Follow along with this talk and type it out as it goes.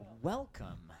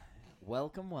Welcome.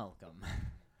 5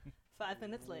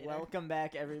 minutes later. Welcome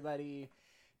back, everybody,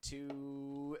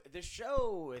 to the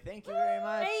show. Thank you very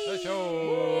much. Hey! The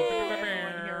show.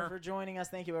 Everyone here for joining us.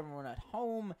 Thank you, everyone at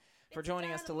home, for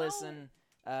joining us to listen.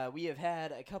 We have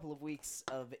had a couple of weeks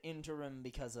of interim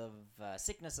because of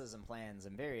sicknesses and plans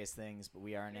and various things, but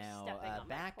we are now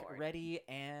back, ready,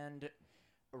 and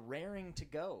raring to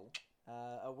go.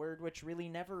 A word which really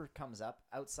never comes up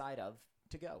outside of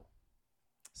to go.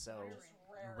 So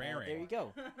there you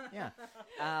go. Yeah.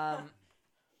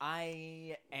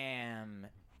 I am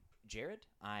Jared.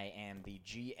 I am the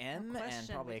GM and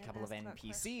probably a couple of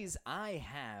NPCs. I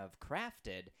have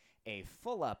crafted a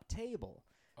full-up table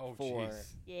for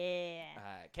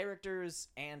characters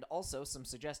and also some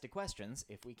suggested questions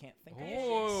if we can't think of it.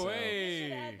 Oh, You hey.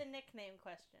 should add the nickname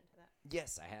question to that.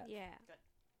 Yes, I have. Yeah. Good.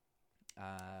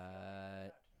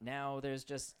 Now there's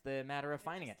just the matter of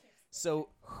finding it. So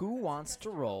who wants to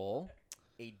roll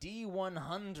a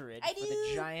D100 for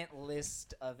the giant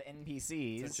list of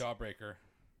NPCs? It's a jawbreaker.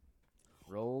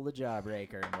 Roll the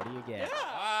jawbreaker, and what do you get?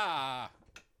 Ah!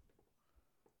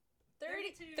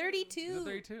 32. Is it 32?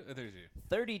 32.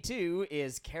 32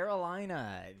 is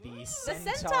Carolina, the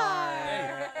centaur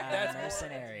That's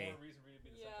mercenary. more reason for you to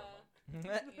be the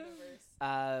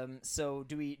centaur. So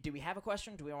do we have a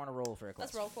question? Do we want to roll for a question?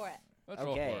 Let's roll for it. Let's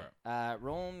roll for it.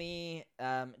 Roll me.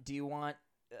 Do you want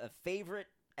a favorite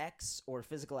X or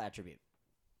physical attribute?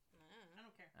 I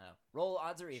don't care. Roll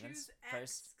odds or evens Choose first.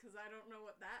 X, because I don't know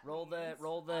what that Roll means.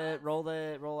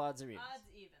 roll odds or evens. Odds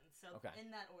even. So Okay.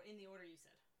 in the order you said.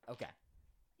 Okay.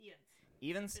 Evens.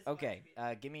 Evens? Physical Okay.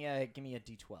 attribute. Give me a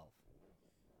D12.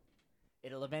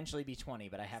 It'll eventually be 20,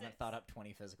 but I haven't 6. thought up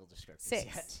 20 physical descriptors 6.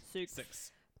 yet.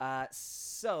 6.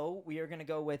 So we are gonna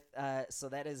go with. So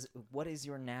that is, what is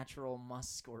your natural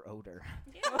musk or odor?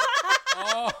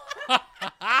 Oh.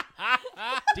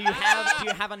 Do you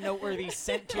have a noteworthy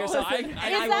scent to yourself? I Is will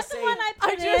that the say, one I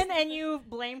put in and you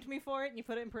blamed me for it and you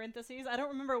put it in parentheses? I don't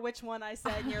remember which one I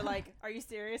said and you're like, are you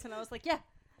serious? And I was like, yeah.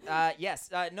 Yes.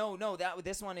 No.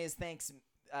 This one is thanks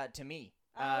to me.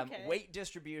 Okay. Weight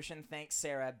distribution, thanks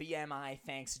Sarah. BMI,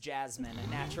 thanks Jasmine.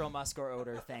 Natural musk or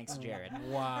odor, thanks Jared.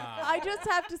 Wow. I just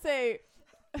have to say,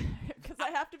 because I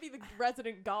have to be the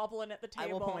resident goblin at the table.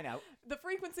 I will point out. The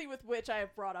frequency with which I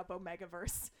have brought up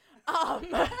Omegaverse. damn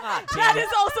That it. is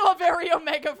also a very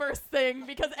Omegaverse thing,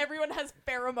 because everyone has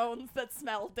pheromones that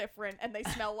smell different, and they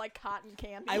smell like cotton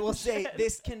candy. I will and say shit.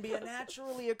 this can be a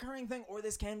naturally occurring thing, or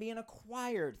this can be an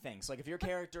acquired thing. So, like, if your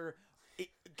character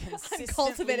consistently I'm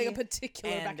cultivating a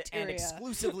particular and bacteria.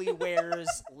 exclusively wears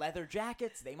leather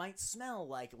jackets, they might smell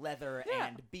like leather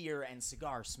and beer and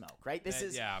cigar smoke, right? This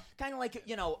is kind of like,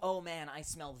 oh man, I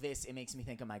smell this. It makes me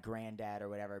think of my granddad or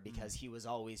whatever because he was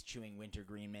always chewing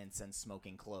wintergreen mints and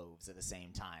smoking cloves at the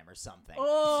same time or something.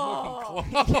 Oh.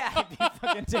 Yeah, it'd be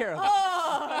fucking terrible.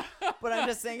 Oh. But I'm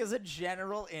just saying as a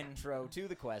general intro to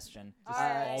the question.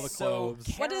 all the cloves.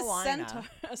 So What is Carolina, centaur?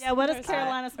 Yeah, what does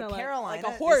Carolina smell like? Carolina,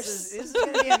 Like a horse. This is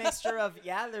going to be a mixture of,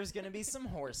 there's going to be some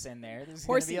horse in there. There's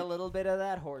going to be Horsey. a little bit of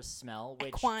that horse smell, which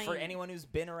Equine. for anyone who's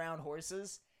been around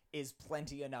horses is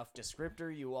plenty enough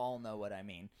descriptor. You all know what I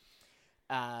mean.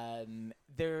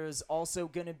 There's also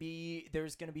going to be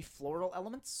floral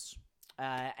elements.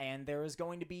 And there is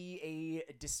going to be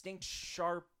a distinct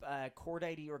sharp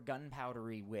cordite or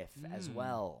gunpowdery whiff as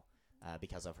well.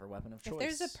 Because of her weapon of choice. If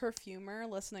there's a perfumer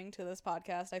listening to this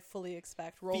podcast, I fully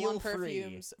expect roll Feel on free.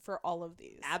 perfumes for all of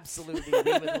these. Absolutely,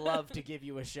 we would love to give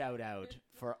you a shout out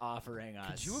for offering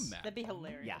us. Could you imagine? That'd be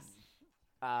hilarious.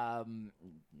 Yeah.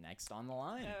 Next on the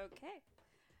line. Okay.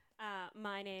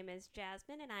 My name is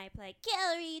Jasmine, and I play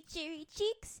Calree Cherry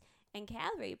Cheeks. And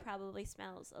Calree probably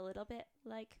smells a little bit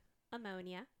like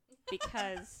ammonia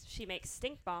because she makes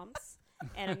stink bombs,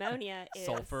 and ammonia is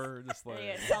Sulfur, just like.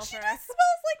 Yeah, sulfur.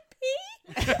 smells like pee.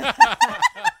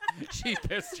 She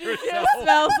pissed It herself.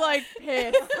 smells like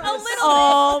piss A little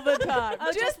all the time.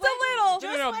 Oh, just a little.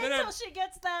 Just No, wait no. till she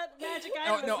gets that magic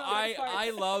No, item. no, I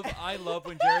love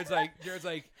when Jared's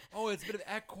like, oh, it's a bit of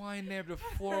equine there, a bit of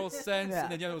floral scents, Yeah.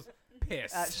 and then the other goes,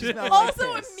 piss. She smells like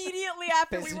Also, piss. immediately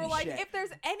after Piss we and were like, shit. if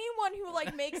there's anyone who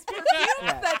like makes perfumes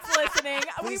Yeah. that's listening,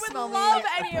 we Please would smell me love a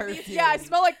any of these. perfume. Yeah, I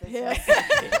smell like piss.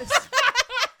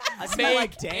 I smell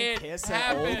like Make dank it piss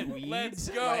happen. and old weed. Let's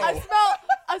go.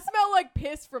 I smell like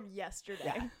piss from yesterday.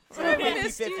 Yeah. So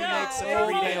 50-50 mix of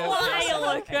everyday old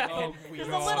While piss ago. and Oh, weed.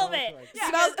 Just a little bit. Yeah,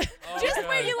 Smells- just Oh,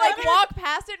 where you God. like walk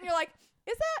past it and you're like,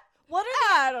 is that? What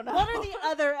are I don't know. What are the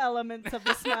other elements of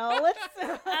the smell? Let's.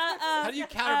 How do you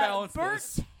counterbalance burnt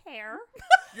this? hair.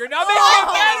 You're not making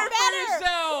it better for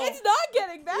yourself. It's not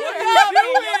getting better. What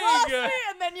are you doing?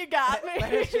 And then you got me.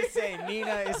 Let us just say,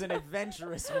 Nina is an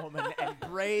adventurous woman and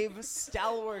brave,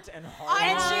 stalwart, and hard.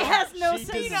 And she has no She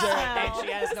sense of deserves- smell. And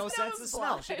she has no Nose sense of smell.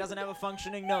 blind. She doesn't have a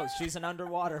functioning nose. She's an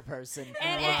underwater person.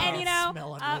 And you know,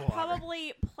 smell underwater.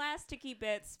 probably plasticky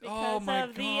bits because Oh my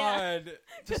of the god.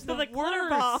 Just of the the glitter worst.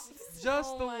 bombs.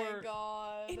 Just Oh the my worst.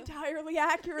 god. Entirely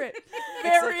accurate.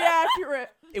 Very accurate.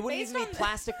 It wouldn't Based even be on the-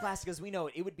 plastic as we know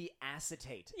it. It would be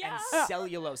acetate Yeah. and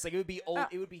cellulose. Like it would be old.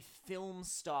 It would be film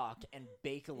stock and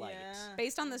Bakelite. Yeah.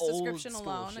 Based on this Old description school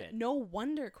alone, shit. no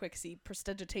wonder Quixi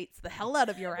prestidigitates the hell out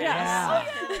of your ass.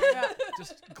 Yeah.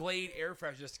 Just Glade air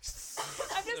fresh. Just.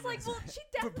 I'm just like, well, she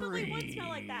definitely would smell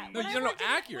like that. No, When you I don't know worked in-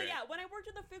 accurate. Well, yeah, when I worked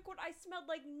in the food court, I smelled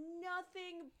like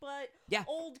nothing but Yeah.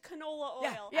 old canola oil.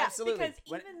 Yeah, yeah, absolutely. Because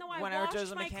When- even though I when I worked washed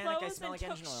as a my mechanic, I clothes smelled and like took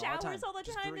engine oil all the showers time. all the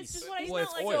Just time, grease. it's just what I Well, smell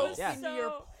it's like. oil. It was Yeah. Into your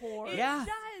so- pores. It Yeah.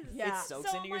 does. Yeah. It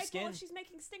soaks so into your I'm like, skin. well, she's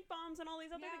making stink bombs and all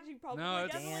these other things. She probably No,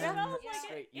 it's- definitely Damn smells like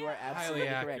straight. it. You are Yeah. absolutely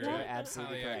Highly correct. accurate. You are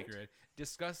absolutely Highly correct. accurate.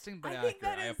 Disgusting but I accurate. think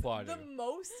that I is applaud the you.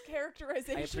 most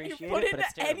characterization you appreciate put it, but into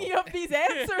it's terrible. any of these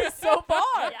answers so far.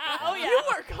 Yeah, oh yeah. You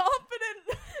were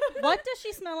confident. What does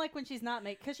she smell like when she's not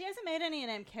making? Because she hasn't made any in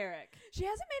Amkaric. She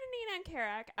hasn't made any in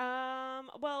Carrack.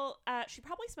 She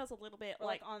probably smells a little bit Or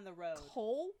like on the road.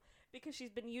 coal because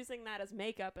she's been using that as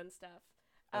makeup and stuff.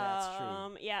 Oh, that's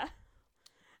true. Yeah.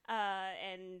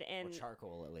 And Or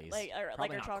charcoal, at least. like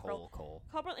Probably a not charcoal. coal.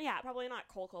 Probably not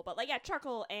coal, but like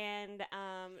charcoal, and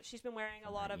she's been wearing a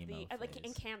From lot her of the emo like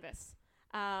in phase. canvas,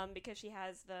 because she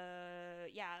has the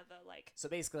like So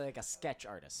basically, like a sketch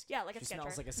artist. like a She sketch smells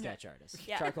artist. like a sketch artist.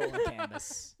 Yeah. Charcoal and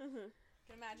canvas.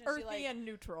 Can imagine Earthy she like and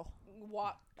neutral.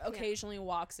 occasionally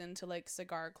walks into like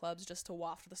cigar clubs just to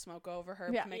waft the smoke over her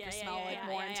Yeah. to make Yeah, her yeah, smell yeah, like yeah,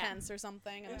 more yeah, yeah. intense or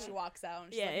something, and then she walks out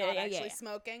and she's Yeah, like yeah, not yeah, actually yeah.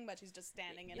 smoking, but she's just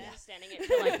standing in She's it. just standing it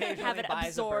to like Occasionally have it buys a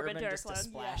absorb bourbon into her just to clothes.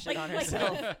 splash Like, it on like,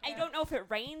 herself. I don't know if it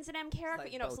rains in Carrack, Like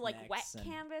but you know, both so like wet necks and-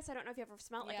 canvas. I don't know if you ever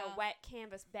smelled like Yeah. a wet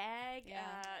canvas bag. Yeah.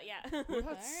 Yeah. What about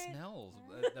Alright. smells?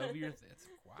 That would be your.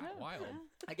 It's wild.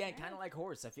 Again, kind of like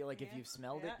horse. I feel like if you've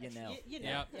smelled it, you know. You know.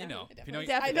 Yeah, you know. If you know,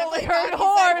 Definitely I heard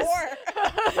thought horse.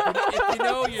 if you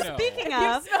know, you know. Speaking You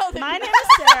of, smelled it. my name is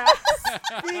Sarah.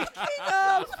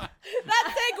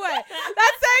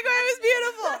 That segue was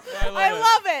beautiful. I love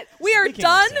love it. We are Speaking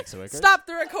of done. sex workers. Stop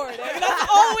the recording. That's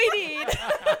all we need.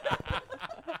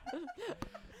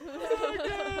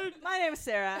 My name is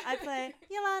Sarah. I play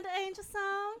Iolanda Angel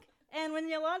Song. And when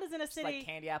Yolanda's in a Just city, like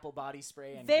candy apple body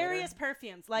spray and various glitter.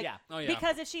 perfumes. Like, Yeah. Oh yeah.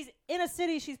 because if she's in a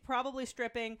city, she's probably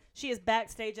stripping. She is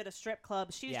backstage at a strip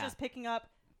club. She's Yeah. just picking up.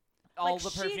 all like, the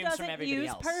she perfumes doesn't from everybody use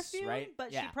else, perfume, right?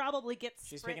 but yeah. she probably gets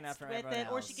She's picking up spritzed from with everyone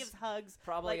it, or she else. gives hugs.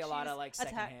 Probably a lot she's of like a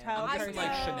secondhand. tactile I'm guessing person.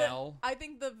 like Chanel. I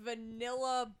think the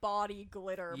vanilla body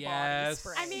glitter body Yes.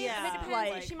 spray. I mean, Yeah. it depends.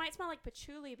 Like- she might smell like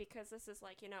patchouli because this is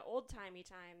like old timey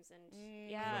times, and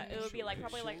Mm. it would be like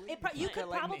probably like You Like could a,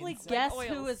 like, probably mint. guess Like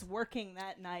who oils. is working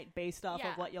that night based off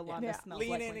Yeah. of what Yolanda Yeah. smells Lean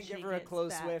like in when and she give her a gets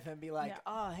close back. whiff and be like, Yeah.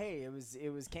 "Oh, hey, it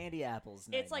was candy apples."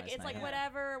 it's night like last night."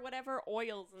 whatever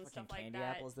oils and Fucking stuff like candy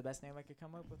that. apple is the best name I could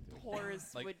come up with.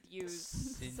 Whores Like, would use.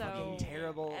 sin- So Fucking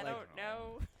terrible. I like, don't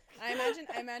know. I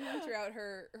imagine throughout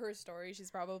her story,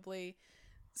 she's probably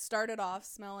started off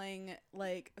smelling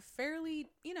like fairly,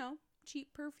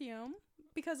 cheap perfume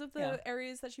because of the Yeah.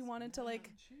 areas that she wanted to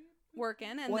like work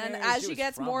in, and Well, then areas as she she was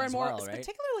gets from more as and more, well, right?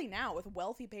 particularly now with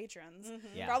wealthy patrons,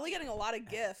 Yeah. probably getting a lot of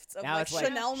gifts of Now like it's like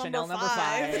Chanel Chanel number number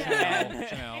 5. five. Chanel.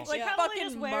 Chanel. Like Yeah. probably Fucking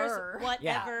just wears myrrh.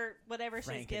 whatever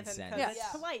she's given because Frankincense. Yeah. it's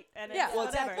Yeah. polite and Yeah. it's Well,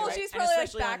 whatever. exactly, Well, right? she's And probably like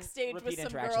especially on backstage with repeat some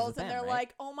interactions girls, with and them, they're right?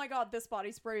 like, "Oh my god, this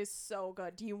body spray is so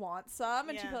good. Do you want some?"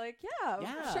 And she'd be Yeah. like, "Yeah,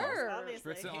 Yeah. sure."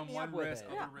 Obviously. Spritz it Hit on me one up with wrist, it.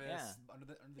 other Yeah. wrist, under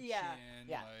the Yeah. chin.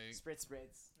 Yeah, Like,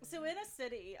 spritz. So in a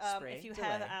city, Spray, if you delay,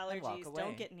 have and walk allergies, away.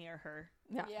 don't get near her.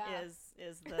 Yeah. Is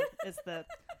the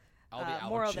all the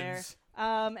moral there.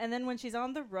 allergens. And then when she's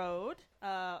on the road,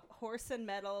 horse and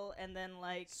metal, and then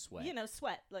like Sweat.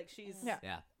 sweat. Like she's. Yeah.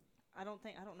 Yeah. I don't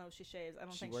know if she shaves. I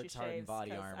don't She think works she hard in shaves.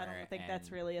 body 'cause I armor don't think that's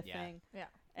and- really a yeah. thing. Yeah.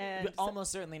 And But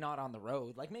almost certainly not on the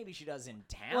road. Like maybe she does in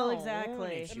town. Well,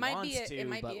 exactly. if she It might wants be to, it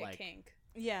might but be a like, kink.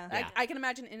 yeah. Yeah. I can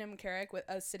imagine in Carrick with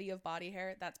a city of body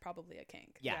hair. That's probably a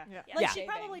kink. Yeah. Yeah. Like Yeah. she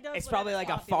probably does. It's probably like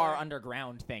whatever's a far popular.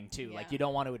 underground thing too. Like Yeah. you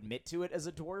don't want to admit to it as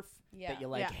a dwarf Yeah. that you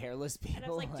like Yeah. hairless And it's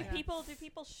people. like, do Yeah.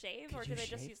 people shave, Could or do you they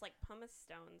just shave? use like pumice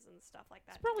stones and stuff like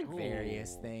that? It's probably Ooh.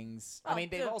 various things. I Oh, mean,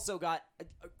 they've the- also got.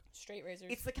 Straight razors.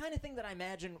 It's the kind of thing that I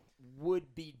imagine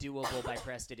would be doable by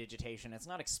prestidigitation. It's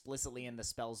not explicitly in the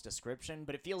spell's description,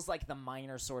 but it feels like the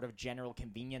minor sort of general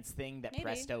convenience thing that Maybe.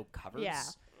 Presto covers. Yeah.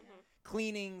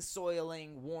 cleaning,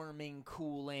 soiling, warming,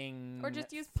 cooling, Or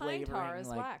just use pine tar flavoring, as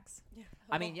like- wax.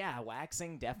 I mean, yeah,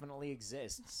 waxing definitely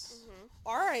exists.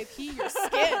 R.I.P. your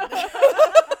skin.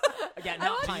 Yeah,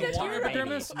 not pine watched tar, it. maybe.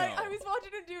 Epidermis? No. I was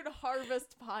watching a dude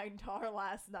harvest pine tar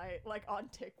last night, like on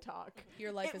TikTok.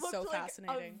 Your life It is looked so like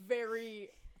fascinating. A very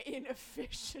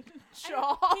inefficient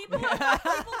job. People talk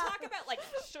about like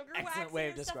sugar Excellent waxing way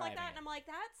of and stuff like describing that, it. and I'm like,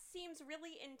 that seems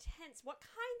really intense. What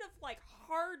kind of like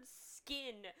hard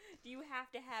skin do you have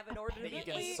to have in order to That you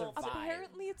can be survive.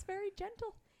 Apparently, it's very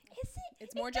gentle. Is it?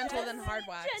 It's more gentle than hard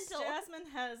wax. Gentle. Jasmine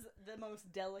has the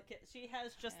most delicate. She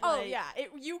has just Oh like yeah,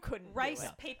 you couldn't do rice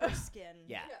it. paper skin.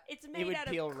 Yeah, It's made it would out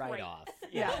peel of right crepe. off.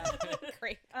 Yeah.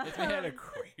 Great. It's made out of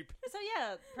crepe. So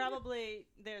yeah, probably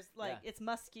there's like Yeah. it's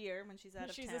muskier when she's out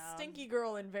of She's town. a stinky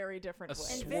girl in very different A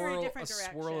ways. In very swirl, different a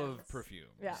swirl of directions. perfume.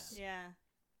 Yeah. Yeah.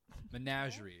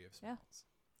 Menagerie of Yeah.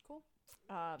 smells.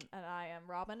 And I am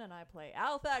Robin, and I play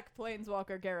Althak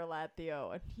Planeswalker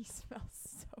Garalathio, and he smells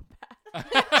so bad.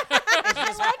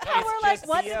 I like how we're like,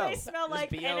 what do they smell Just like?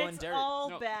 BO And and it's dirt. all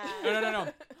No. bad. No.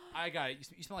 I got it.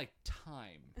 You smell like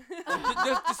thyme.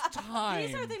 just thyme.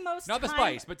 These are the most Not the time-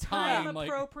 spice, but time thyme. Like,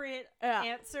 appropriate Yeah.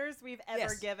 answers we've ever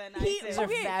Yes. given. He- I These think. are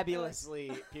Okay. fabulously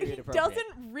period He appropriate.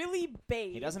 doesn't really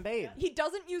bathe. He doesn't bathe. He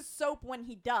doesn't use soap when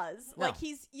he does. No. Like,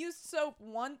 he's used soap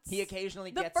once. He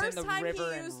occasionally the gets in first the time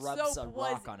river he and used rubs a soap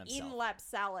was rock on himself. in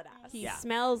Lapsaladas. He Yeah.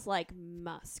 smells like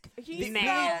musk. He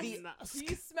Man smells- musk.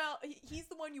 He's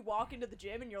the one you walk into the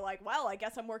gym and you're like, well, I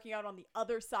guess I'm working out on the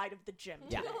other side of the gym.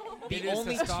 Yeah. It The is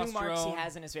only 2 marks he testosterone.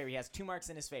 has in his favor. He has 2 marks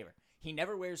in his favor. He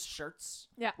never wears shirts,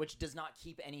 Yeah. which does not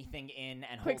keep anything in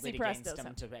and hold Quixi it against Prestos him.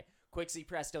 him. To Quixi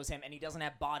Prestos him, and he doesn't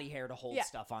have body hair to hold Yeah.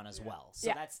 stuff on as well. So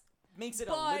Yeah. that's makes it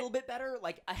a But- little bit better.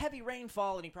 Like a heavy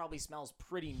rainfall, and he probably smells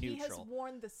pretty He has neutral.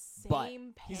 worn the But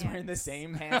same pants. he's wearing the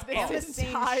same pants This and the same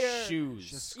entire- shoes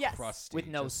just Yes. crusty. with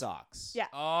no just- socks. Yeah.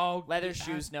 Oh, Leather yeah.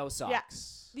 shoes, no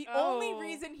socks. The Oh. only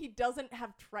reason he doesn't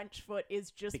have trench foot is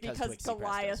just Because because Quixi Prestos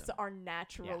Goliaths him. are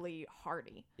naturally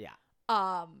hardy. Yeah.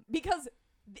 Because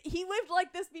he lived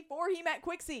like this before he met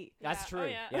Quixi. That's true. Oh,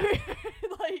 yeah.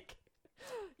 Like,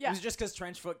 It yeah. was just because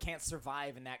Trenchfoot can't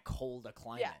survive in that cold a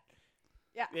climate.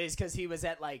 Yeah. It's because he was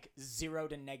at like 0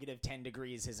 to -10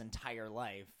 degrees his entire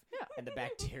life. Yeah. And the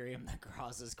bacterium that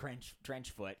causes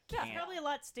Trenchfoot He's can't. probably a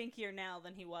lot stinkier now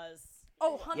than he was.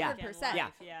 Oh, Yeah. 100%.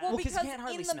 Yeah. Yeah. Well, Well, because he because can't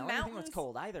hardly in the smell anything when mountains- it's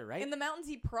cold either, right? In the mountains,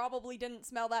 he probably didn't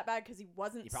smell that bad because he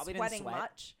wasn't He probably didn't sweating sweat.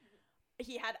 much.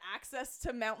 He had access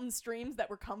to mountain streams that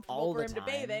were comfortable All for the him to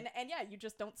bathe time. in, and yeah, you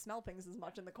just don't smell things as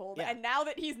much in the cold. Yeah. And now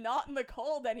that he's not in the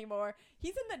cold anymore,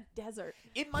 he's in the desert.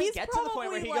 It might He's get to the point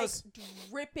where probably, he like, goes,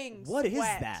 dripping "What is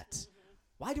sweat. that?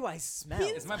 Why do I smell?"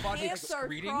 His Is my body pants are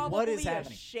excreting? probably What is a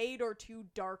happening? shade or two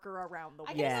darker around the I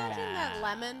waist. can Yeah. imagine that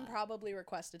Lemon probably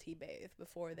requested he bathe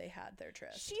before they had their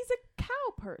tryst. She's a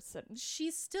cow person.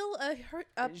 She's still a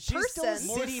She's person. still a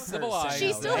More city civilized, person,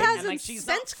 She though, still right? has And, like, a she's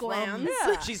not scent from- glands.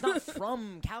 Yeah. She's not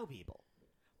from cow people.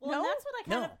 Well, No? and that's what I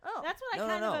kind No. of. Oh. That's what No, I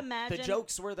kind no, of no. imagine. The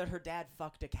jokes were that her dad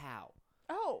fucked a cow.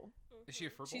 Oh. Is she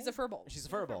a furbolg? She's a furbolg. She's a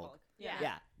furbolg. Yeah.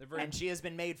 Yeah. They're very- And she has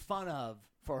been made fun of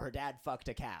for her dad fucked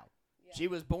a cow. Yeah. She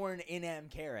was born in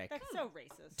Amcarrick That's so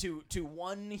racist. to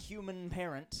one human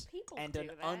parent People and do an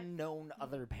that. unknown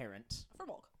other parent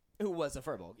Furbolg. who was a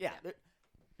furbolg. Yeah,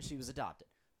 she was adopted,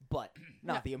 but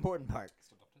not the important part.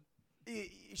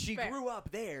 She Fair. grew up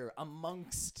there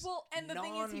amongst Well, and the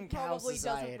thing is, he non-cow probably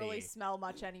society. doesn't really smell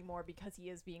much anymore because he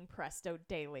is being prestoed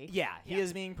daily. Yeah, he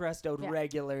is being prestoed Yeah.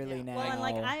 regularly Yeah. now. Well, and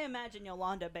like I imagine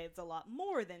Yolanda bathes a lot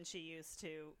more than she used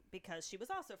to because she was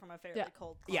also from a fairly Yeah.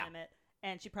 cold Yeah. climate,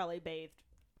 and she probably bathed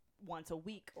once a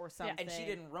week or something. and she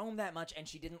didn't roam that much, and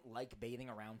she didn't like bathing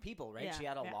around people, right? Yeah, She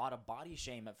had a yeah. lot of body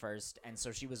shame at first, and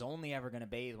so she was only ever going to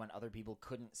bathe when other people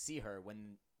couldn't see her.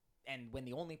 When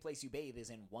the only place you bathe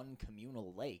is in one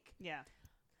communal lake, Yeah,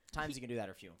 times you can do that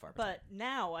are few and far between. but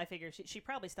now I figure she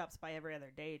probably stops by every other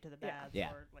day to the Yeah. baths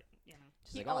Yeah. or like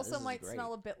She's He like, "Oh, this also is might great."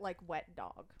 smell a bit like wet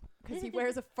dog because he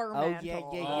wears a fur Oh, mantle. yeah, yeah,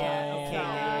 Oh, yeah. Okay,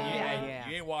 yeah, yeah.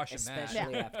 You ain't washing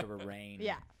Especially that. after a rain.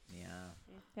 Yeah. Yeah.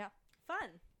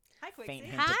 fun. Hi, Faint Quixi.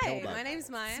 hint of Hi, pill my bug. name's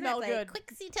Maya. Smell I play good.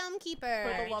 Quixi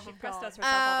Tomekeeper. For the love She of pressed God. us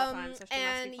herself all the time, so she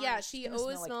and must be yeah, fine. she It's gonna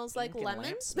always smell smells like ink and lemon,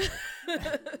 lamp smoke.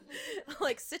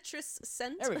 like citrus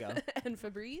scent. There we go. And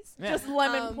Febreze. Yeah. Just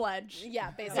lemon Um, pledge.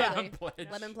 Yeah, basically. Pledge.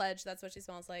 Lemon pledge. That's what she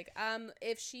smells like.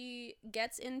 If she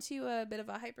gets into a bit of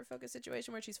a hyper focus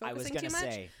situation where she's I was focusing gonna too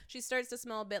much, say, she starts to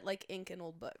smell a bit like ink in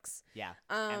old books. yeah,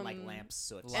 and like lamp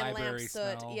soot. And lamp Library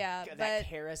soot. smell. Yeah, that but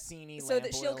kerosene so lamp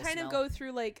that she'll oil kind of smell. go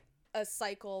through like a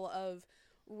cycle of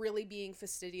really being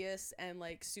fastidious and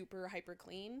like super hyper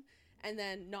clean, and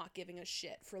then not giving a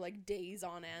shit for like days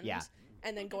on end. Yeah.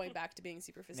 And then going back to being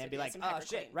super And fastidious then be like, and oh hyper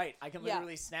shit, clean. right? I can Yeah.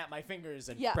 literally snap my fingers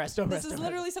and Yeah. presto, This presto. is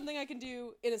literally something I can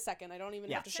do in a second. I don't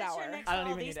even have to Since shower. you're next I to don't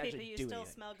all even these need to people, actually you do still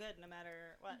anything. smell good no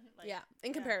matter what. Like, Yeah,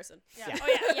 in comparison. Yeah.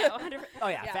 Oh yeah, 100%. Oh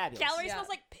yeah, Yeah. fabulous. Calree Yeah. smells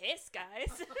like piss,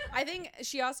 guys. I think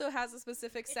she also has a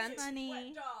specific scent.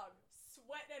 funny. dog,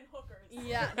 sweat and hookers.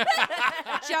 Yeah.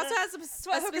 She also has a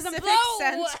hookers and specific blow.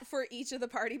 scent for each of the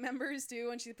party members too.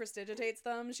 When she prestidigitates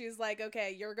them, she's like,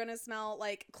 "Okay, you're gonna smell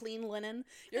like clean linen.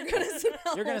 You're gonna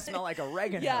smell. You're gonna smell like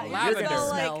oregano. Yeah, You're you're Lavender. gonna smell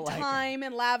smell like like thyme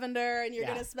and lavender, and you're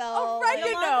Yeah. gonna smell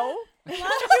Oregano. You made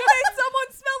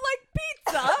someone smell like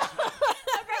pizza.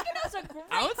 Oregano's a great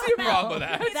I don't see a smell. problem with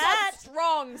that. That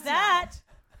Strong. that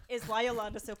is why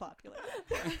Yolanda's so popular.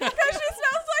 Because she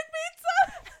smells like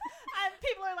pizza. And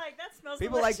people are like, that smells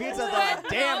People like delicious. pizza. They're like,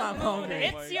 damn, I'm hungry.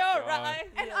 Oh my It's your God. right.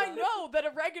 And I know that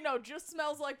oregano just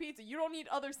smells like pizza. You don't need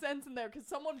other scents in there because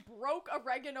someone broke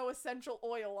oregano essential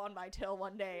oil on my tail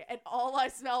one day, and all I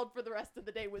smelled for the rest of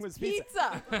the day was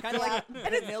pizza. Kind of like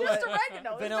And it's vanilla. just oregano.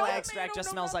 There's Vanilla no extract tomato, just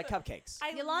no smells like nothing. cupcakes. I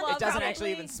Yolanda love It doesn't probably-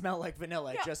 actually even smell like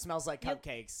vanilla. It Yeah. just smells like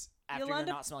cupcakes after Yolanda-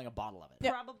 you're not smelling a bottle of it.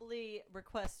 Yeah. Probably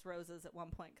requests roses at one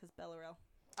point because Bellarel.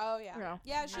 Oh yeah, Yeah.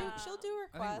 yeah. She'll do I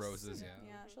requests. think roses, yeah.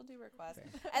 Yeah, she'll do requests.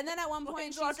 And then at one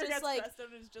point she's Planeswalker just gets like, Preston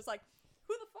and is just like,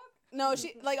 who the fuck? no,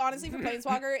 she like honestly for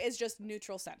Planeswalker is just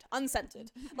neutral scent,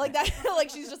 unscented, like that. Like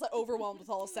she's just like overwhelmed with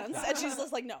all scents, and she's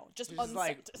just like, no, just She's just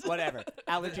like, unscented. whatever.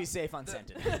 Allergy safe,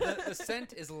 unscented. The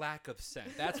scent is lack of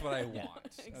scent. That's what I want.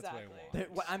 That's what I Exactly.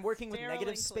 want. I'm working with Sterile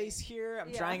negative and space here. I'm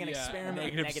Yeah. trying an Yeah, experiment with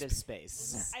negative negative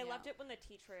space. I Yeah. loved it when the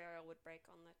tea tree oil would break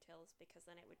on the tills because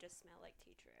then it would just smell like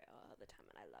tea tree oil all the time,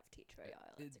 and I love tea tree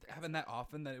oil. It's a great Having that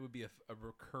often that it would be a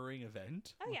recurring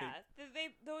event. smell. Oh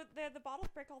Like, yeah, the bottles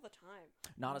break all the time.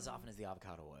 Not as often as the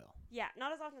avocado oil. Yeah,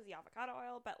 not as often as the avocado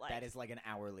oil, but like That is like an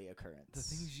hourly occurrence. the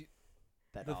things you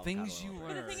That the avocado things you oil But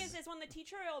learn. the thing is when the tea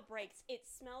tree oil breaks, it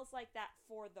smells like that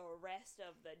for the rest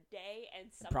of the day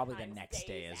and sometimes Probably the next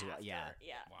day days as well, after. yeah.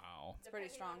 Yeah. Wow. It's pretty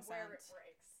strong where scent. it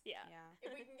breaks. Yeah. Yeah.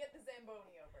 If we can get the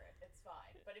Zamboni over it, it's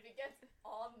fine. But if it gets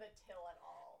on the till at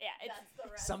all, Yeah, it's- that's the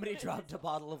rest. Somebody of it. dropped a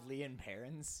bottle of Lee and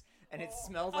Perrins, and it Oh.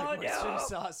 smelled Oh, like mushroom no.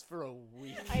 sauce for a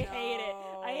week. I hate it.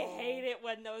 I No. hate it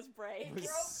when those break. It was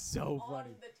broke so on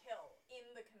funny. the till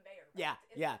in the conveyor belt. Yeah,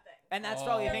 is yeah. the thing. And that's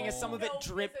probably the thing is Oh. some of it No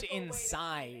dripped physical way to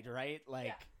inside, clean it. right? Like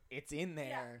Yeah. it's in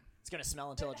there. It's gonna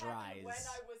smell until it That happened dries.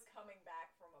 When I was coming back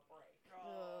from a break,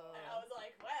 Ugh. and I was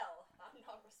like, "Well, I'm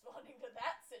not responding to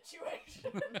that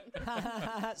situation."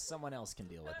 Someone else can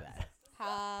deal with that.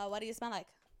 What do you smell like?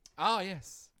 Ah,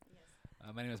 yes.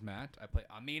 My name is Matt. I play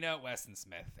Amina Weston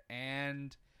Smith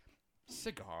and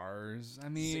cigars. I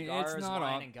mean, Cigars, it's not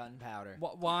wine, on and gunpowder.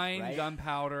 wine, right?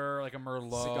 gunpowder, like a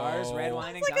Merlot. Cigars, red wine,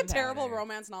 and It's like a gunpowder. terrible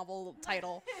romance novel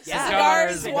title. Yeah.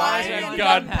 Cigars, Cigars, wine, wine, and and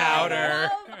gunpowder.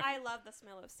 I love the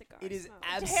smell of cigars. It is smoke.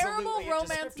 absolutely Terrible a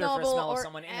romance descriptor for a novel smell of or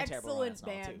someone in a terrible excellent romance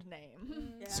novel, band too.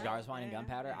 name. Yeah. Cigars, wine, and Yeah.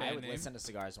 gunpowder. I Band would name. listen to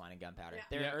Cigars, wine, and gunpowder. Yeah.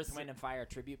 They're Yeah. an Earth, Wind, and Fire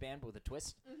tribute band with a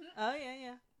twist. Oh yeah,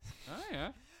 yeah. Oh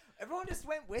yeah. Everyone just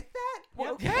went with that.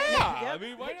 Yep. Yeah. Yep. I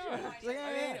mean, why not? It's like,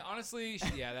 I yeah. mean, honestly,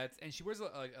 yeah. That's and she wears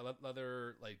a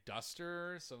leather like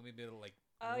duster, so maybe it'll like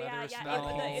Oh leather yeah,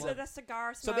 smell. It would the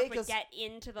cigar So smoke because- would get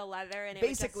into the leather, and it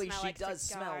Basically, would just she smell like does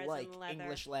smell cigars like and leather.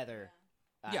 English leather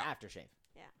Yeah. aftershave.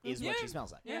 Yeah. Is what Yeah. she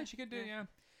smells like. Yeah, she could do. Yeah.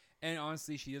 And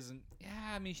honestly, she doesn't. Yeah,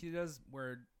 I mean, she does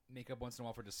wear makeup once in a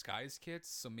while for disguise kits,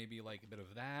 so maybe like a bit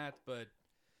of that. But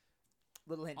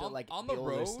Little hint On- of like on the the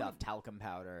older road- stuff, talcum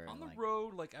powder. on and, the like,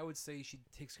 road, like I would say, she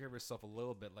takes care of herself a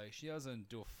little bit. Like she doesn't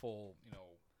do a full,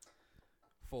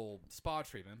 full spa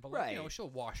treatment, but like, Right. she'll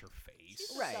wash her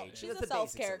face. Right. She's does a the basics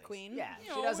self-care at least. queen. Yeah. You She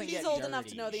know, doesn't she's get old enough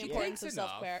to know the dirty. She importance takes of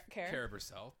enough self-care. care of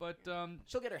herself, but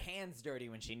She'll get her hands dirty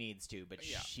when she needs to, but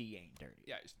Yeah. she ain't dirty.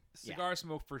 yeah, cigar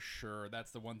smoke for sure.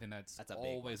 That's the one thing that's That's a big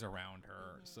always around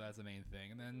her. So that's the main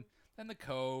thing. And then the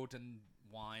coat and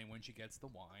wine when she gets the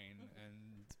wine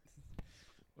and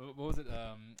what was it?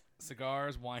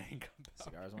 Cigars, wine, and gunpowder.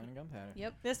 Cigars, wine, and gunpowder.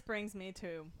 Yep. This brings me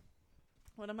to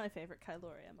one of my favorite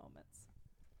Kyloria moments.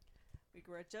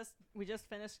 We just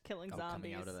finished killing Coming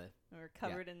zombies. out of the, We were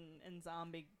covered in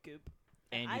zombie goop.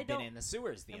 and I you've been don't- in the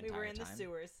sewers the and entire we were in time. the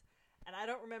sewers. And I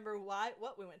don't remember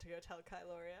what we went to go tell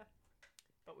Kyloria.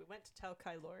 But we went to tell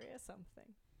Kyloria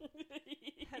something.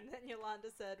 And then Yolanda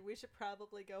said, we should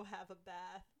probably go have a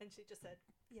bath. And she just said,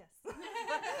 yes.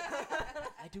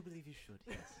 I do believe you should.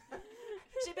 Yes.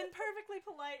 She'd been perfectly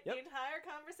polite Yep. the entire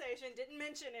conversation, didn't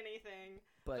mention anything.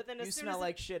 But, then you as soon smell as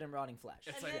like shit and rotting flesh.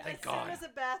 It's And like, then thank as God. soon as a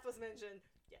bath was mentioned,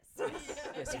 yes.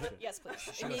 Yes, you should. Yes, please.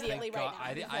 She goes, Immediately, "Thank right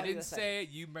God." now. I Hold on didn't a second. say it.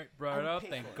 You brought it I would up. pay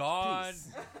Thank for it, God. please.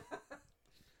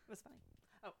 It was funny.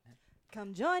 Oh.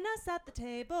 Come join us at the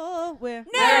table. We're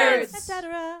Nerds!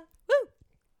 etc.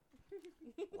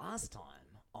 Last time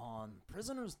on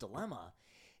Prisoner's Dilemma,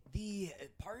 the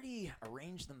party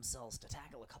arranged themselves to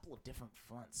tackle a couple of different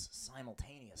fronts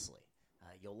simultaneously.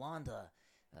 Iolanda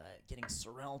getting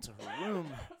Sorrel to her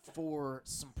room for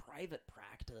some private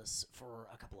practice for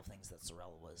a couple of things that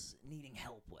Sorrel was needing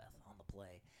help with on the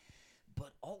play,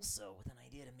 but also with an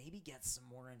idea to maybe get some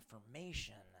more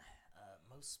information,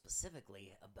 most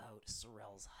specifically about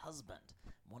Sorrel's husband,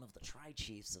 one of the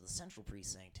tri-chiefs of the Central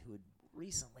Precinct who had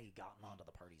recently gotten onto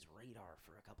the party's radar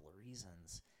for a couple of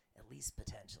reasons, at least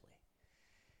potentially.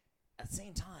 At the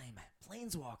same time,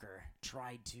 Planeswalker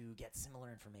tried to get similar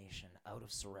information out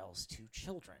of Sorrel's two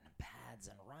children, Pads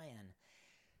and Ryan,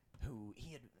 who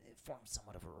he had formed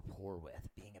somewhat of a rapport with,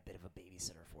 being a bit of a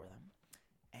babysitter for them,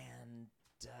 and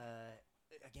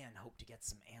again, hope to get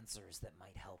some answers that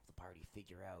might help the party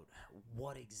figure out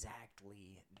what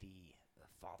exactly the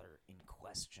father in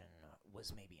question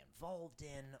was maybe involved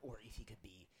in, or if he could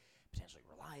be potentially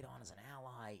relied on as an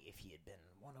ally, if he had been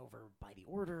won over by the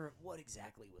Order, what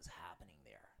exactly was happening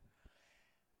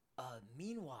there.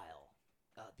 Meanwhile,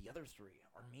 the other three,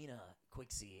 Armina,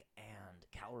 Qixi, and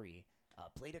Calree,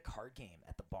 played a card game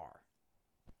at the bar,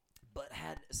 but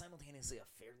had simultaneously a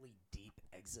fairly deep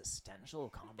existential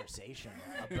conversation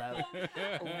about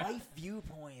life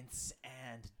viewpoints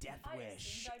and death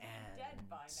wish and dead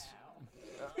by now.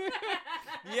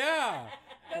 Yeah.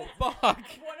 Fuck.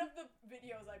 One of the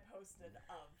videos I posted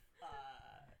of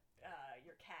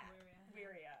your cat,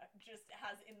 Wiria, just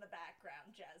has in the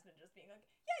background Jasmine just being like,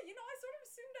 yeah, I sort of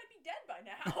assumed I'd be dead by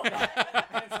now.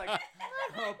 it's like,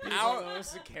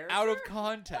 out of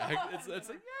contact. It's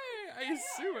like, yeah, I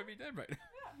assume I'd be dead right now.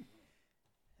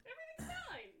 Everything's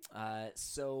fine.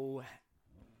 So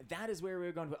that is where we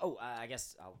were going to. I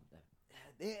guess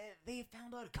they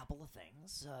found out a couple of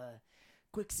things.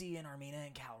 Qixi and Armina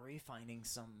and Calree finding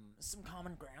some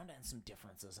common ground and some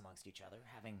differences amongst each other,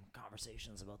 having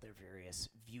conversations about their various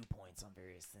viewpoints on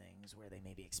various things, where they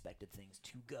maybe expected things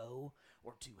to go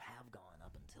or to have gone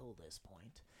up until this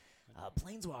point.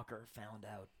 Planeswalker found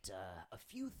out a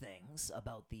few things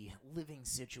about the living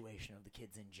situation of the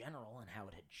kids in general and how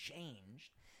it had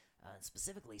changed,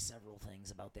 specifically several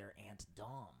things about their Aunt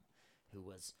Dom, who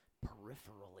was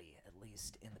peripherally, at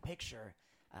least, in the picture,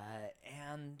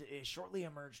 and shortly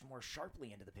emerged more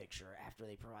sharply into the picture after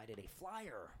they provided a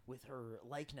flyer with her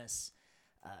likeness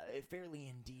fairly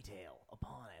in detail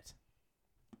upon it.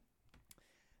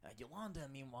 Iolanda,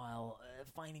 meanwhile,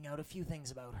 finding out a few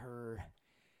things about her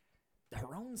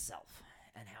own self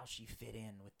and how she fit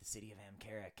in with the city of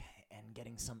Amkaric, and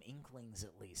getting some inklings,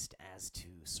 at least, as to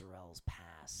Sorrel's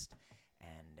past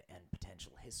and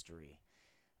potential history.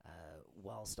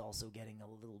 Whilst also getting a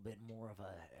little bit more of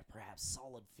a perhaps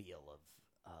solid feel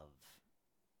of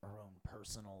her own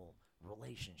personal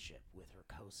relationship with her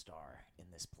co-star in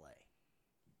this play.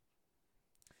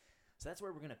 So that's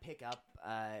where we're going to pick up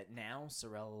now.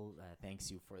 Sorrel thanks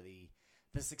you for the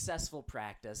successful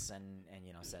practice and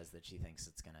says that she thinks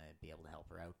it's going to be able to help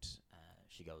her out.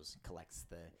 She goes, collects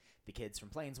the kids from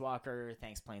Planeswalker,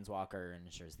 thanks Planeswalker, and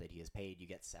ensures that he is paid. You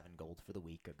get 7 gold for the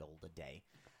week, a gold a day.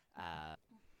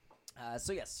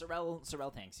 So yes, Sorrel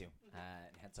thanks you,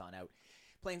 and heads on out.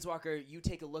 Planeswalker, you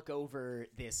take a look over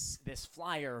this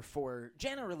flyer for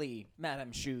generally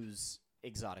Madame Shu's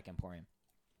Exotic Emporium,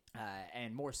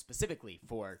 and more specifically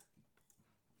for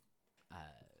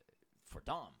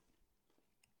Dom,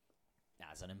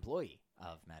 as an employee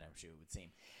of Madame Shu, it would seem.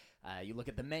 You look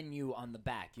at the menu on the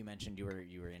back. You mentioned you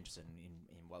were interested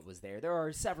in what was there. There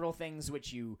are several things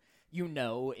which you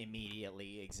know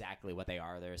immediately exactly what they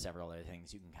are. There are several other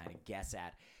things you can kind of guess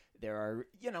at. There are,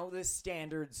 the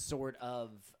standard sort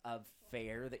of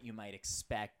fare that you might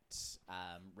expect,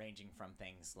 ranging from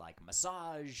things like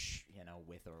massage,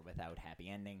 with or without happy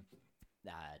ending,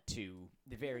 to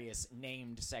the various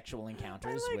named sexual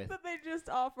encounters. I like that they just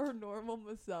offer normal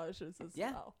massages as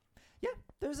well. Yeah,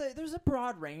 there's a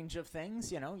broad range of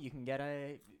things. You can get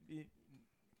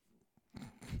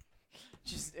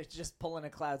just pulling a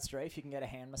Cloud Strafe. You can get a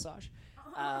hand massage.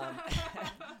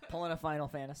 Pulling a Final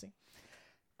Fantasy.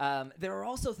 There are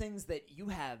also things that you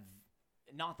have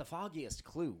not the foggiest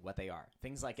clue what they are.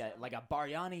 Things like a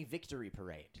Baryani victory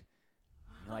parade.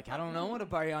 You're like, I don't know what a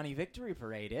Baryani victory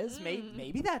parade is.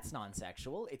 Maybe that's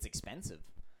non-sexual. It's expensive.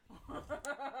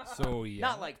 So yeah,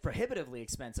 not like prohibitively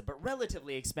expensive, but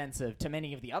relatively expensive to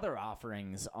many of the other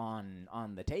offerings on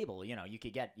the table. You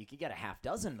could get a half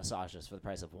dozen massages for the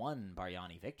price of one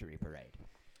Baryani victory parade.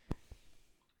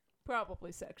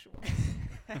 Probably sexual.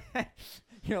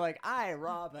 You're like, I,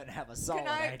 Robin, have a solid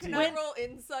idea. Can I roll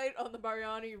insight on the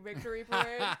Baryani victory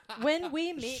parade? When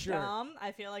we meet Sure. Dom,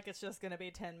 I feel like it's just going to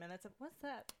be 10 minutes of, what's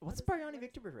that? What's a What is- Baryani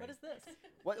victory parade? What is this?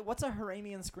 What's a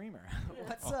Haramian screamer?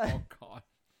 What's Oh, a... God.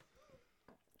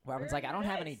 Robin's like, I don't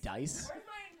have any dice. Where's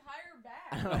my entire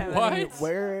I bag? don't have What? any.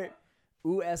 Where...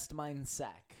 Où est mein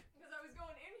sac? Because I was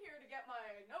going in here to get my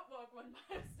notebook when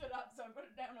I stood up, so I put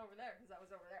it down over there because I was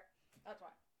over there. That's why.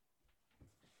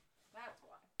 That's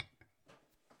why.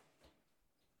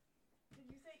 Did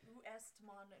you say où est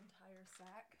mon entire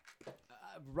sack?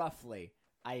 Roughly.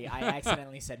 I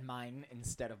accidentally said mine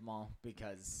instead of mon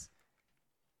because...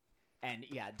 And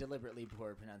yeah, deliberately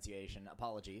poor pronunciation.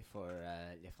 Apology for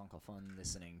les francophones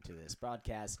listening to this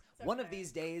broadcast. It's One of okay.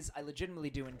 these days, I legitimately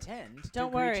do intend to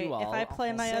Don't greet worry. you all If I play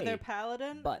en my français. other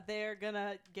paladin, but- they're going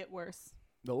to get worse.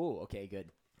 Oh, okay,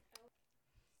 good.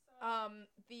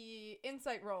 The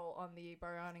insight roll on the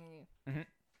Baryani Mhm.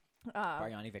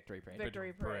 Baryani victory parade.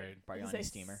 victory parade. Baryani is a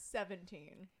steamer.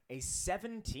 17. A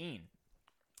 17.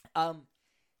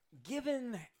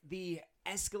 Given the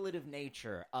escalative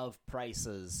nature of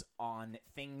prices on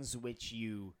things which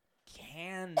you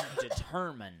can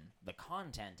determine the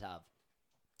content of,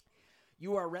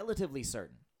 you are relatively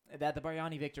certain that the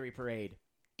Baryani victory parade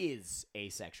is a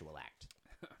sexual act.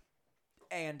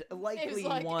 And likely It's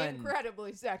like one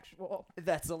incredibly sexual.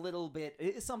 that's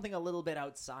something a little bit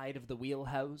outside of the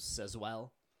wheelhouse as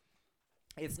well.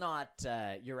 It's not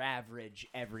your average,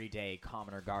 everyday,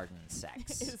 commoner garden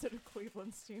sex. Is it a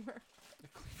Cleveland steamer?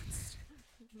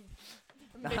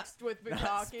 Not- Mixed with Not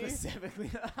bukkake?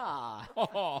 specifically.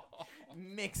 Oh.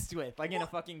 Mixed with, like in a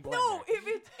fucking blender. No, if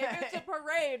it's a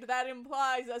parade, that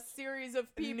implies a series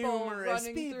of people Numerous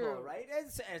running people, through. right?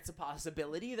 It's a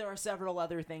possibility. There are several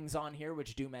other things on here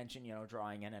which do mention,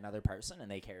 drawing in another person,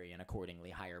 and they carry an accordingly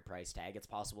higher price tag. It's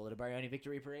possible that a Baryani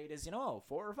victory parade is, 4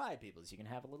 or 5 people, so you can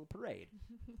have a little parade.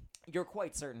 You're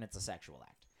quite certain it's a sexual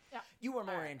act. Yeah. You were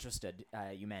more interested,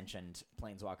 you mentioned,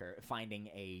 Planeswalker, finding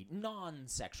a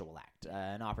non-sexual act,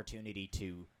 an opportunity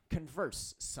to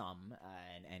converse some,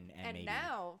 and And maybe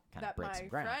now kinda that break my some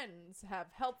ground. friends have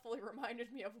helpfully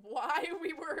reminded me of why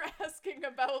we were asking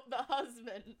about the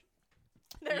husband.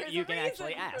 There is you a can reason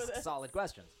actually for ask this. solid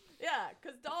questions. Yeah,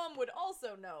 because Dom would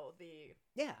also know the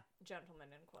Yeah. gentleman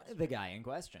in question. The guy in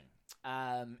question.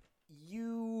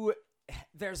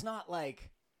 There's not like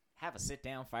have a sit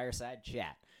down fireside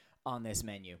chat on this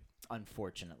menu,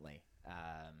 unfortunately.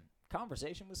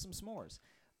 Conversation with some s'mores.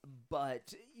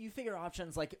 But you figure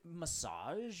options like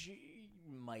massage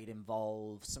might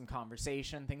involve some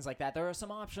conversation, things like that. There are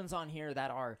some options on here that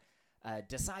are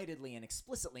decidedly and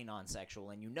explicitly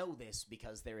non-sexual, and you know this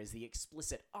because there is the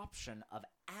explicit option of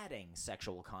adding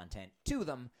sexual content to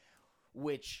them,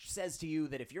 which says to you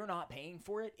that if you're not paying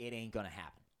for it, it ain't gonna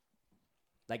happen.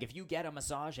 Like, if you get a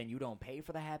massage and you don't pay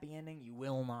for the happy ending, you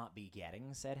will not be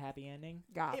getting said happy ending.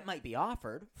 Got It might be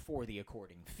offered for the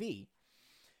according fee,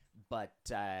 but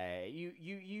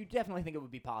you definitely think it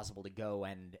would be possible to go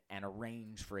and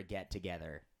arrange for a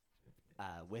get-together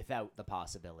without the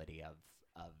possibility of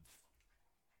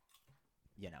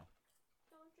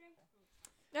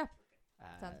Yeah.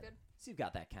 Sounds good. So you've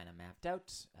got that kind of mapped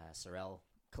out. Sorrel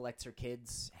collects her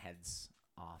kids, heads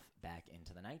off back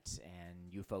into the night, and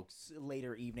you folks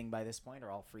later evening by this point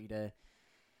are all free to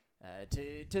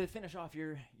finish off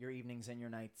your evenings and your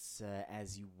nights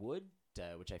as you would,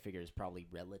 which I figure is probably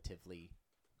relatively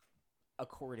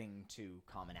according to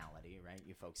commonality, right?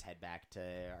 You folks head back to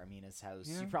Armina's house.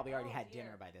 Yeah. You've probably already Oh, had here.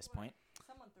 dinner by this point.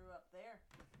 Someone threw up there.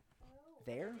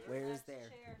 There? Where is That's the there?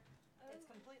 chair. It's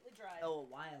completely dry. Oh, a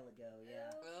while ago, yeah.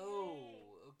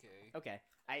 okay. Okay.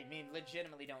 I mean,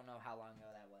 legitimately don't know how long ago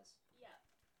that was. Yeah.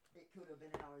 It could have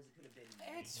been hours, it could have been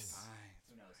It's days. fine.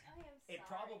 Who knows? I am sorry, It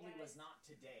probably guys. was not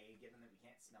today, given that we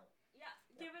can't smell it. Yeah,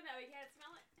 given that we can't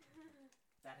smell it.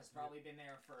 That has probably been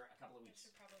there for a couple of weeks.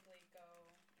 probably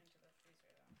go into the freezer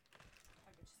though.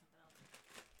 I'll get you something else.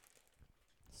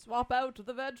 Swap out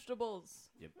the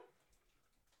vegetables.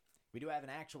 We do have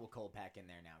an actual cold pack in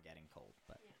there now getting cold,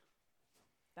 but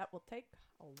That will take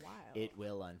a while. it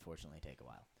will unfortunately take a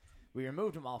while. We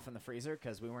removed them all from the freezer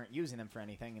because we weren't using them for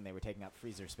anything, and they were taking up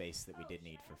freezer space that we did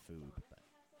need for food. But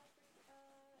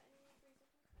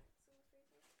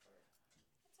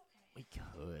we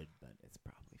could, but it's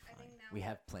probably I fine. think now We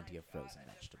have that plenty I've of got frozen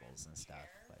a vegetables and different stuff.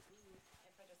 But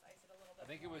If I just ice it a little bit I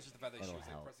think it was just about that she It'll was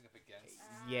like help. pressing up against.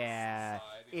 yeah,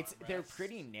 side, the they're armrest.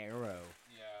 pretty narrow.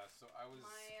 Yeah, so I was.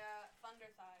 My thunder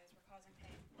thighs were causing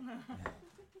pain.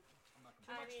 I'm not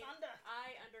I complaining. mean,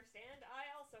 I understand.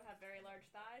 I also have very large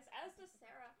thighs, as does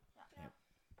Sarah. Yep.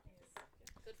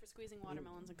 Good for squeezing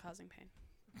watermelons and causing pain.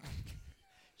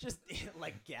 Just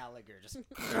like Gallagher, just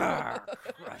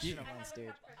crushing him on stage.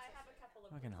 I have a couple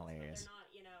of Fucking rules, but hilarious.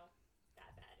 they're not,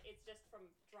 that bad. It's just from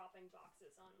dropping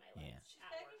boxes on my legs Yeah.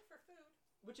 at work. Begging for food.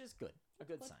 Which is good. A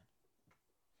good sign.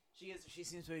 She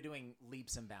seems to be doing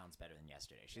leaps and bounds better than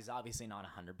yesterday. She's obviously not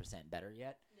 100% better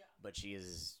yet, but she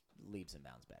is leaps and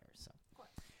bounds better. So,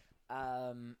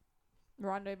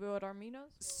 Rendezvous at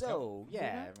Armina's. so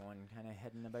yeah, everyone kind of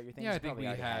heading about your things. Yeah, I think Probably we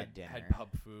already had dinner. pub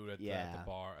food at Yeah. the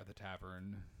bar at the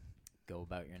tavern. Go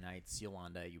about your nights.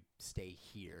 Yolanda, you stay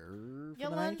here. For the night,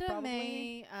 Yolanda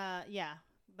probably? may,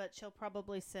 but she'll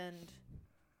probably send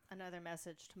another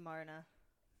message to Marna.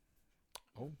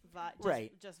 Oh.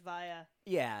 Right. Just via.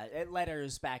 Yeah,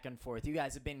 letters back and forth. You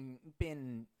guys have been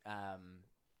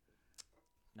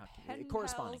not Pen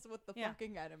corresponding. pals with the Yeah.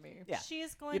 fucking enemy. Yeah. She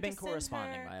is going You've been to send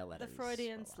corresponding her via letters the for a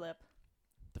Freudian while. slip.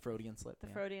 The Freudian slip. The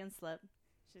yeah. Freudian slip.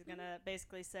 She's gonna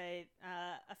basically say,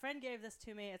 a friend gave this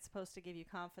to me. It's supposed to give you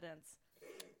confidence.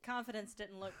 Confidence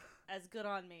didn't look as good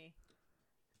on me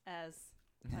as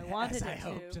I wanted As I it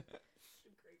hoped. to.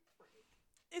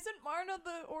 Isn't Marna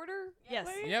the order? Yes.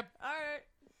 lady? Yep. All right.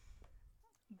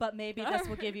 But maybe this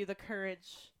will give you the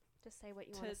courage Just say what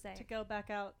you want to say. to go back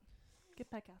out, get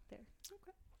back out there.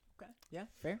 Okay. Yeah,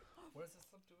 fair. What does this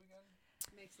slip do again?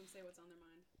 Makes them say what's on their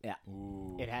mind. Yeah.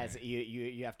 Ooh. It has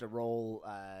you have to roll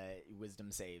wisdom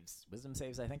saves. Wisdom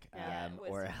saves, I think. Yeah,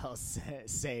 or else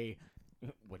say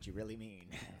what you really mean.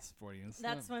 It's Freudian slip.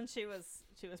 That's when she was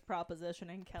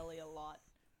propositioning Kelly a lot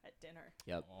at dinner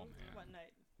Yep. Oh man. one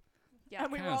night Yeah,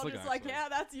 and we were Kinda all looking just like, actually. yeah,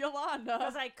 that's Yolanda.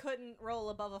 because I couldn't roll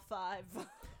above a 5.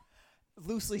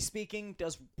 Loosely speaking,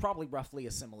 does probably roughly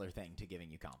a similar thing to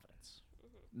giving you confidence.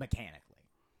 Mechanically.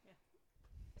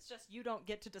 It's just you don't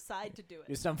get to decide to do it.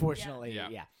 Just unfortunately, Yeah.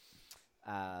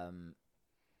 yeah.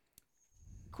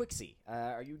 Quixi,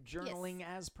 are you journaling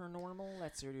as per normal?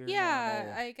 That's your Yeah,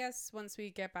 normal... I guess once we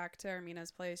get back to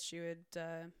Armina's place, she would,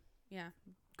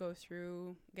 go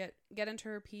through, get into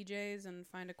her PJs and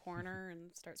find a corner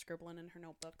and start scribbling in her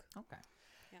notebook. Okay.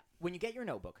 Yeah. When you get your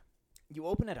notebook, you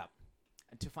open it up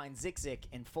to find ZxZk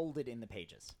enfolded in the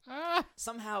pages. Ah!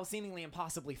 Somehow, seemingly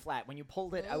impossibly flat. When you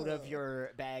pulled it out of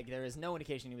your bag, there is no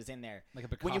indication he was in there. Like a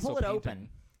Picasso When you pull it painting. open,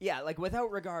 yeah, like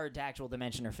without regard to actual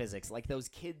dimension or physics, like those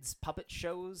kids' puppet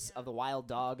shows of the wild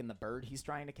dog and the bird he's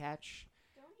trying to catch,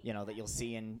 that you'll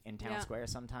see in Town Yeah. Square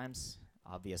sometimes.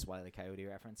 Obvious Wile E. Coyote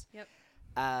reference. Yep.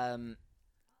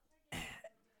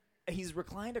 He's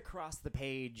reclined across the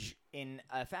page in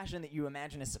a fashion that you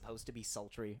imagine is supposed to be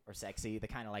sultry or sexy, the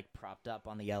kind of like propped up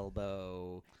on the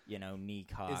elbow, knee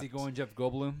cocked. Is he going Jeff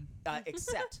Goldblum?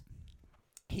 Except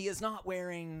he is not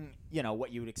wearing,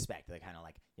 what you would expect, the kind of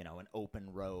like, an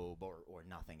open robe or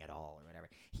nothing at all or whatever.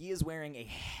 He is wearing a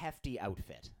hefty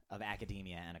outfit of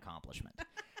academia and accomplishment.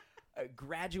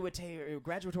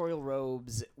 Graduatorial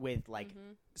robes with like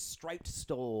striped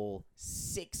stole,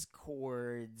 6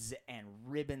 cords, and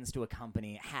ribbons to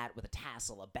accompany, a hat with a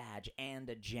tassel, a badge, and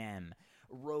a gem.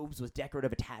 Robes with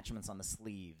decorative attachments on the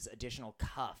sleeves, additional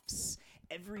cuffs,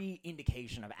 every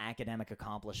indication of academic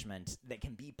accomplishment that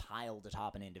can be piled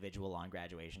atop an individual on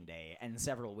graduation day, and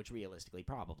several which realistically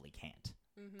probably can't.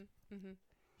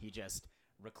 He just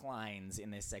reclines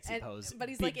in this sexy pose, but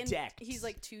he's bedecked. he's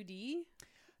like 2D.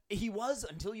 He was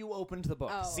until you opened the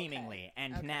book, Oh, okay. seemingly,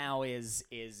 and Okay. now is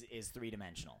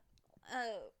 3-dimensional.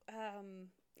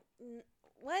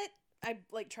 What? I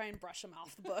like try and brush him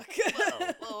off the book.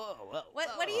 Whoa. What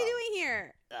are you doing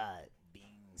here?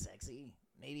 Being sexy,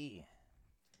 maybe.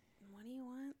 What do you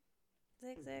want?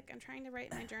 ZxZk, I'm trying to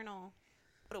write in my journal.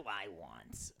 What do I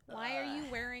want? Why are you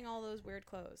wearing all those weird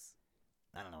clothes?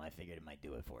 I don't know. I figured it might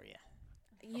do it for you.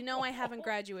 You know I haven't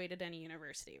graduated any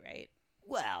university, right?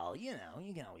 Well, you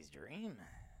can always dream.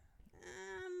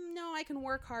 No, I can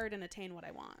work hard and attain what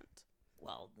I want.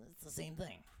 Well, it's the same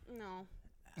thing. No.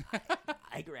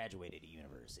 I graduated a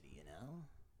university,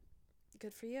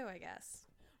 Good for you, I guess.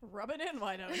 Rub it in,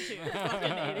 why don't you?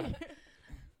 Fucking 80.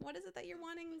 What is it that you're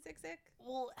wanting, ZxZk?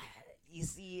 Well, you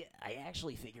see, I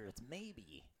actually figure it's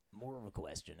maybe more of a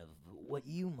question of what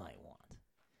you might want.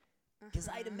 Because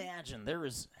I'd imagine there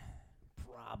is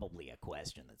probably a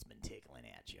question that's been tickling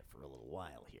at you for a little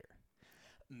while here.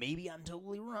 Maybe I'm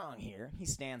totally wrong here. He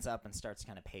stands up and starts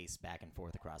kind of pace back and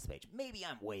forth across the page. Maybe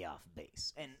I'm way off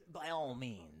base. And by all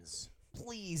means,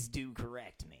 please do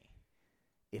correct me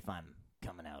if I'm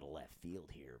coming out of left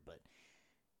field here. But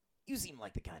you seem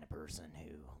like the kind of person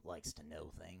who likes to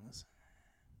know things.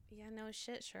 Yeah, no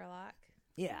shit, Sherlock.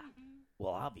 Yeah,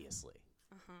 well, obviously.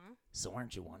 Uh-huh. So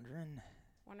aren't you wondering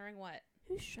Wondering what?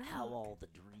 how all the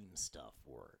dream stuff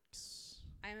works?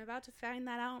 I'm about to find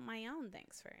that out on my own,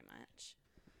 thanks very much.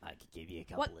 I could give you a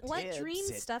couple of What tips. dream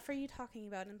stuff are you talking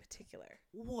about in particular?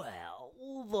 Well,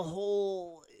 the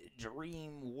whole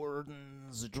dream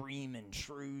wardens, dream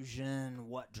intrusion,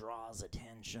 what draws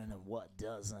attention and what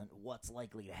doesn't, what's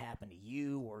likely to happen to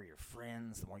you or your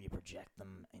friends the more you project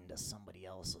them into somebody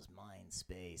else's mind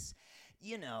space.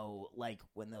 You know, like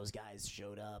when those guys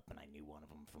showed up and I knew one of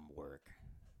them from work.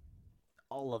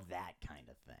 All of that kind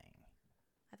of thing.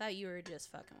 I thought you were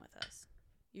just fucking with us.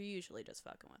 You're usually just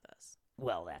fucking with us.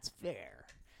 Well, that's fair.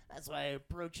 That's why I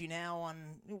approach you now on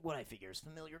what I figure is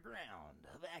familiar ground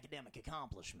of academic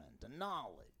accomplishment and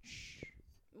knowledge.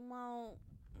 Well,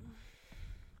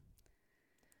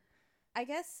 I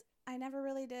guess I never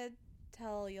really did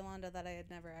tell Iolanda that I had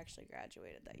never actually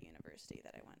graduated that university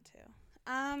that I went to.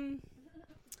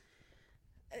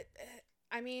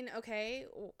 I mean, okay,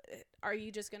 are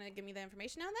you just going to give me the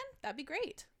information now then? That'd be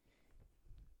great.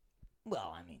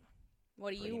 Well, I mean,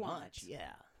 what do you pretty want? much,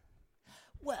 yeah.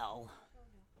 Well,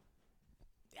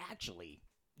 actually,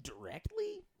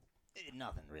 directly,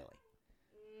 nothing really.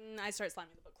 I start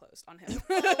slamming the book closed on him.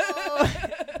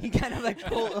 He kind of like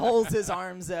holds his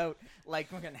arms out like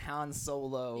fucking Han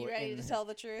Solo. You ready to tell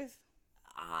the truth?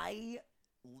 I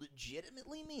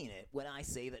legitimately mean it when I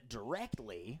say that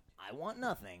directly I want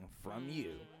nothing from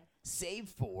you, save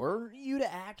for you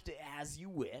to act as you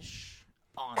wish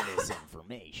on this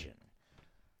information.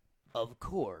 Of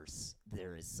course,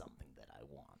 there is something that I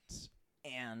want,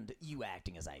 and you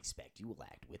acting as I expect you will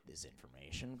act with this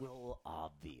information will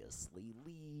obviously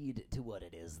lead to what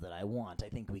it is that I want. I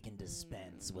think we can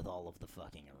dispense with all of the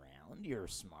fucking around. You're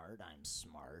smart, I'm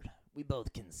smart. We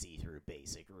both can see through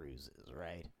basic ruses,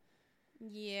 right?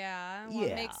 Yeah.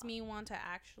 What makes me want to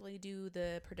actually do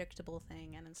the predictable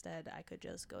thing, and instead I could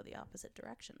just go the opposite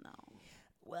direction, though?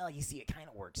 Well, you see, it kind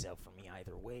of works out for me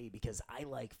either way, because I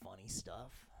like funny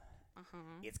stuff.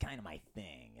 It's kind of my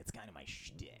thing. It's kind of my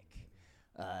shtick.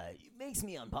 It makes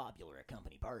me unpopular at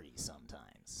company parties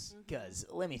sometimes. Because,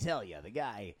 let me tell you, the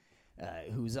guy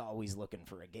who's always looking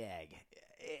for a gag,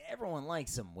 everyone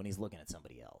likes him when he's looking at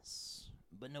somebody else.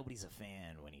 But nobody's a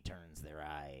fan when he turns their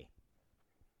eye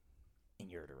in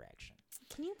your direction.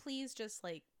 Can you please just,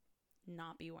 like,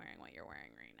 not be wearing what you're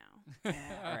wearing right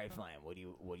now? All right, fine. What do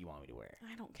you want me to wear?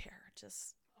 I don't care.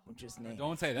 Just name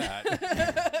Don't it. say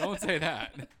that. Don't say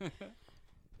that.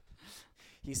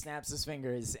 He snaps his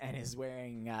fingers and is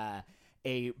wearing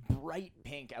a bright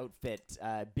pink outfit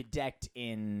bedecked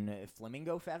in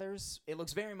flamingo feathers. It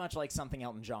looks very much like something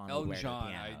Elton John would Elton wear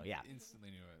John. at the piano. I instantly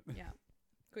knew it. yeah.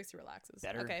 Quixi relaxes.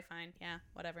 Better? Okay, fine. Yeah,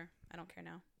 whatever. I don't care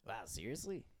now. Wow,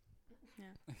 seriously?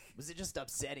 Yeah. Was it just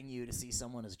upsetting you to see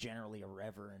someone as generally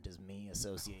irreverent as me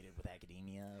associated with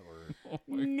academia, or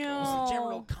No. was the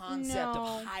general concept no.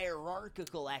 of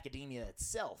hierarchical academia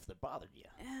itself that bothered you?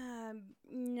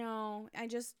 No.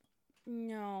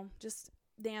 No. Just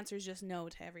the answer is just no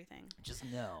to everything. Just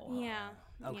no. Yeah.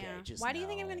 Okay. Yeah. Just Why do you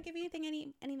think I'm no. going to give you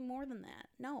any more than that?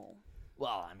 No.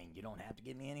 Well, I mean, you don't have to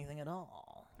give me anything at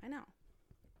all. I know.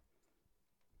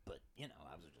 But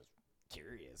I was just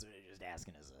curious, just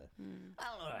asking as a I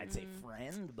don't know. I'd say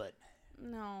friend, but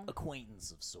No.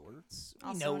 acquaintance of sorts. We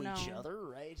Also know each no. other,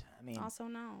 right? I mean, Also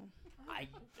no. I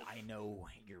know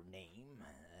your name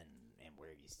and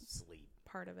where you sleep,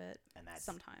 Part of it. and that's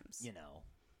Sometimes.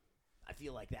 I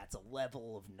feel like that's a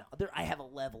level of I have a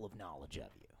level of knowledge of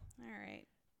you, All right.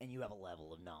 and you have a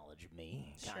level of knowledge of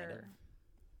me, kind Sure.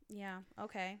 Yeah.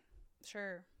 Okay.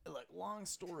 Sure. of. Look, long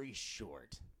story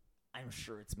short, I'm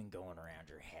sure it's been going around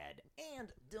your head,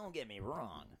 and don't get me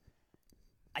wrong,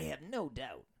 I have no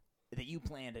doubt that you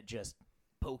planned at just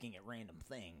poking at random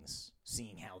things,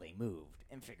 seeing how they moved,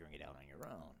 and figuring it out on your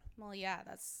own. Well, yeah,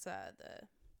 that's the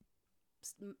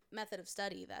method of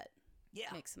study that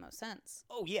Yeah. makes the most sense.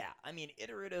 Oh, yeah. I mean,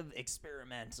 iterative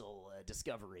experimental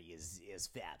discovery is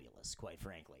fabulous, quite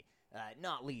frankly.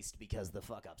 Not least because the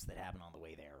fuck-ups that happen on the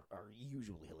way there are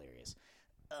usually hilarious.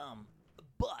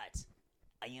 But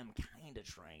I am kind of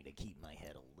trying to keep my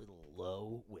head a little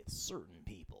low with certain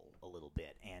people a little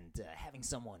bit, and having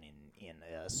someone in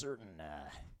a certain,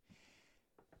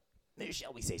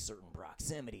 shall we say, certain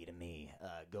proximity to me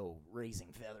go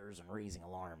raising feathers and raising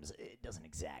alarms, it doesn't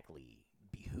exactly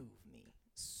behoove me.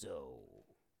 So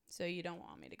you don't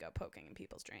want me to go poking in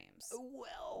people's dreams.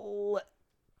 well,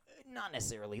 not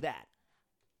necessarily that.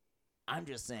 I'm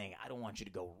just saying I don't want you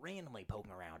to go randomly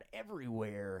poking around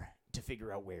everywhere to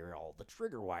figure out where all the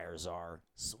trigger wires are,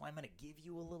 so I'm going to give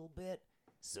you a little bit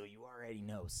so you already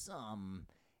know some,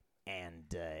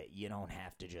 and you don't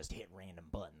have to just hit random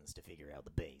buttons to figure out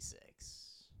the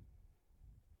basics.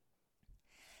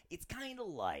 It's kind of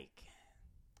like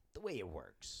the way it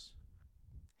works.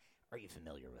 Are you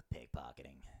familiar with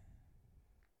pickpocketing?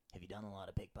 Have you done a lot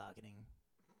of pickpocketing?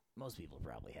 Most people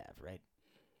probably have, right?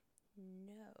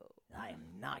 No. I am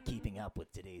not keeping up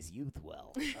with today's youth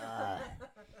well.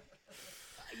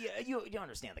 You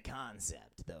understand the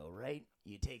concept, though, right?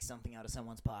 You take something out of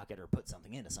someone's pocket or put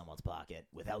something into someone's pocket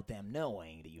without them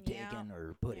knowing that you've taken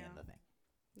or put in the thing.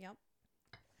 Yep.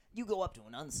 You go up to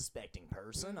an unsuspecting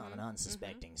person on an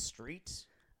unsuspecting street.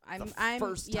 I'm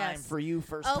first time for you,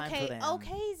 first time for them.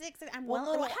 Okay, ZxZk. I'm Well,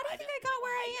 well. no, How do you think I got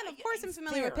where I am? Of course, I'm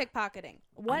familiar with fair. pickpocketing.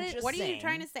 What are you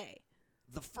trying to say?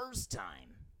 The first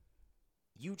time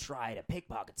you try to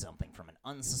pickpocket something from an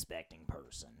unsuspecting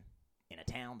person in a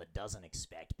town that doesn't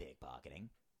expect pickpocketing,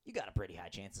 you got a pretty high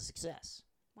chance of success.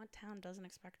 What town doesn't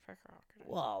expect pickpocketing?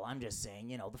 Well, I'm just saying,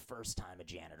 the first time a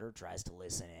janitor tries to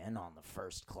listen in on the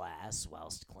first class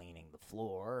whilst cleaning the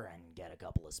floor and get a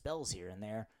couple of spells here and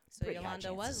there, So pretty high Iolanda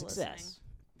chance was of success.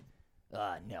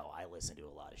 No, I listen to a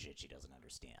lot of shit she doesn't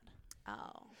understand.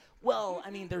 Oh, Well, I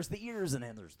mean, there's the ears and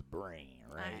then there's the brain,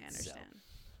 right? I understand.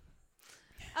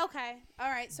 Okay, all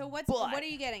right. So what are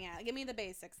you getting at? Give me the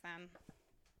basics then.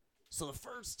 So the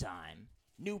first time,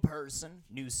 new person,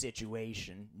 new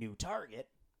situation, new target,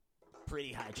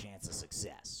 pretty high chance of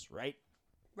success, right?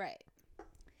 Right.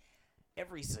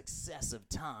 Every successive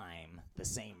time the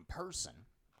same person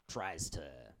tries to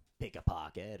pick a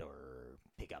pocket or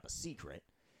pick up a secret,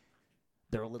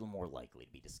 they're a little more likely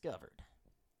to be discovered.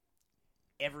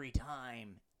 Every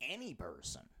time any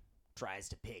person tries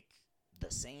to pick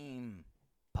the same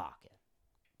pocket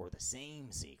or the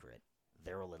same secret,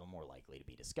 they're a little more likely to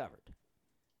be discovered.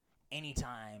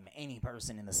 Anytime any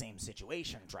person in the same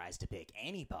situation tries to pick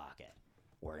any pocket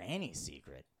or any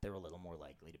secret, they're a little more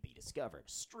likely to be discovered.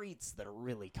 Streets that are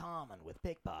really common with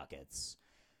pickpockets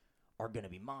are going to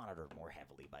be monitored more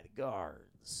heavily by the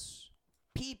guards.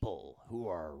 People who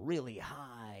are really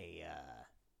high,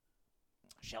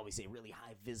 shall we say, really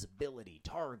high visibility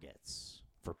targets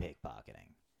for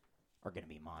pickpocketing are going to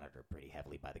be monitored pretty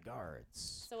heavily by the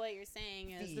guards. So what you're saying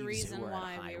is Thieves the reason who are at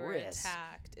why high we were risk.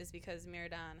 attacked is because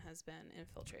Mirdan has been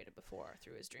infiltrated before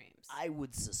through his dreams. I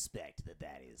would suspect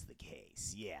that is the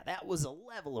case. Yeah, that was a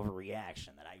level of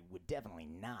reaction that I would definitely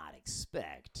not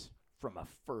expect from a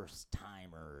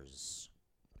first-timer's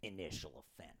initial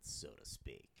offense, so to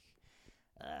speak.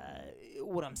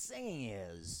 What I'm saying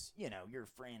is, your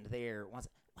friend there wants...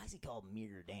 Why is he called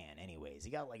Mir Dan, anyways? He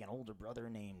got, like, an older brother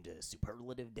named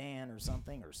Superlative Dan or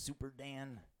something, or Super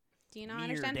Dan? Do you not Mir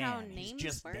understand Dan. how He's names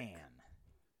just work? Dan.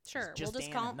 Sure, He's we'll just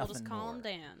just Dan call and we'll just nothing call him more.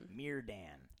 Dan. Mir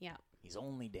Dan. Yeah, He's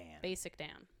only Dan. basic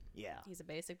Dan. Yeah. He's a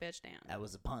basic bitch Dan. That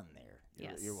was a pun there.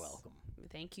 Yes. You're welcome.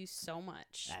 Thank you so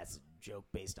much. That's a joke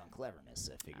based on cleverness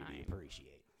I figured you'd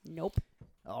appreciate. Nope.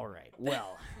 All right.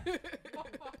 Well,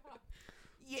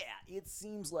 yeah, it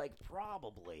seems like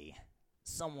probably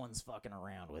someone's fucking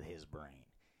around with his brain.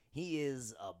 He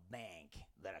is a bank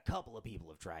that a couple of people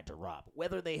have tried to rob.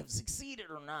 Whether they have succeeded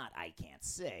or not, I can't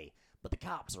say, but the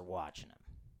cops are watching him.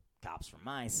 Cops from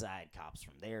my side, cops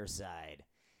from their side.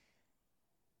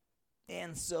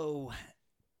 And so,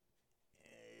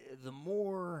 the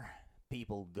more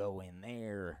people go in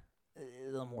there,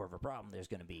 the more of a problem there's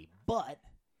going to be. But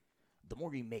the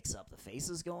more you mix up the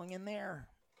faces going in there,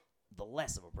 the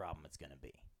less of a problem it's going to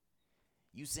be.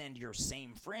 You send your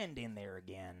same friend in there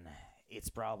again, it's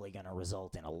probably going to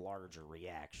result in a larger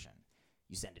reaction.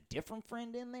 You send a different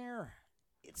friend in there,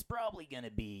 it's probably going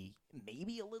to be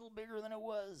maybe a little bigger than it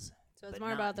was. So it's but more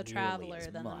not about the nearly traveler as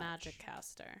than the much. magic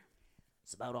caster.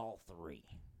 It's about all three.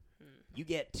 You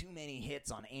get too many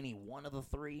hits on any one of the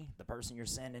three, the person you're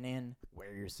sending in,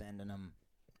 where you're sending them,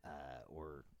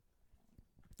 or...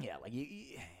 Yeah, like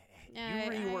you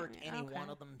rework any one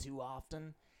of them too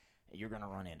often, you're going to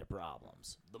run into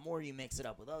problems. The more you mix it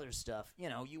up with other stuff,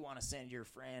 you want to send your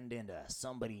friend into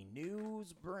somebody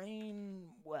new's brain,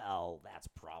 well, that's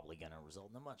probably going to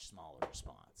result in a much smaller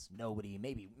response. Nobody,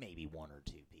 maybe one or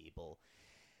two people.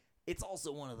 It's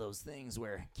also one of those things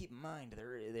where, keep in mind,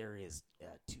 there is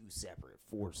two separate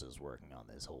forces working on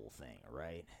this whole thing,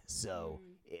 right? So,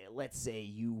 let's say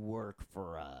you work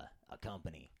for a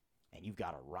company, and you've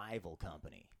got a rival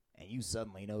company, and you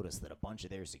suddenly notice that a bunch of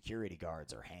their security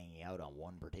guards are hanging out on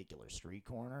one particular street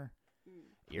corner,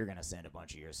 you're going to send a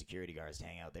bunch of your security guards to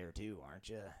hang out there too, aren't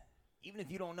you? Even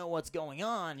if you don't know what's going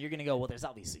on, you're going to go, well, there's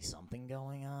obviously something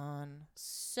going on.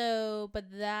 So, but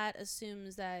that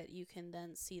assumes that you can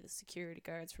then see the security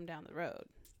guards from down the road.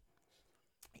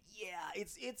 Yeah,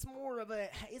 it's more of a,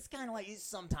 it's kind of like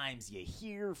sometimes you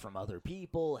hear from other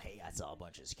people, hey, I saw a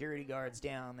bunch of security guards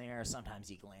down there.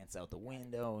 Sometimes you glance out the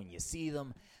window and you see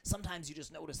them. Sometimes you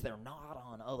just notice they're not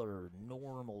on other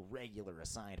normal, regular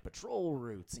assigned patrol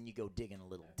routes, and you go digging a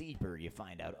little deeper, you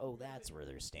find out, oh, that's where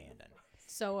they're standing.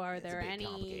 So are It's a there big, any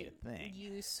complicated thing.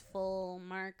 useful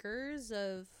markers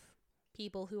of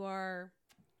people who are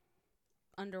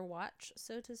under watch,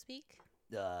 so to speak?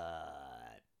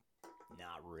 Not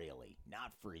really.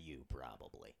 Not for you,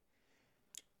 probably.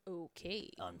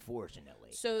 Okay. Unfortunately.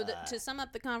 So to sum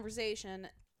up the conversation,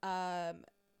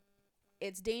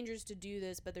 it's dangerous to do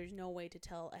this, but there's no way to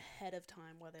tell ahead of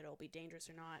time whether it'll be dangerous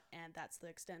or not, and that's the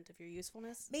extent of your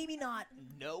usefulness? Maybe not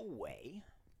no way.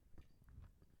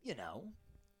 You know,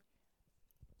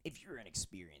 if you're an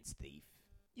experienced thief,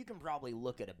 you can probably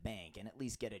look at a bank and at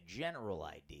least get a general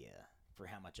idea for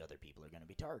how much other people are going to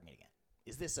be targeting it.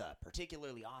 Is this a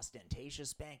particularly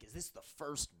ostentatious bank? Is this the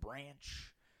first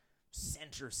branch?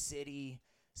 Center City?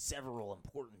 Several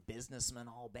important businessmen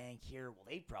all bank here? Well,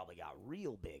 they've probably got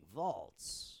real big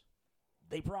vaults.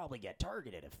 They probably get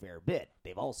targeted a fair bit.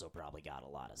 They've also probably got a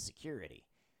lot of security.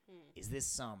 Is this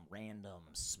some random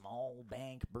small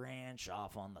bank branch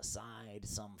off on the side?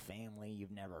 Some family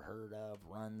you've never heard of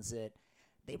runs it?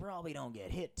 They probably don't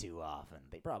get hit too often.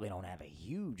 They probably don't have a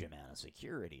huge amount of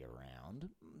security around.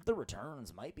 The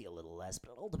returns might be a little less,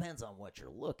 but it all depends on what you're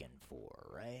looking for,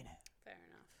 right? Fair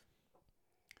enough.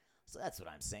 So that's what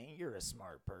I'm saying. You're a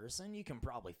smart person. You can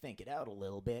probably think it out a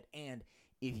little bit. And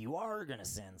if you are going to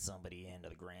send somebody into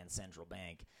the Grand Central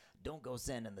Bank, don't go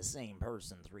sending the same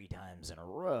person 3 times in a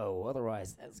row.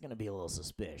 Otherwise, that's going to be a little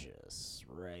suspicious,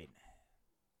 right?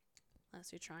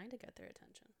 Unless you're trying to get their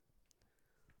attention.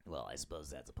 Well, I suppose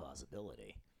that's a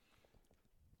possibility.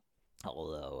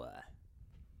 Although,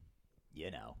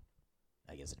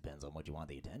 I guess it depends on what you want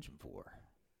the attention for.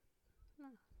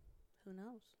 Who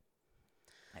knows?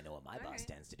 I know what my boss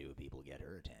tends to do with people to get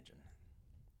her attention.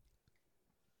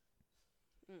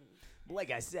 But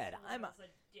like I said,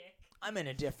 I'm in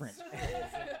a different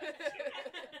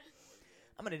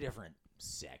I'm in a different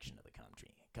section of the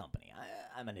company.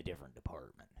 I'm in a different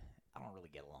department. I don't really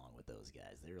get along with those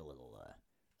guys. They're a little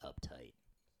uptight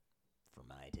for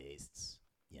my tastes,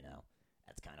 you know.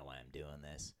 That's kind of why I'm doing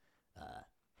this.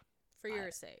 For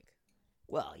your sake.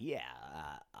 Well, yeah,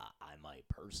 I might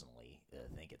personally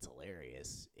think it's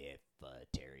hilarious if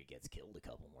Terry gets killed a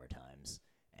couple more times,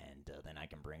 and then I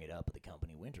can bring it up at the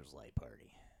company Winter's Light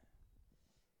party.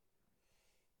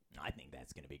 I think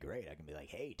that's going to be great. I can be like,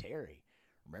 hey, Terry,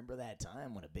 remember that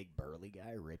time when a big burly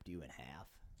guy ripped you in half?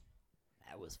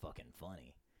 That was fucking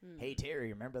funny. Hey,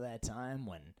 Terry, remember that time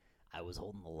when I was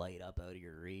holding the light up out of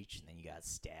your reach, and then you got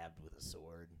stabbed with a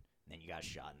sword, and then you got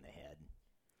shot in the head?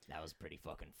 That was pretty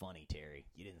fucking funny, Terry.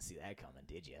 You didn't see that coming,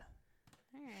 did you?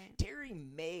 All right. Terry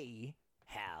may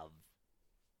have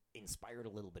inspired a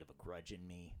little bit of a grudge in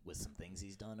me with some things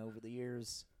he's done over the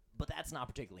years, but that's not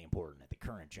particularly important at the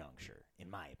current juncture, in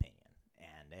my opinion,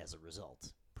 and as a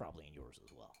result, probably in yours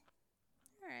as well.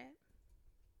 All right.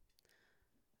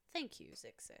 Thank you,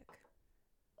 ZxZk.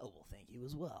 Oh, well, thank you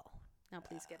as well. Now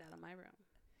please get out of my room.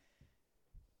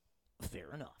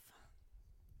 Fair enough.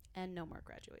 And no more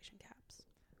graduation caps.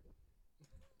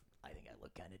 I think I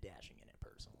look kind of dashing in it,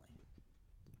 personally.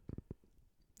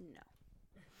 No.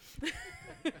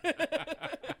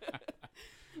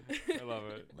 I love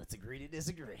it. Let's agree to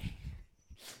disagree.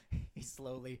 He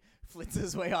slowly flits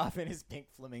his way off in his pink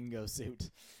flamingo suit.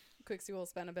 Qixi will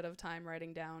spend a bit of time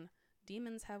writing down,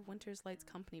 demons have Winter's Light's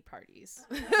company parties.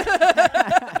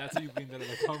 That's how you bring that in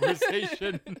the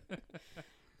conversation.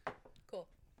 Cool.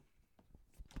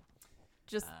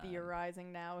 Just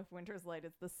theorizing now if Winter's Light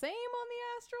is the same on the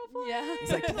astral plane. Yeah.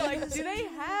 It's like, Do they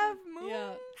have moons? Yeah.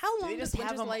 How do long they does just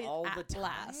have Winter's them Light all the time?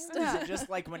 last? Is it just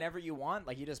like whenever you want?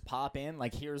 Like you just pop in,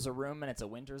 like here's a room and it's a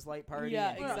Winter's Light party.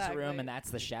 Yeah, and here's a exactly. room and that's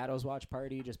the Shadows Watch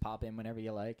party. You just pop in whenever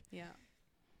you like. Yeah.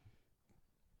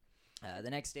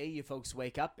 The next day, you folks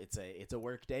wake up. It's a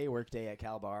work day at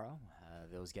Calbaro.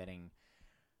 Those getting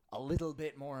a little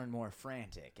bit more and more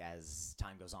frantic as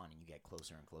time goes on and you get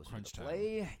closer and closer Crunch to the time.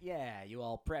 play. Yeah, you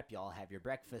all prep. You all have your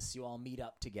breakfast. You all meet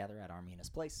up together at Armina's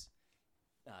place.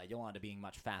 Yolanda being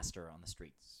much faster on the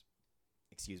streets.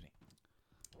 Excuse me.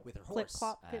 With her Click, horse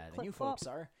clop, click, than click, you clop. folks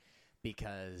are.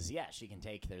 Because, yeah, she can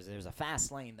take... There's a fast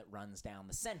lane that runs down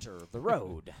the center of the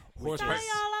road. Horse, Sorry, pri-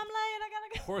 y'all, I'm late. I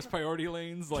gotta go. horse priority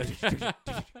lanes, like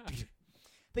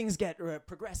Things get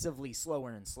progressively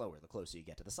slower and slower the closer you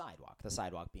get to the sidewalk. The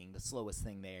sidewalk being the slowest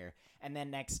thing there. And then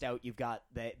next out, you've got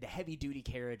the heavy-duty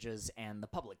carriages and the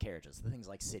public carriages, the things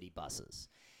like city buses.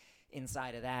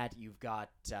 Inside of that, you've got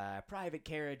private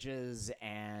carriages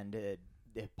and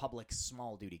the public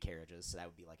small-duty carriages. So that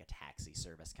would be like a taxi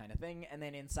service kind of thing. And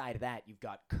then inside of that, you've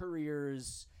got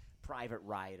couriers, private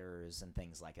riders, and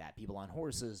things like that. People on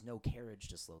horses, no carriage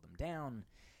to slow them down,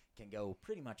 can go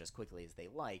pretty much as quickly as they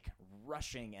like,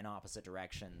 rushing in opposite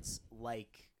directions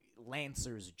like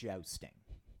lancers jousting.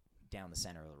 down the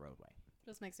center of the roadway.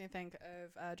 Just makes me think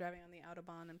of driving on the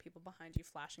Autobahn and people behind you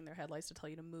flashing their headlights to tell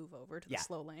you to move over to the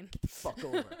slow lane. Fuck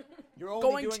over. You're only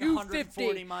Going doing 250.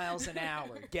 140 miles an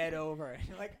hour. Get over it.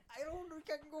 You're like, I don't think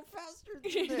I can go faster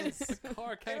than this. The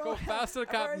car I can't don't go have- faster,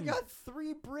 I've already Captain. got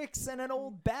 3 bricks and an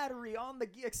old battery on the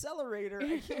accelerator.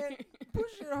 I can't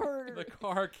push it harder. The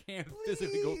car can't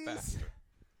physically go Please. faster.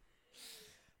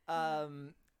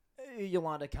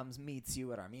 Iolanda meets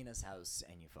you at Armina's house,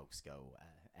 and you folks go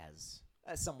as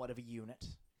somewhat of a unit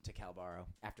to Calbaro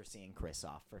after seeing Chris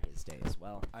off for his day as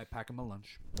well. I pack him a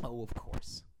lunch. Oh, of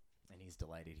course. And he's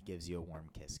delighted. He gives you a warm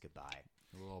kiss goodbye.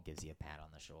 A little Gives you a pat on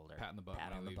the shoulder. pat in the butt.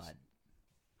 Pat when on he the leaves.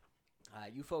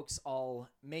 butt. You folks all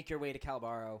make your way to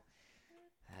Calbaro.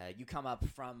 You come up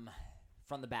from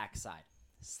the backside,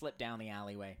 slip down the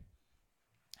alleyway,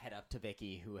 head up to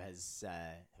Vicky, who has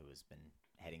been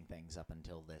heading things up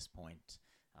until this point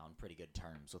on pretty good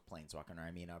terms with Planeswalker and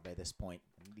Armina by this point.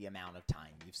 The amount of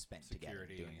time you've spent together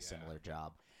Security, doing a yeah. similar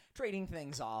job, trading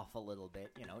things off a little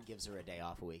bit. You know, it gives her a day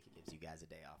off a week. It gives you guys a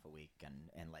day off a week,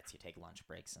 and lets you take lunch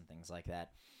breaks and things like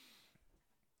that.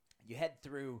 You head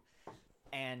through,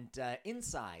 and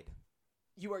inside,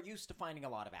 you are used to finding a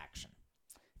lot of action.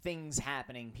 Things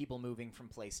happening, people moving from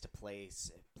place to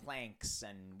place, planks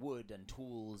and wood and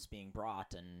tools being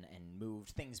brought and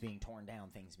moved, things being torn down,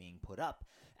 things being put up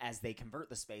as they convert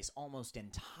the space almost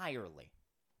entirely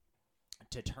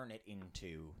to turn it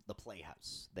into the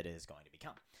playhouse that it is going to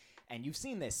become. And you've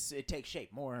seen this take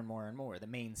shape more and more and more. The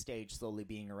main stage slowly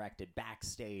being erected,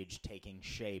 backstage taking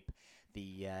shape,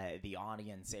 the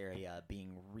audience area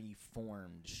being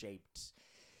reformed, shaped,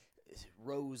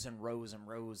 rows and rows and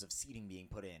rows of seating being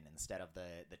put in instead of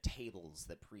the tables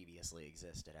that previously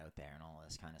existed out there and all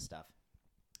this kind of stuff.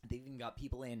 They've even got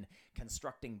people in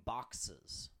constructing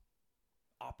boxes,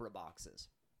 opera boxes,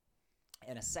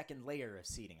 and a second layer of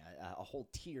seating, a whole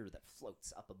tier that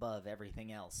floats up above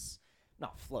everything else.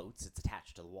 Not floats, it's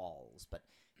attached to the walls, but,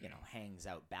 you know, hangs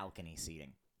out balcony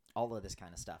seating. All of this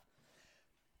kind of stuff.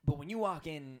 But when you walk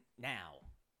in now,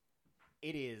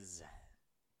 it's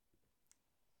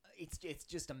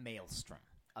just a maelstrom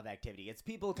of activity. It's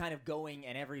people kind of going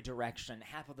in every direction.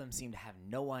 Half of them seem to have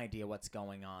no idea what's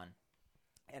going on.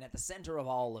 And at the center of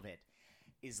all of it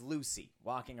is Lucy,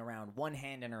 walking around, one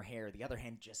hand in her hair, the other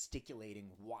hand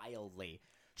gesticulating wildly,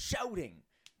 shouting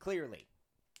clearly,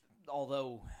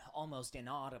 although almost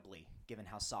inaudibly, given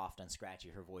how soft and scratchy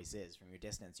her voice is. From your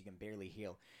distance, you can barely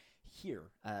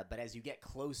hear. But as you get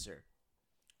closer,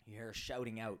 you hear her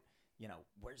shouting out, you know,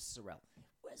 where's Sorrel?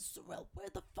 Where's Sorrel? Where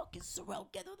the fuck is Sorrel?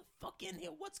 Get her the fuck in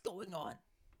here. What's going on?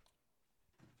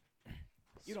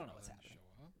 You don't know what's happening.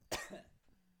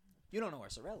 You don't know where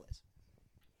Sorrel is.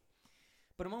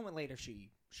 But a moment later, she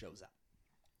shows up,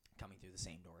 coming through the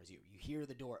same door as you. You hear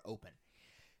the door open.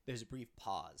 There's a brief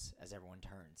pause as everyone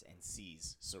turns and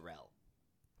sees Sorrel.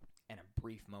 And a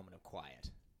brief moment of quiet.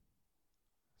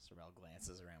 Sorrel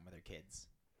glances around with her kids.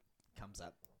 Comes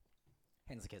up.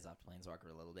 Hands the kids off to Planeswalker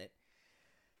a little bit.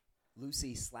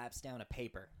 Lucy slaps down a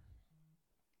paper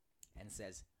and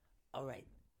says, "All right,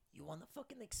 you want to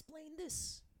fucking explain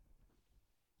this?"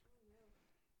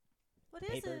 What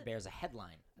The is paper it? bears a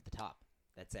headline at the top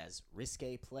that says,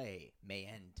 "Risque play may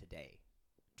end today.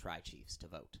 Try chiefs to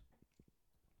vote."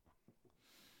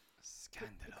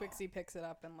 Scandal. Quixi picks it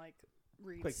up and like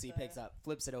reads. Quixi picks up,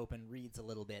 flips it open, reads a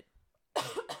little bit.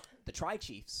 The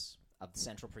tri-chiefs of the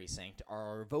Central Precinct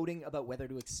are voting about whether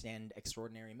to extend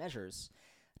extraordinary measures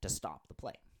to stop the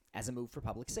play, as a move for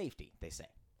public safety, they say.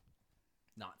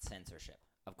 Not censorship,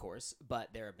 of course,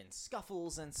 but there have been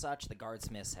scuffles and such. The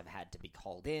guardsmiths have had to be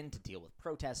called in to deal with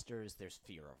protesters. There's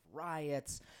fear of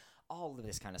riots, all of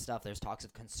this kind of stuff. There's talks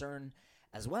of concern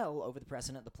as well over the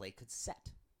precedent the play could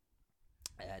set.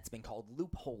 It's been called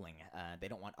loopholing. They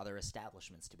don't want other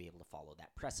establishments to be able to follow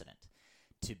that precedent,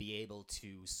 to be able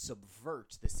to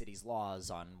subvert the city's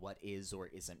laws on what is or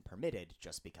isn't permitted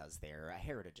just because they're a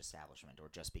heritage establishment, or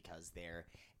just because they're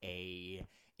a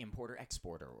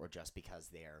importer-exporter, or just because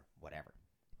they're whatever.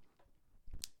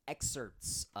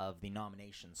 Excerpts of the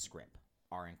nomination script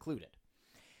are included.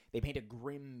 They paint a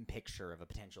grim picture of a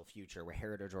potential future where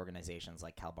heritage organizations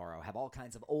like Calbaro have all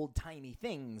kinds of old-timey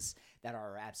things that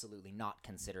are absolutely not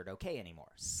considered okay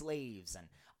anymore. Slaves and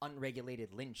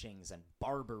unregulated lynchings and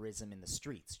barbarism in the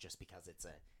streets just because it's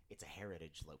a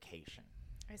heritage location.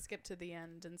 I skip to the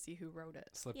end and see who wrote it.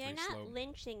 Slippery You're not slope.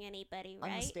 lynching anybody,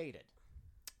 right? Unstated.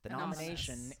 The Anonymous.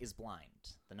 nomination is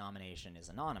blind. The nomination is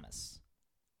anonymous.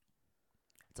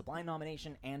 It's a blind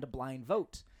nomination and a blind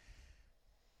vote,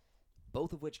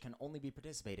 both of which can only be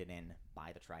participated in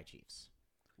by the tri-chiefs.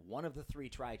 One of the 3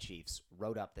 tri-chiefs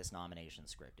wrote up this nomination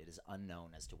script. It is unknown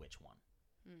as to which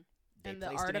one. They And the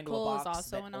placed it into a article is box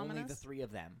also that only the anonymous? 3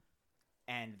 of them.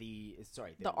 And the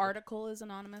article is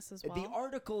anonymous as well. The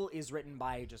article is written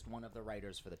by just one of the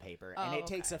writers for the paper, and it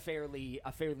takes a fairly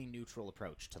neutral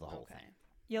approach to the whole thing.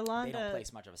 They don't Yolanda,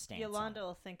 place much of a stance. Yolanda on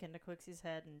will think into Quixi's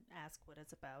head and ask what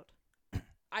it's about.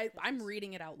 I'm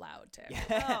reading it out loud too. it.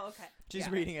 Yeah. Oh, okay. She's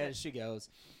reading it as she goes.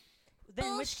 Then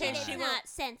in which case Bullshit, she it's will. not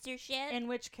censorship. In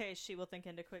which case she will think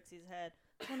into Quixi's head.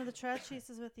 One of the Trachis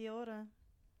is with the Order.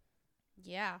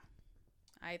 Yeah.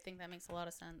 I think that makes a lot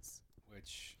of sense.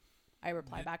 Which I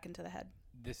reply back into the head.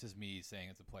 this is me saying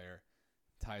as a player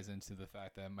ties into the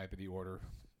fact that it might be the Order.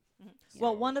 Mm-hmm.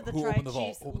 Well, one of the Who opened the Trachis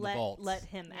vault? Opened the vault. let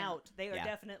him Yeah. out. They are Yeah.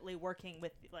 definitely working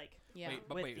with Yeah.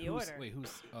 with the Order. Who's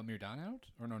Mirdan out?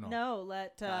 Or no? No,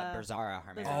 let Berzara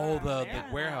Harmera. Oh, the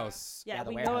Yeah. warehouse. yeah, Yeah, the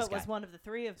we know warehouse it was guy. one of the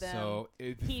 3 of them. So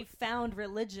He found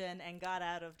religion and got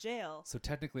out of jail. So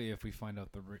technically, if we find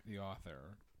out the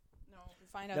author. No, we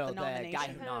find out No, the the nomination. guy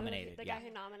who nominated. The yeah. guy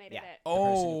who nominated Yeah. it. The person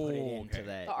who Oh, put it into okay.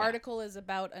 the The article is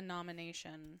about a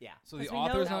nomination. Yeah. So the 'Cause we know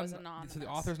author's that not. was So the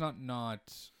anonymous. author's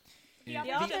not. The in-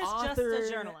 The author's just a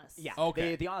journalist. Yeah.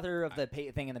 Okay. The author of the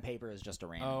thing in the paper is just a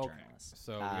random Oh, okay. journalist.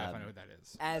 So we gotta find out who that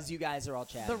is. As you guys are all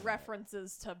chatting. The about it.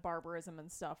 references to barbarism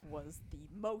and stuff was the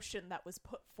motion that was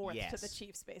put forth to the Yes.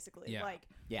 chiefs, basically. Yeah. Like,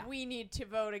 Yeah. we need to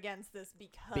vote against this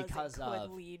because it could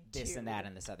of lead this to and that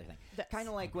and this other thing. this. Kind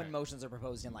of like when Okay. motions are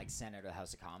proposed in like Senate or the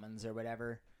House of Commons or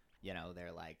whatever. You know,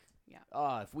 they're like, Yeah.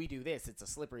 oh, if we do this, it's a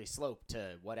slippery slope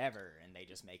to whatever, and they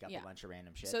just make up Yeah. a bunch of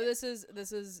random shit. So this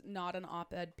is not an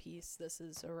op-ed piece. This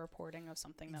is a reporting of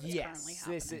something that is currently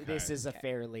happening. this is a Okay.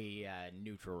 fairly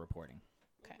neutral reporting.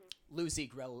 Okay. Lucy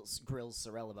grills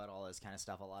Sorel about all this kind of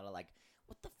stuff. A lot of like,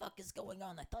 what the fuck is going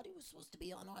on? I thought he was supposed to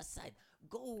be on our side.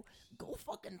 Go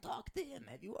fucking talk to him.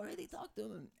 Have you already talked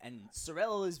to him? And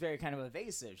Sorel is very kind of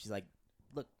evasive. She's like,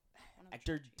 look,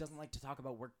 Hector doesn't like to talk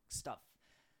about work stuff.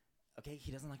 Okay,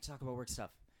 he doesn't like to talk about work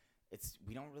stuff.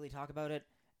 We don't really talk about it.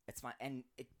 It's fine, and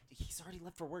he's already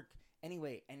left for work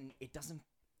anyway, and it doesn't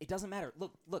matter.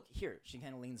 Look here. She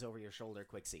kind of leans over your shoulder,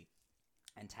 Quixi,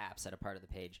 and taps at a part of the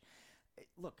page.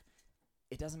 Look,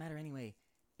 it doesn't matter anyway.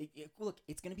 Look,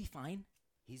 it's gonna be fine.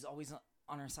 He's always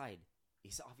on our side.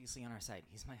 He's obviously on our side.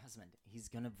 He's my husband. He's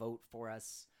gonna vote for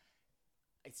us.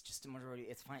 It's just a majority.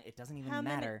 It's fine. It doesn't even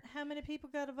matter. How many people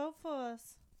got to vote for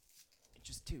us?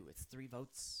 Just 2. It's 3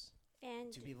 votes.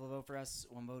 And 2 people vote for us,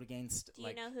 1 vote against. do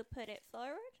you know who put it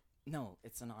forward? No,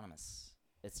 it's anonymous.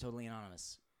 It's totally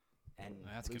anonymous. And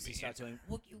That's Lucy convenient. starts going,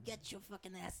 look, you get your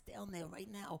fucking ass down there right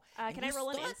now. Can I roll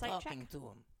an start insight check? talking to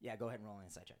him. Yeah, go ahead and roll an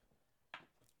insight check.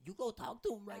 You go talk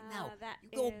to him right now. That You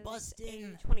go is bust a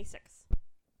in. 26.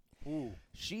 Ooh.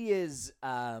 She is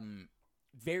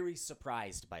very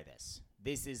surprised by this.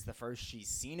 This is the first she's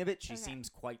seen of it. She Okay. seems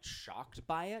quite shocked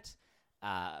by it.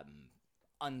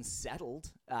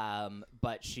 Unsettled,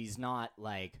 but she's not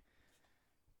like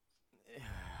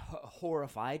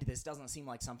horrified. This doesn't seem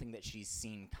like something that she's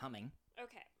seen coming,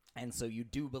 Okay. and so you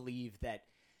do believe that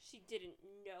She didn't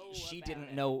know. she about didn't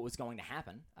it. know what was going to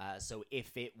happen. So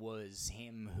if it was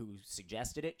him who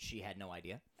suggested it, she had no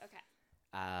idea.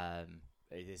 Okay.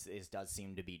 This does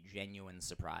seem to be genuine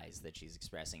surprise that she's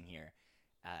expressing here,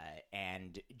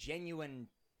 and genuine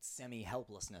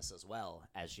semi-helplessness as well,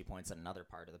 as she points at another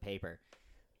part of the paper.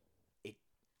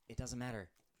 It doesn't matter.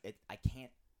 I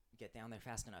can't get down there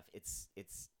fast enough. It's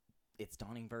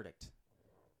dawning verdict.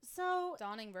 So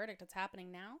Dawning verdict. It's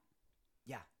happening now.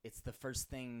 Yeah, it's the first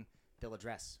thing they'll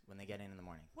address when they get in the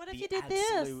morning. what if The you did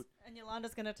absolute- this? And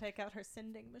Yolanda's gonna take out her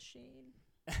sending machine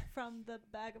from the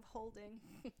bag of holding.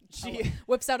 She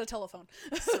Whips out a telephone.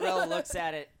 Sorel looks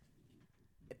at it.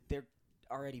 They're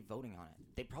already voting on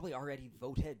it. They probably already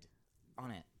voted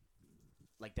on it.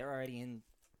 Like they're already in.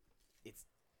 It's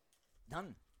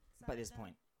done by this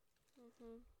point.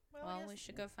 Mm-hmm. Well, we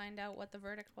should go find out what the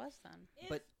verdict was then.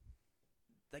 But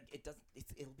like it doesn't.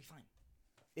 It'll be fine.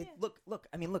 Yeah. Look.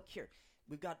 I mean, look here.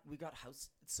 We've got house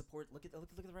support. Look at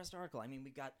the rest of the article. I mean,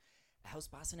 we've got House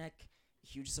Bosanek,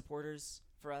 huge supporters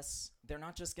for us. They're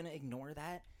not just gonna ignore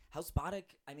that. House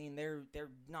Boddick, I mean, they're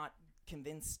not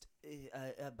convinced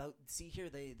about. See here,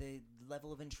 the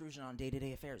level of intrusion on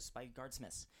day-to-day affairs by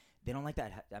guardsmiths. They don't like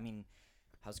that. I mean,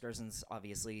 House Gerson's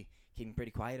obviously keeping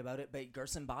pretty quiet about it, but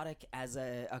Gerson Boddick as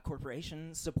a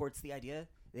corporation supports the idea.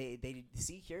 They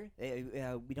see here,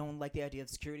 we don't like the idea of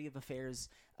security of affairs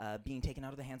being taken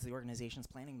out of the hands of the organizations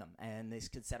planning them, and this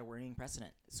could set a worrying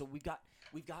precedent. So we've got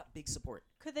big support.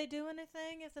 Could they do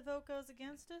anything if the vote goes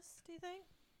against us? Do you think?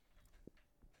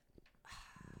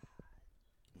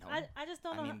 No, I just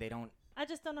don't know. I mean, they don't. I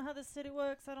just don't know how this city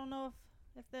works. I don't know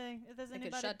if there's They anybody.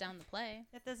 could shut down the play.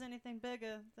 If there's anything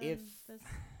bigger than If this.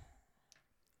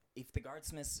 if the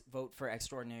guardsmiths vote for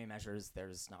extraordinary measures,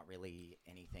 there's not really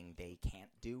anything they can't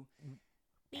do,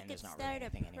 We and there's could not really start a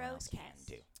anything anyone else can protest.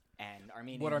 do. And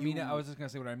Armina, Would Armina? you- I was just gonna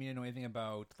say, would Armina know anything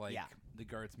about like Yeah. the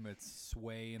guardsmiths'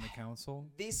 sway in the council?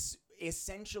 this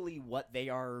essentially what they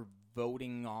are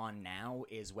voting on now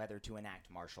is whether to enact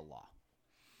martial law.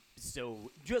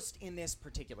 So just in this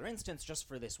particular instance, just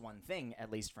for this one thing,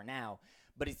 at least for now,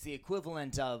 but it's the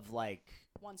equivalent of like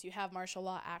Once you have martial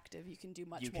law active, you can do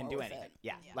much you more can do with anything. it.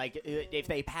 Yeah. Like if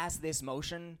they pass this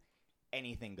motion,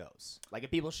 anything goes. Like if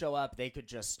people show up, they could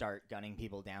just start gunning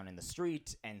people down in the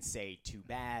street and say too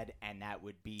bad, and that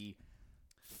would be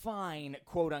fine,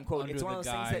 quote unquote. Under It's one the of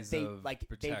those things that guise they of like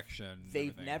protection and they've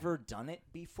everything. never done it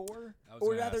before, I was or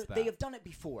gonna rather ask they that. have done it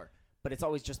before, but it's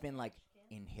always just been like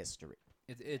in history.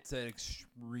 It's an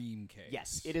extreme case.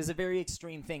 Yes, it is a very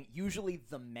extreme thing. Usually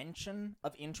the mention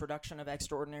of introduction of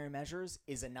extraordinary measures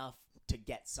is enough to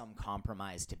get some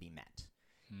compromise to be met.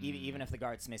 Even if the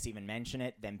guardsmiths even mention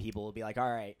it, then people will be like, all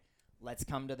right, let's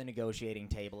come to the negotiating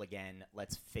table again.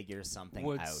 Let's figure something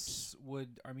out.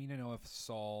 Would Armina know if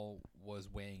Saul was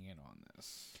weighing in on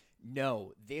this?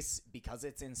 No, because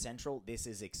it's in Central, this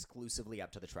is exclusively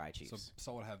up to the Tri-Chiefs. So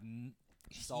Saul would have.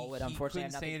 Saul would he unfortunately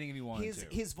have couldn't say nothing. anything if he wanted to.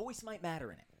 His voice might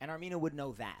matter in it, and Armina would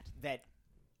know that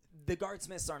the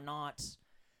guardsmiths are not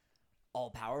all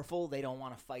powerful. They don't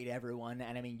want to fight everyone,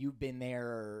 and I mean you've been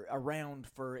there around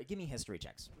for. Give me history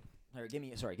checks, or give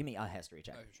me a history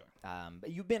check. Oh, sure. But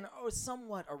you've been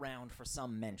somewhat around for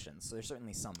some mentions, so there's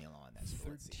certainly some you'll know on this. So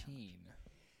let's see.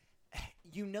 13.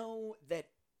 You know that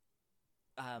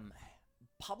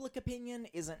public opinion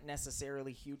isn't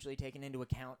necessarily hugely taken into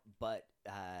account, but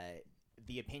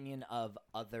the opinion of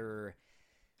other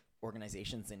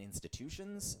organizations and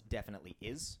institutions definitely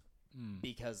is,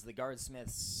 because the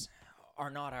guardsmiths are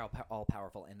not all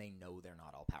powerful, and they know they're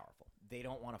not all powerful. They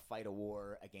don't want to fight a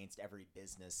war against every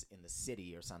business in the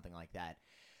city or something like that.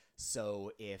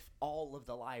 So if all of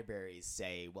the libraries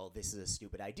say, well, this is a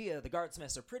stupid idea, the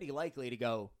guardsmiths are pretty likely to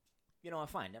go, you know what,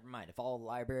 fine, never mind. If all the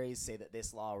libraries say that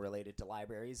this law related to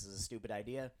libraries is a stupid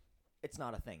idea, it's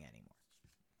not a thing anymore.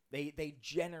 They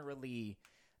generally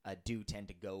do tend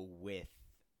to go with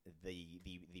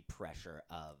the pressure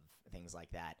of things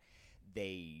like that.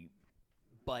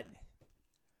 But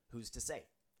who's to say?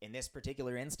 In this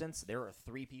particular instance, there are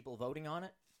 3 people voting on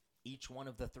it. Each one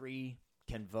of the 3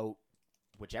 can vote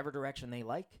whichever direction they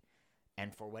like,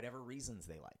 and for whatever reasons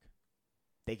they like.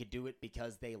 They could do it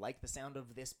because they like the sound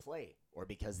of this play, or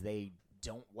because they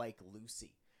don't like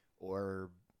Lucy, or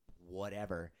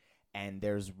whatever. And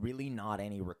there's really not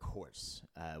any recourse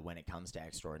when it comes to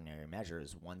extraordinary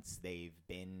measures. Once they've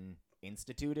been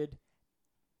instituted,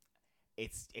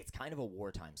 it's kind of a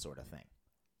wartime sort of thing.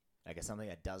 Like it's something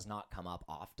that does not come up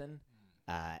often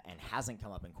and hasn't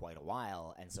come up in quite a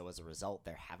while. And so as a result,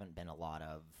 there haven't been a lot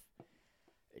of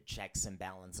checks and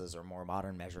balances or more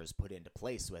modern measures put into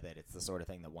place with it. It's the sort of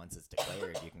thing that once it's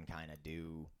declared, you can kind of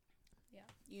do. Yeah,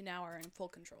 you now are in full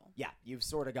control. Yeah, you've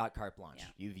sort of got carte blanche.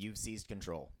 Yeah. You've seized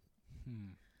control.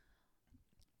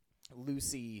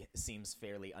 Lucy seems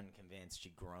fairly unconvinced. She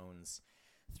groans,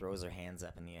 throws her hands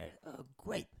up in the air. Oh,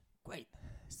 great.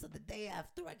 So the day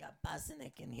after, I got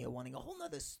Basinek in here wanting a whole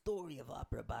nother story of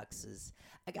opera boxes.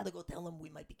 I gotta go tell him we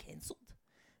might be cancelled.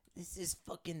 This is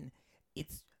fucking...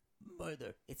 It's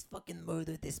murder. It's fucking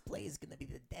murder. This play is gonna be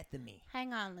the death of me.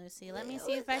 Hang on, Lucy. Let me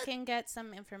see if I can get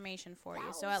some information for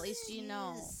you, so at least you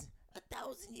know.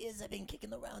 1,000 years I've been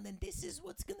kicking around, and this is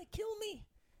what's gonna kill me.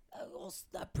 I'll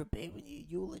stop preparing your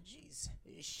eulogies.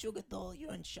 Sugar doll,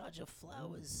 you're in charge of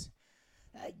flowers.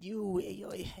 You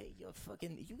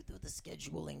do the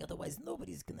scheduling, otherwise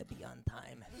nobody's gonna be on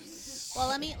time. Well,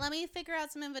 let me figure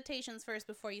out some invitations first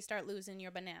before you start losing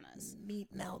your bananas.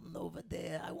 Meat Mountain over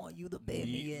there, I want you to bear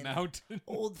me Meat in. Mountain.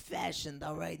 Old-fashioned,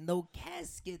 all right? No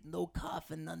casket, no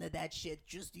coffin, none of that shit.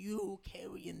 Just you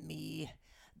carrying me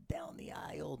down the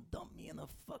aisle, dump me in a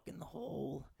fucking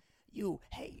hole. You,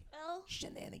 hey, Well,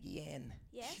 Shenanigy-anne.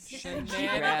 yes. She grabs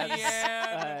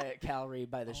Shenanigy-anne. Calree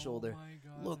by the shoulder. Oh my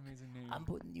God, Look, that's an amazing name. I'm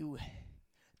putting you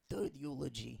third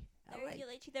eulogy. All Third right?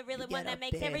 eulogy, the real You one get that up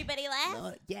makes there. everybody laugh?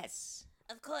 No, yes.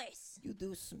 Of course. You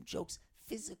do some jokes.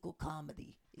 Physical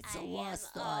comedy. It's I a am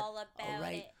lost all art. about all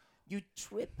right? it. You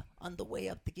trip on the way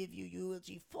up to give you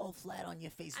eulogy, fall flat on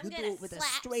your face. I'm you do gonna it with a slap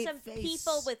straight some face.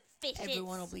 people with fishes.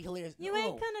 Everyone will be hilarious. You No.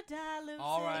 ain't gonna die, Lucy.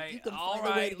 All right, You can all find a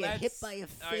way right, to get hit let's- by a all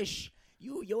right. fish.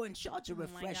 You're in charge of Oh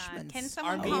my God. refreshments. Can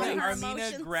someone Armina- calm her Armina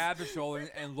emotions? grabbed her shoulder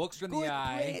and looks her in Good the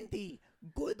eye. brandy,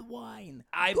 good wine.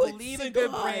 I good believe in good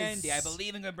cigars. brandy. I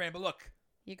believe in good brandy. But look,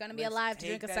 You're gonna be let's alive to take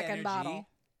drink a that second energy bottle.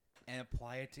 and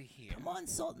apply it to here. Come on,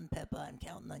 Salt and Pepper. I'm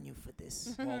counting on you for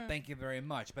this. Well, thank you very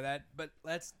much. But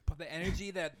let's put the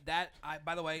energy that I,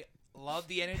 by the way, love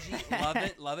the energy,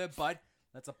 love it. But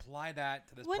let's apply that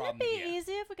to this Wouldn't problem it be here.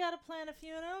 easy if we got to plan a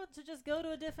funeral to just go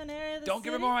to a different area of the Don't city?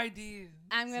 give her more ideas.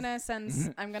 I'm gonna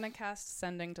send. I'm gonna cast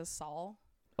sending to Saul,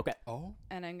 Oh,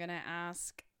 and I'm gonna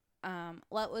ask,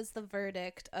 what was the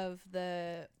verdict of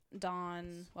the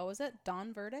dawn? What was it?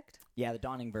 Dawn verdict? Yeah, the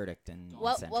dawning verdict in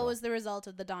What Central. was the result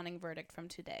of the dawning verdict from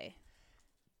today?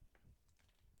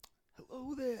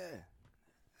 Hello there.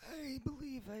 I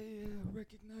believe I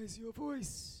recognize your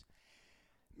voice.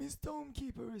 Miss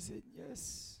Domekeeper, is it?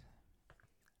 Yes.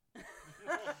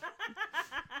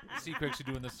 Secret actually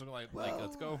doing this like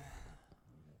let's go.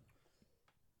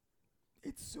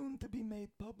 It's soon to be made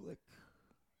public.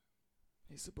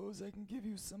 I suppose I can give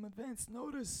you some advance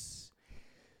notice.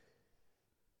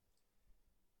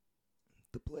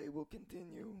 The play will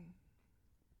continue.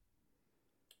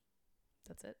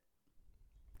 That's it.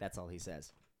 That's all he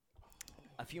says.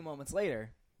 A few moments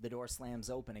later, the door slams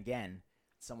open again.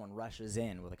 Someone rushes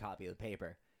in with a copy of the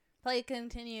paper, Play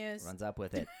continues. runs up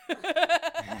with it.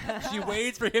 She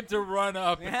waits for him to run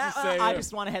up and to say, I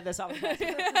just want to head this off.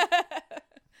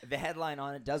 The headline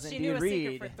on it does She indeed knew a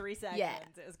read, secret for 3 seconds. Yeah.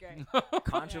 It was great.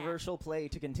 controversial play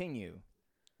to continue.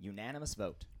 Unanimous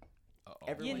vote. Uh-oh.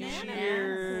 Everyone Unanimous.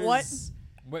 cheers. What?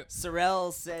 Wait,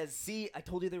 Sorrel says, see, I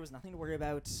told you there was nothing to worry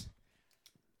about.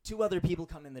 2 other people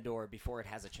come in the door before it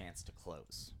has a chance to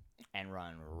close and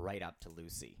run right up to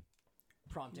Lucy,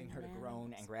 prompting her to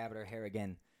groan and grab at her hair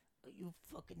again. Are you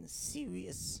fucking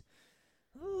serious?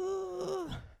 Do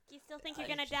you still think you're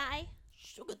gonna die?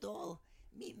 Sugar Doll,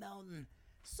 Meat Mountain,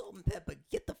 Salt and Pepper,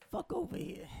 get the fuck over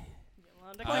here.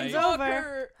 Yolanda I- comes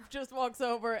over, just walks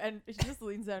over, and he just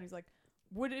leans down. He's like,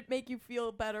 "Would it make you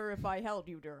feel better if I held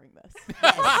you during this?"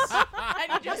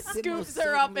 And he just Yes, it most scoops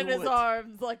her up in certainly his would.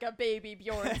 arms like a baby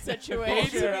Bjorn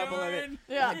situation. Bjorn.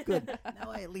 Yeah. Good. Now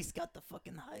I at least got the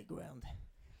fucking high ground.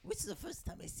 Which is the first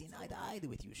time I seen eye to eye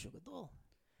with you, Sugar Doll.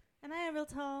 And I am real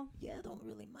tall. Yeah, I don't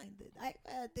really mind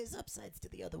it. There's upsides to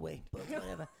the other way, but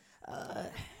whatever.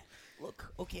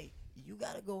 Look, okay, you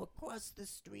gotta go across the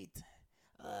street,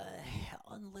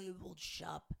 unlabeled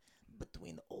shop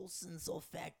between Olson's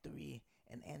Olfactory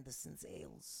and Anderson's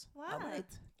Ales. What? Alright?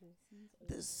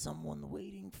 There's someone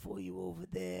waiting for you over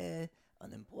there,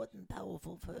 an important,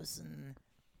 powerful person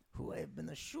who I've been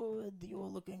assured you're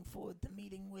looking forward to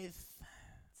meeting with.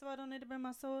 So I don't need to bring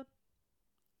my sword?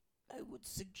 I would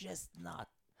suggest not.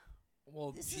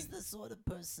 well, This she, is the sort of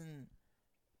person.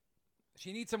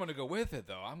 she needs someone to go with it,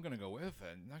 though. I'm gonna go with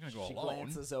it. I'm not gonna go She alone.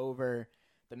 glances over.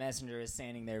 The messenger is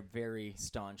standing there very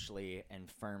staunchly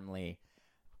and firmly.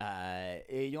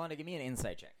 You want to give me an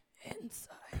insight check?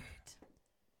 Insight.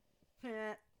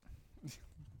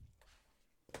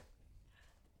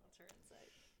 What's her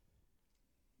insight?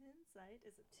 Insight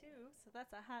is a 2, so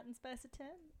that's a hot and spicy 10.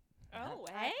 Oh,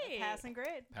 A hey. passing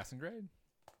grade. Passing grade.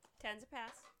 10's a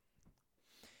pass.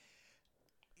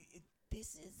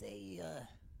 This is a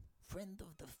friend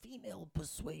of the female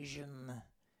persuasion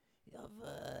of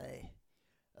a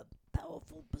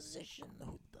powerful position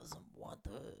who doesn't want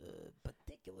a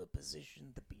particular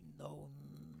position to be known.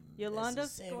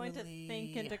 Yolanda's going to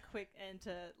think necessarily.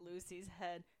 into Lucy's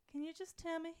head. Can you just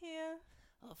tell me here?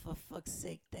 Oh, for fuck's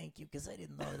sake, thank you, because I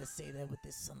didn't know how to say that with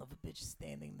this son of a bitch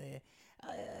standing there.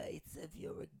 It's if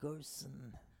you're a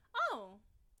Gerson. Oh,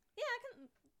 yeah, I can.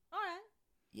 All right.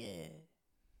 Yeah.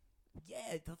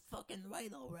 Yeah, the fucking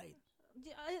right, all right.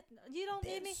 You don't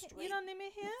Damn need me. straight. You don't need me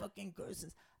The here. fucking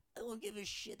Gersons. I don't give a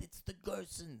shit, it's the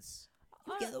Gersons.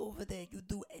 You All get over there, you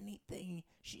do anything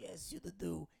she asks you to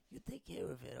do, you take care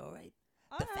of it, all right?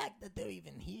 All The right. fact that they're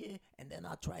even here and they're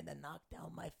not trying to knock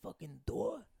down my fucking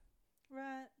door,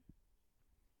 Right.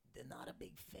 they're not a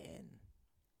big fan.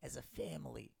 As a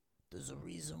family, there's a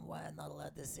reason why I'm not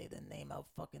allowed to say their name out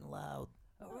fucking loud,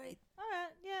 all right? All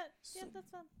right. Yeah. Yeah, So that's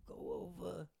fine. go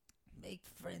over, make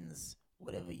friends,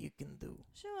 whatever you can do.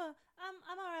 Sure.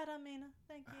 I'm all right, Amina.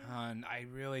 Thank you. And I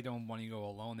really don't want you to go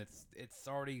alone. It's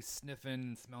already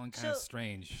sniffing, smelling kind of She'll-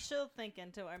 strange. She'll think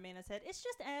into Armina's head. It's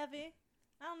just Abby.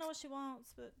 I don't know what she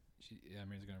wants, but I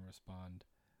mean, he's gonna respond.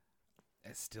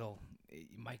 It's still,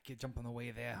 you might get jumped on the way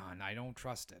there, hon. I don't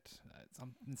trust it.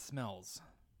 Something smells.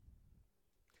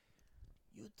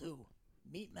 You too.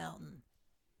 Meat Mountain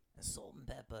and Salt and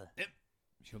Pepper.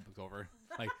 She looks over,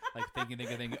 like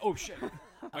thinking. Oh shit!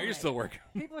 Oh, you're still working.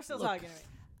 people are still Look, talking to me.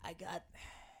 I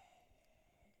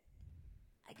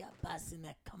got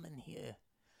Basinek coming here.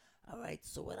 Alright,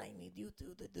 so what I need you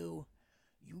two to do,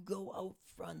 you go out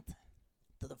front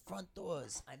to the front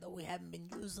doors. I know we haven't been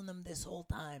using them this whole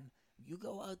time. You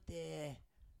go out there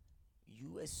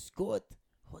you escort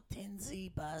Hortense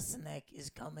Basanek is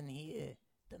coming here.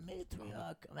 The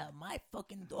matriarch, my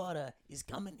fucking daughter is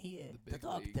coming here The to big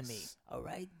talk to me. leagues. All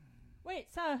right, Wait,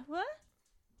 so what?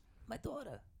 my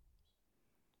daughter,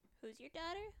 Who's your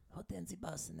daughter? Hortense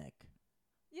Basanek.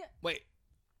 Wait.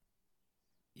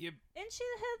 You Isn't she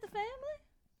the head of the family?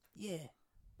 Yeah.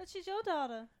 But she's your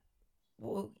daughter.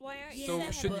 Well, Why aren't you so the head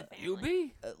of shouldn't the you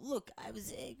family? be? look, I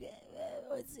was.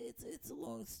 It's a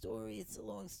long story. It's a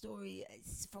long story.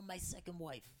 It's from my second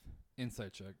wife.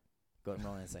 Insight check. Go ahead and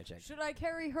roll an insight check. Should I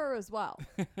carry her as well?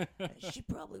 She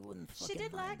probably wouldn't fucking She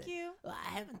did mind like it. you. I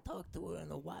haven't talked to her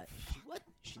in a while. What?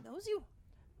 She knows you?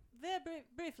 Very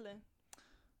briefly.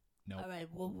 No. All right,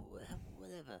 well,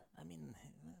 whatever. I mean,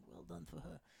 well done for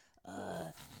her.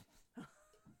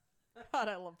 God,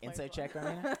 I love Insight playing check,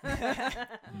 Arena.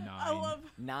 9. I love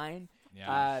 9.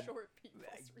 Yeah. short people.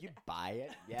 You buy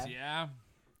it, yeah. Yeah.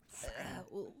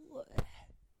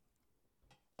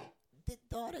 The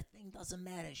daughter thing doesn't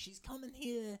matter. She's coming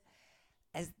here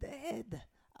as the head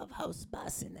of House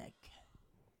Bassinek.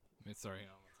 Sorry.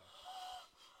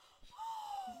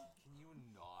 Can you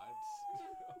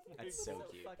not? That's so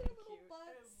cute. Fucking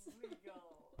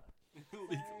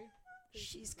cute.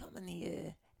 She's coming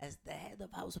here as the head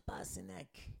of House Bassinek.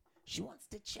 She wants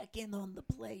to check in on the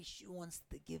place. She wants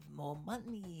to give more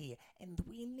money. And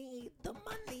we need the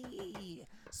money.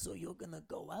 So you're gonna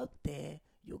go out there.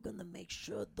 You're gonna make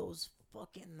sure those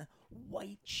fucking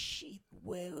white sheet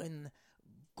wearing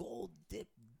gold dip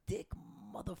dick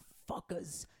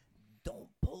motherfuckers don't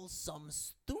pull some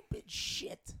stupid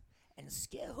shit and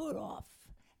scare her off.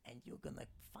 And you're gonna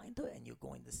find her and you're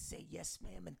going to say yes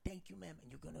ma'am and thank you ma'am,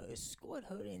 and you're gonna escort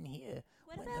her in here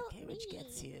What when about the carriage me?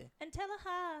 gets here. And tell her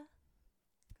hi.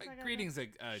 Greetings, a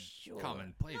Sure.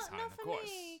 commonplace, No, hon, not of for course.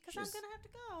 me, because Just- I'm going to have to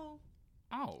go.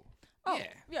 Oh. Oh,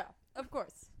 Yeah. yeah, of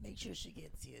course. Make sure she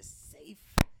gets here safe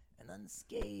and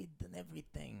unscathed and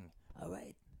everything. All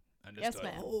right. Understood.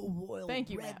 ma'am. Whole royal Thank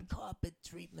you, red ma'am. carpet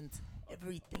treatment.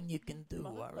 Everything you can do.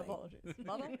 Mother, All right. apologies.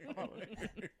 Mother, apologies.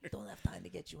 Don't have time to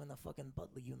get you in a fucking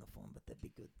butler uniform, but that'd be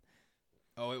good.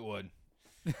 Oh, it would.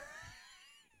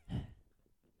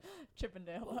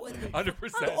 Chippendale. What-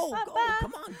 100%. Go,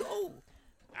 come on, go.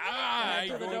 Ah,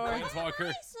 to the go, door. What am Planeswalker.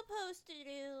 I supposed to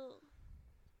do?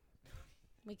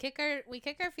 We kick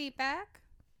our feet back.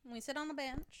 And we sit on the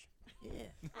bench. Yeah.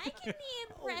 I can be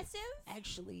impressive.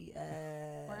 Actually,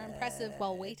 We're impressive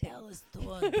while waiting. Balas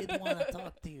Tawn did want to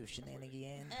talk to you,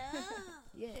 Shenanigy-anne. Oh.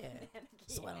 Yeah.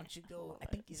 So why don't you go? I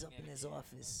think he's up in his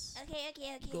office. Okay.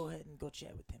 Go ahead and go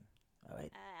chat with him. All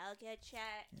right. I'll go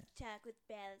talk with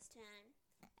Balas Tawn.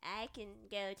 I can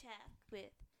go talk with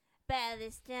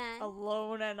Balas Tawn.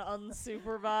 Alone and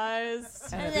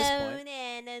unsupervised. And at this Alone point,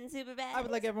 and unsupervised. I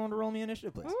would like everyone to roll me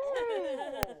initiative, please.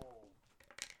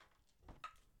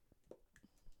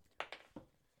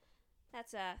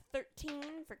 That's a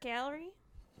 13 for Calree.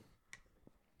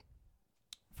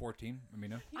 14,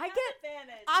 Amina. I get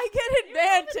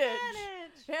advantage.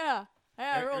 Yeah. Yeah,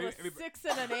 I Every- rolled a every- 6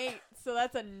 and an 8, so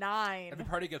that's a 9. Every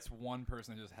party gets one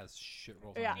person that just has shit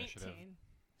rolls Yeah. on initiative.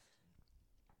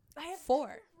 I have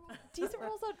 4. decent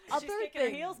rolls on She's other kicking her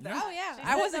things. heels back. Oh yeah, She's I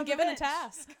sitting wasn't on the given a bench.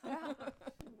 task.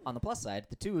 On the plus side,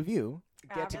 the two of you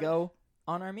get to go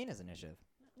on Armina's initiative.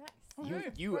 Nice. You Bird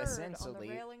on the essentially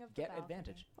railing of the get balcony.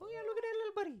 advantage. Oh yeah, look at that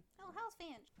little buddy. Oh, how's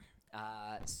Fange?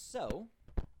 So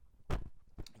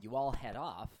you all head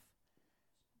off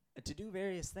to do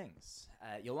various things.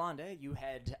 Iolanda, you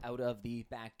head out of the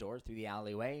back door through the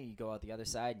alleyway. You go out the other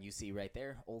side, and you see right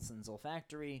there Olson's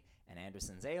Olfactory and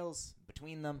Anderson's Ales.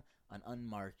 Between them, an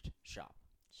unmarked shop.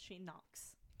 She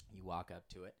knocks. You walk up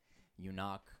to it. You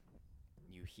knock.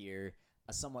 You hear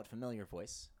a somewhat familiar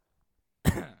voice.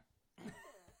 Who's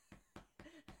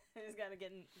got to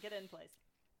get in place?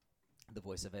 The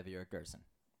voice of Evier Gerson.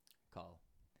 Call.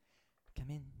 Come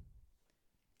in.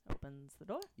 Opens the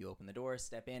door. You open the door,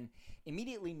 step in.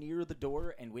 Immediately near the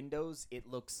door and windows, it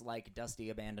looks like dusty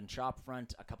abandoned shop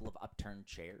front, a couple of upturned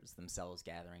chairs, themselves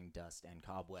gathering dust and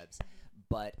cobwebs.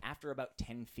 But after about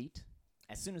 10 feet,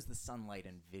 as soon as the sunlight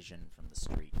and vision from the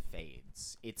street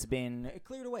fades, it's been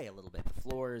cleared away a little bit. The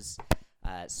floors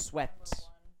swept.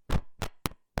 Yeah,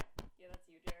 that's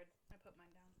you, Jared. I put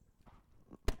mine down.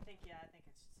 I think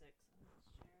it's 6.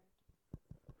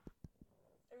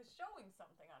 It was showing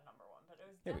something on number 1, but it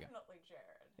was There we go. definitely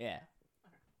Jared. Yeah.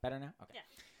 Better now? Okay.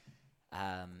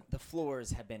 Yeah. The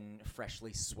floors have been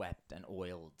freshly swept and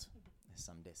oiled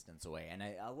some distance away, and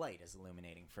a light is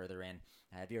illuminating further in.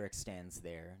 Vieric stands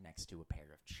there next to a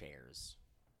pair of chairs.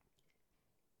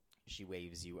 She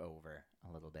waves you over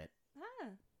a little bit. Ah.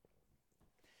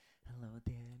 Hello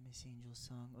there, Miss Angel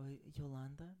Song. Or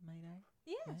Yolanda, might I?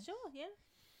 Yeah, Yes? sure, yeah.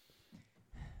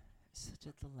 Such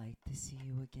a delight to see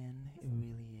you again. It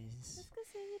really is. It's good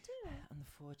seeing you too.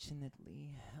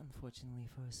 Unfortunately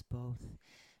for us both,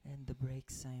 and the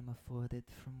breaks I am afforded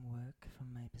from work,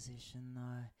 from my position,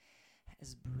 are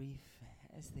as brief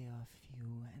as they are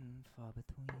few and far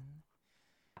between.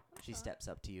 She steps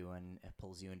up to you and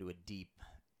pulls you into a deep,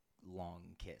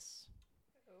 long kiss.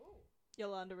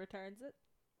 Yolanda returns it.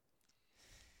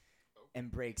 And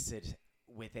breaks it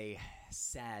with a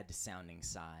sad-sounding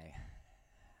sigh.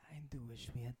 I do wish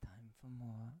we had time for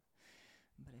more,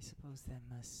 but I suppose that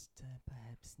must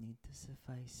perhaps need to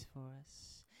suffice for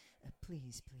us.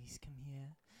 Please come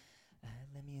here.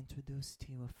 Let me introduce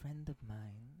to you a friend of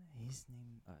mine.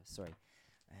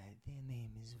 Their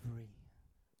name is Vree.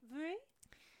 Vree?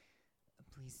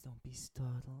 Please don't be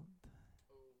startled.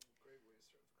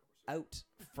 Out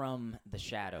from the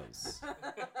shadows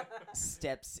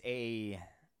steps a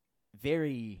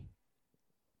very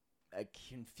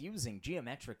confusing,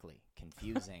 geometrically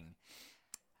confusing,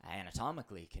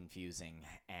 anatomically confusing,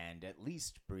 and at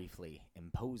least briefly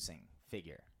imposing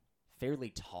figure. Fairly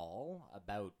tall,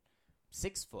 about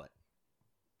 6 foot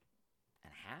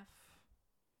and a half,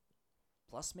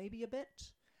 plus maybe a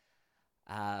bit.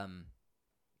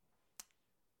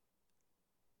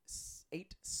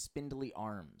 8 spindly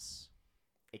arms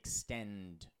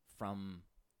extend from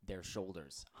their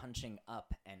shoulders, hunching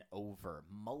up and over,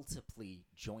 multiply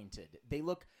jointed. They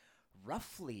look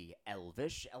roughly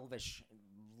elvish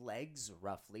legs,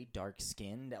 roughly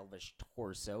dark-skinned, elvish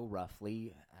torso,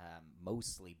 roughly,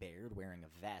 mostly bared, wearing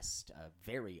a vest,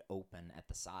 very open at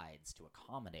the sides to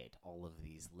accommodate all of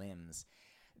these limbs.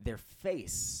 Their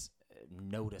face,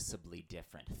 noticeably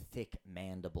different, thick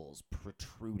mandibles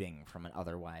protruding from an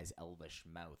otherwise elvish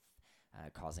mouth,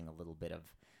 causing a little bit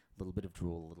of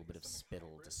drool, a little bit of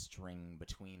spittle to string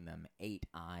between them. 8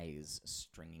 eyes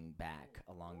stringing back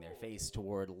along their face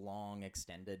toward long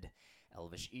extended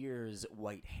elvish ears,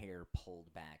 white hair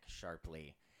pulled back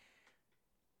sharply,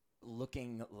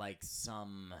 looking like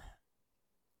some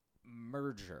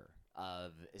merger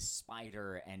of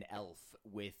spider and elf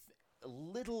with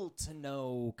little to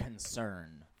no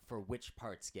concern for which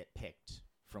parts get picked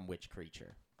from which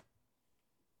creature.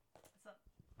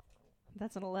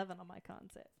 That's an 11 on my con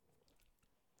save.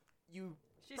 You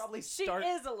She start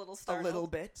is a little a startled. little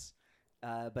bit,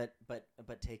 but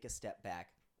take a step back.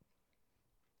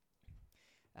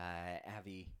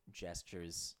 Avi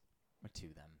gestures to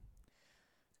them.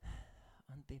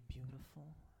 Aren't they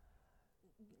beautiful?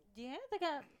 Yeah, they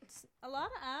got a lot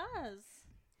of eyes.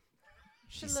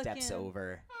 She To steps look in.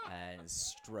 over and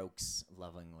strokes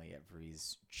lovingly at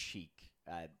Vree's cheek,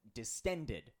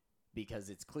 distended, because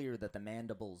it's clear that the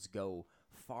mandibles go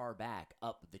far back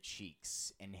up the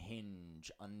cheeks and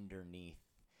hinge underneath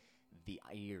the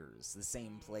ears, the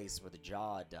same place where the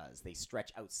jaw does. They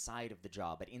stretch outside of the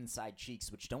jaw, but inside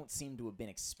cheeks, which don't seem to have been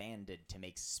expanded to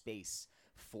make space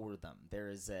for them. There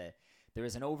is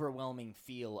an overwhelming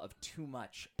feel of too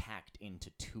much packed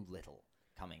into too little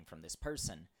coming from this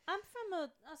person. I'm from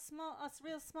a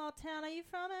real small town. Are you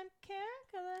from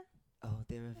Carrick? Oh,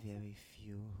 there are very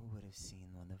few who would have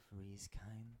seen one of Vree's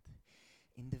kind.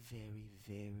 In the very,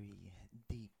 very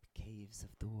deep caves of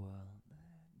the world,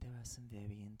 there are some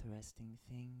very interesting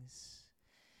things.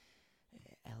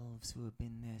 Elves who have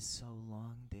been there so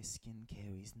long, their skin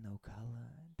carries no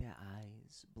color, their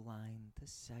eyes blind to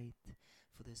sight,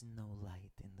 for there's no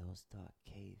light in those dark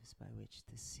caves by which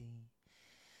to see.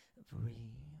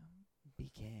 Vree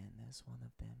began as one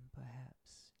of them,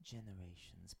 perhaps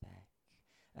generations back.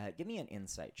 Give me an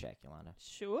insight check, Iolanda.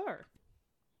 Sure.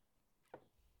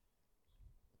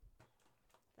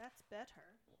 That's better.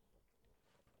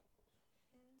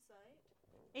 Insight.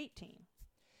 18.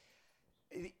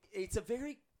 It's a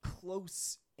very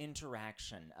close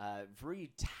interaction.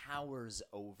 Vree towers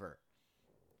over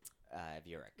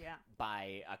Vurik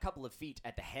by a couple of feet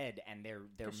at the head, and their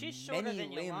 'Cause she's shorter many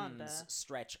than Yolanda. limbs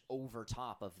stretch over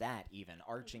top of that, even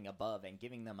arching above and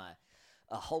giving them a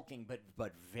hulking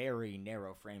but very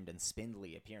narrow-framed and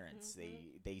spindly appearance.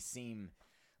 They seem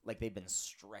like they've been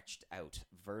stretched out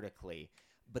vertically,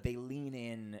 but they lean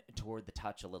in toward the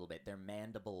touch a little bit. Their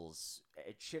mandibles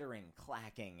chittering,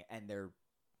 clacking, and their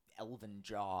elven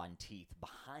jaw and teeth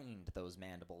behind those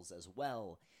mandibles as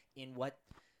well, in what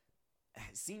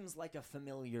seems like a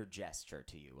familiar gesture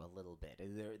to you a little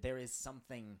bit. There is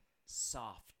something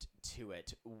soft to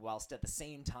it, whilst at the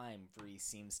same time Vree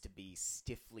seems to be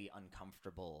stiffly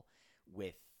uncomfortable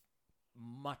with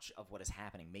much of what is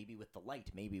happening. Maybe with the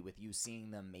light, maybe with you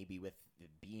seeing them, maybe with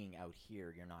being out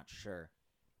here, you're not sure.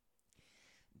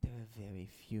 There are very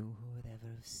few who would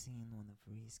ever have seen one of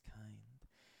Vree's kind.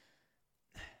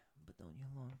 But don't you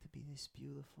long to be this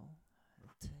beautiful?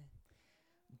 To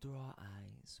draw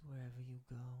eyes wherever you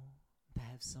go? To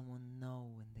have someone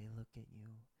know when they look at you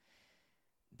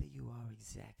that you are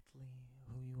exactly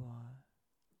who you are?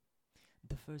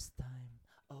 The first time...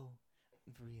 Oh,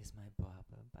 Vree is my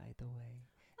barber, by the way.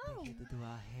 Oh. They get to do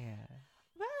our hair.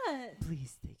 Right.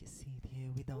 Please take a seat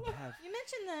here. We don't have... You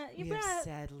mentioned that. We You have brought.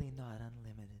 sadly not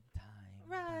unlimited time.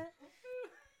 Right.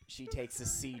 She takes a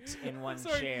seat in one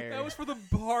Sorry, chair that was for the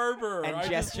barber. and I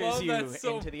just gestures love you that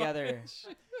so into the much. other.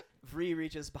 Vree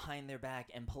reaches behind their back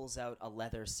and pulls out a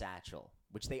leather satchel,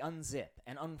 which they unzip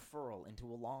and unfurl into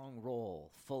a long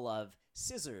roll full of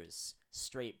scissors,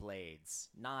 straight blades,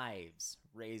 knives,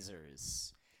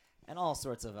 razors, and all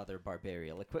sorts of other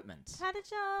barbarial equipment. How did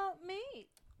y'all meet?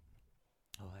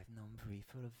 Oh, I've known Vree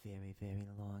for a very, very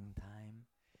long time.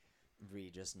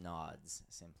 Vree just nods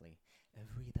simply.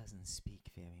 Vree doesn't speak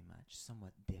very much,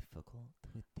 somewhat difficult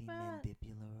with the Right.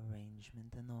 mandibular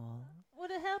arrangement and all.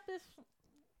 Would it help if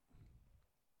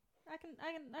I can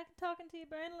talk into your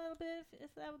brain a little bit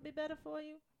if that would be better for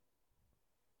you?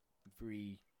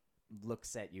 Vree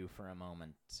looks at you for a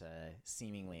moment,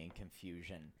 seemingly in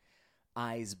confusion.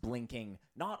 Eyes blinking,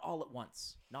 not all at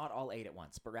once, not all 8 at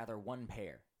once, but rather one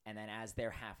pair. And then as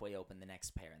they're halfway open, the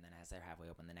next pair. And then as they're halfway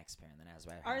open, the next pair. And then as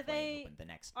they're halfway open, the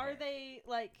next pair. Are they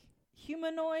like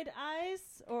humanoid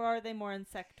eyes or are they more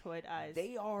insectoid eyes?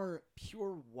 They are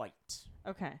pure white.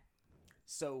 Okay.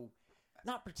 So,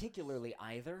 not particularly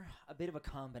either. A bit of a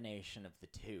combination of the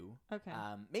two. Okay.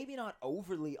 Maybe not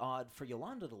overly odd for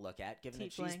Iolanda to look at, given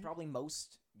that she's Tiefling. probably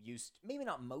most used, maybe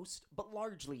not most, but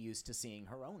largely used to seeing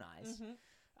her own eyes,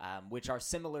 which are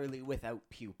similarly without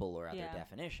pupil or other Yeah.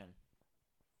 definition.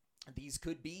 These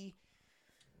could be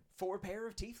 4 pair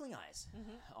of tiefling eyes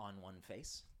on one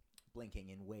face, blinking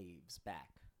in waves back.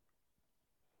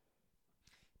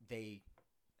 They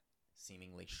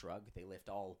seemingly shrug. They lift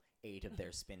all 8 of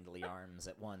their spindly arms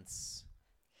at once.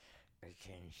 I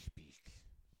can't speak.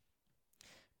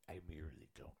 I merely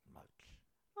don't much.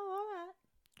 Oh, all right.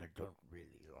 I don't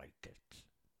really like it.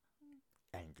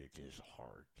 And it is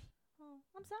hard. Oh,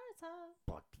 I'm sorry it's hard.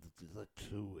 But the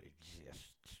two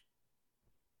exist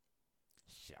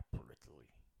separately.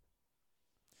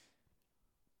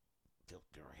 Tilt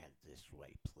your head this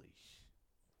way, please.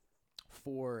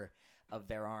 4 of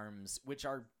their arms, which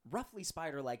are roughly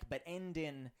spider-like, but end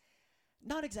in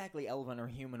not exactly elven or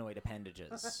humanoid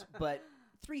appendages, but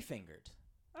 3-fingered.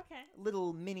 Okay.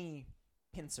 Little mini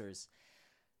pincers.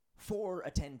 4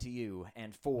 attend to you,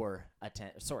 and 4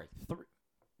 attend... Sorry, 3...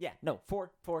 Yeah, no,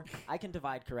 4. I can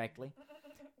divide correctly.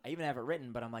 I even have it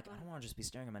written, but I'm like, I don't want to just be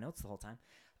staring at my notes the whole time.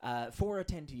 4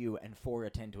 attend to you, and 4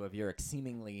 attend to Avyrik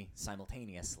seemingly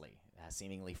simultaneously.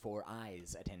 Seemingly 4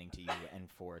 eyes attending to you, and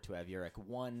 4 to Avyrik.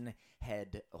 1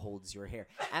 head holds your hair.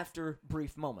 After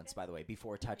brief moments, by the way,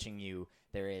 before touching you,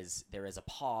 there is a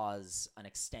pause, an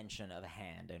extension of a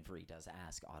hand, and Vree does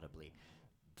ask audibly,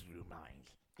 Do you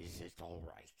mind? Is it all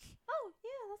right? Oh, yeah,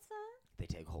 that's fine. they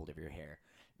take hold of your hair.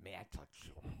 May I touch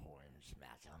your horns,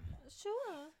 madam?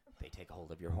 Sure. They take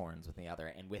hold of your horns with the other,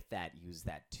 and with that, use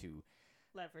that to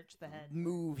Leverage the head.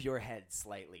 move your head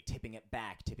slightly, tipping it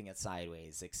back, tipping it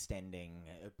sideways, extending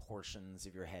portions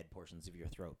of your head, portions of your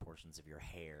throat, portions of your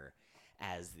hair,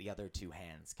 as the other 2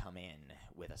 hands come in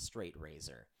with a straight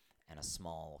razor and a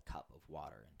small cup of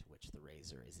water into which the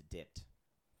razor is dipped.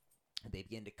 They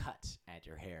begin to cut at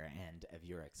your hair and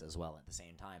Avurik's as well at the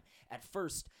same time. At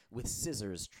first, with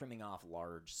scissors trimming off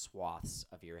large swaths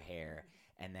of your hair,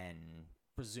 and then,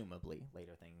 presumably,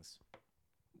 later things...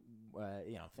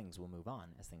 things will move on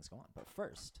as things go on. But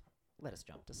first, let us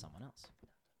jump to someone else.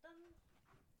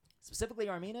 Specifically,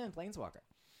 Armina and Planeswalker.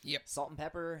 Yep. Salt and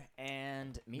Pepper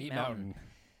and Meat Meat Mountain.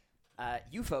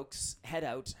 You folks head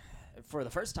out for the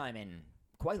first time in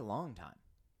quite a long time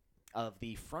of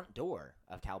the front door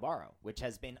of Calbaro, which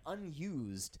has been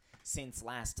unused since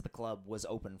last the club was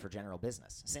open for general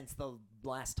business. Since the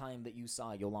last time that you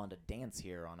saw Iolanda dance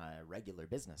here on a regular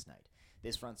business night.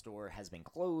 This front door has been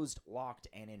closed, locked,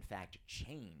 and in fact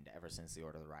chained ever since the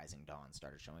Order of the Rising Dawn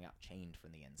started showing up, chained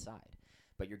from the inside.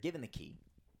 But you're given the key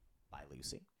by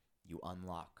Lucy. You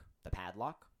unlock the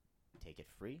padlock, take it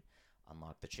free,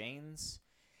 unlock the chains,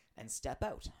 and step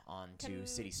out onto Can-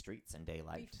 city streets and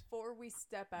daylight. Before we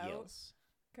step out, Yes.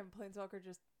 can Planeswalker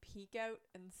just peek out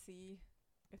and see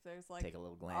if there's like Take a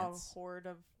little a glance. horde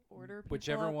of order people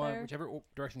Whichever out one, there? whichever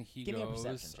direction he Give me a goes,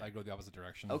 perception check. I go the opposite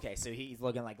direction. Okay, so he's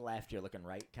looking like left, you're looking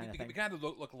right, kind of we thing. kind of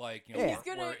look like Yeah.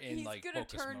 we're in he's like gonna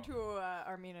focus turn mode. to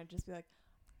Armina and just be like,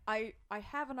 I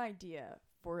have an idea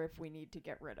for if we need to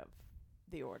get rid of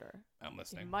the order. I'm It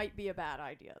listening. might be a bad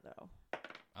idea, though.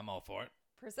 I'm all for it.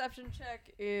 Perception check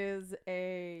is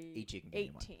a Each you can give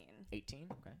me one. 18. 18?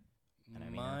 Okay. And I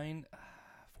mean, Mine,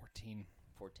 14.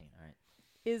 14, all right.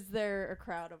 Is there a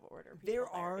crowd of order people? There Is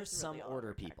are really some all order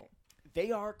we're packing? people.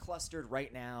 They are clustered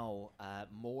right now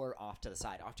more off to the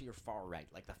side, off to your far right.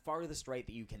 Like the farthest right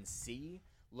that you can see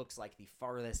looks like the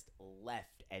farthest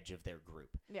left edge of their group.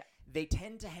 Yeah. They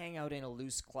tend to hang out in a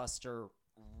loose cluster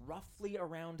roughly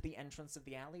around the entrance of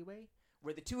the alleyway,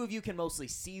 where the two of you can mostly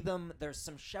see them. There's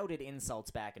some shouted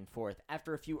insults back and forth.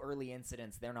 After a few early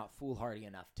incidents, they're not foolhardy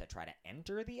enough to try to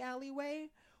enter the alleyway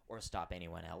or stop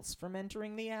anyone else from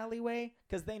entering the alleyway,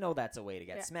 because they know that's a way to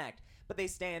get smacked. But they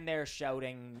stand there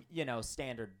shouting,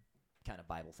 standard kind of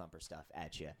Bible thumper stuff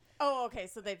at you. Oh, okay.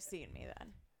 So they've seen me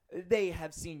then. They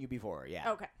have seen you before,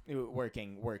 yeah. Okay.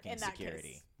 Working In that security.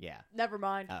 case. Yeah. Never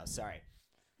mind. Oh, sorry.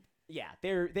 Yeah,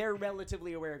 they're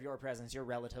relatively aware of your presence. You're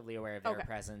relatively aware of their Okay.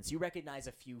 presence. You recognize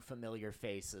a few familiar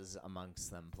faces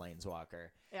amongst them, Planeswalker.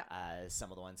 Yeah.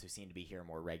 Some of the ones who seem to be here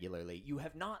more regularly. You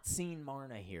have not seen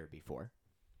Marna here before.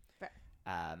 Fair.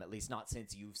 At least not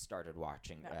since you've started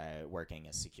working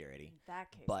as security. In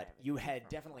that case, I But haven't you seen had her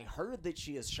definitely before. heard that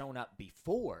she has shown up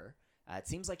before. It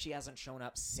seems like she hasn't shown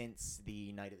up since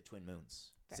the Night of the Twin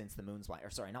Moons. Fair. Since the Moon's Blind. Or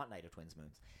sorry, not Night of Twins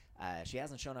Moons. She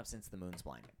hasn't shown up since the Moon's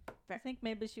Blinding. I think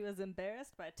maybe she was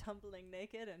embarrassed by tumbling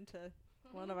naked into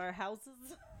one of our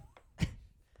houses.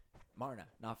 Marna,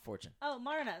 not Fortune. Oh,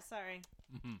 Marna, sorry.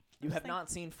 You have think- not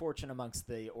seen Fortune amongst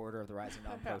the Order of the Rising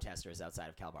Dawn protesters outside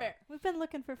of Calbar. Fair. We've been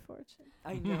looking for Fortune.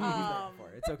 I know you've been there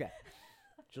before. It's okay.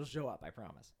 She'll show up, I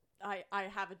promise. I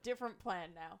have a different plan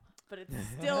now, but it's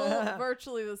still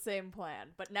virtually the same plan.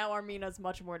 But now Armina's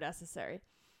much more necessary.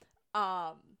 So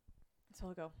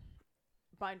I'll go.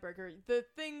 Bindbreaker, the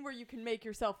thing where you can make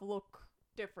yourself look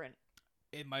different.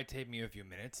 It might take me a few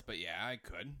minutes, but yeah, I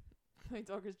could.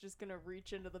 Planeswalker's just gonna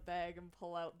reach into the bag and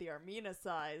pull out the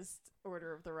Armina-sized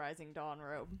Order of the Rising Dawn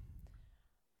robe.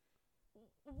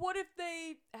 What if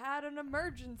they had an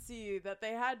emergency that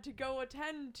they had to go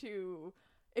attend to?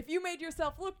 If you made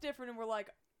yourself look different and were like,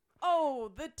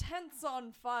 oh, the tent's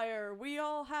on fire, we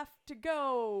all have to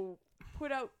go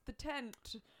put out the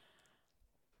tent.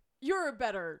 You're a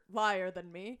better liar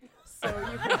than me, so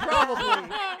you can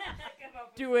probably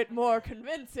do it more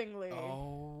convincingly.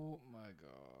 Oh my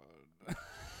god.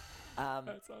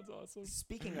 That sounds awesome.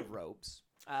 Speaking of robes,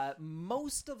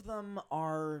 most of them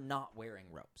are not wearing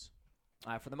robes.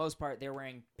 For the most part, they're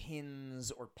wearing pins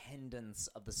or pendants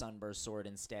of the Sunburst sword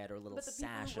instead, or little But the people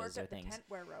who sashes work or at the things. tent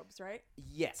wear robes, right?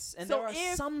 Yes, and So there are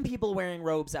if- some people wearing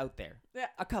robes out there. Yeah.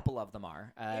 A couple of them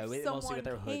are, If mostly someone with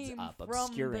their hoods came up, from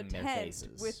obscuring the their tent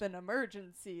faces. with an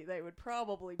emergency, they would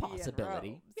probably be in Possibility.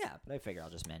 robes. Yeah, but I figure I'll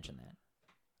just mention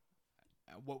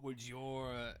that. What would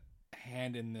your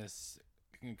hand in this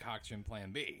concoction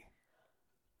plan be?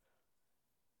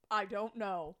 I don't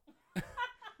know.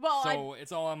 Well, So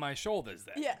it's all on my shoulders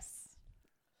then. yes.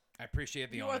 I appreciate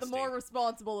the You are honesty. the more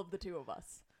responsible of the two of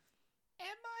us.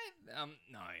 Am I?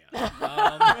 No,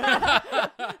 yeah.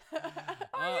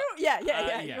 Are you? Yeah,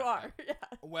 yeah. you are. Yeah.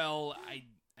 Well, I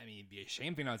mean, it'd be a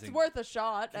shame for not It's to. worth a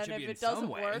shot, It and should if be in it doesn't some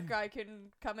way. work, I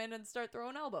can come in and start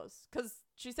throwing elbows. Because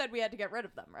she said we had to get rid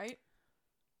of them, right?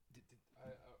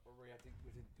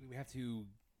 We have to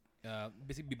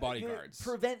basically be bodyguards.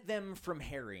 Prevent them from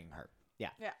harrying her. Yeah.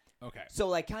 Yeah. Okay.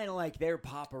 So kind of like they're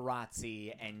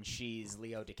paparazzi and she's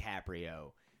Leo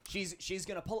DiCaprio. She's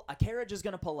gonna a carriage is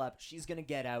gonna pull up. She's gonna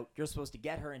get out. You're supposed to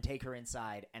get her and take her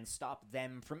inside and stop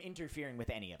them from interfering with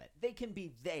any of it. They can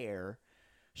be there.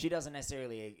 She doesn't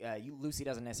necessarily. Lucy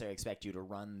doesn't necessarily expect you to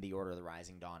run the Order of the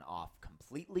Rising Dawn off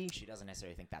completely. She doesn't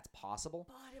necessarily think that's possible.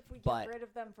 But if we get But rid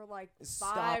of them for like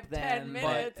stop 5-10 them, but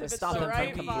minutes, if it's stop the them from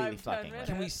right completely 5-10 fucking with minutes.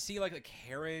 it. Can we see like a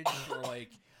carriage or like?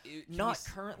 Can we Not s-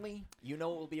 currently. You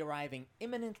know it will be arriving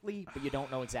imminently, but you don't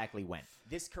know exactly when.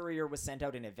 This courier was sent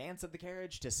out in advance of the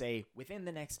carriage to say within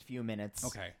the next few minutes.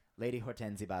 Okay. Lady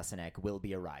Hortense Basanek will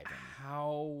be arriving.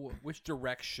 Which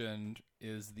direction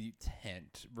is the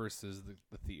tent versus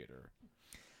the theater?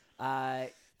 If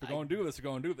we're going to do this, we're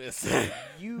going to do this.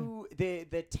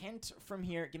 The tent from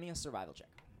here. Give me a survival check.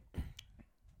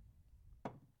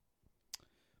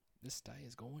 This die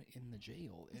is going in the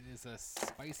jail. It is a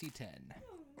spicy 10.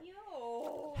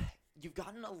 You've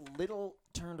gotten a little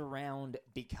turned around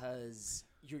because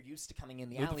you're used to coming in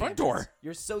the With the alley front entrance. door.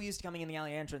 You're so used to coming in the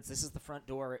alley entrance. This is the front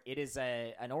door. It is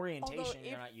an orientation Although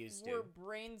you're if not used we're to.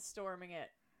 brainstorming it,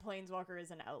 Planeswalker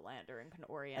is an outlander and can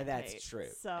orientate. That's true.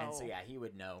 So, And so yeah, he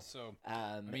would know. So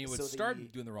I mean, it would so start the-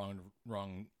 doing the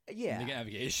wrong Yeah.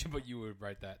 navigation, but you would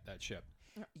write that ship.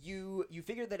 You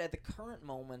figure that at the current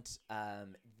moment,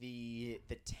 the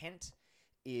tent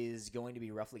is going to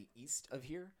be roughly east of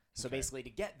here. So Okay. basically, to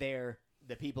get there,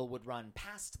 the people would run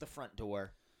past the front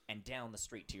door and down the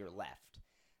street to your left.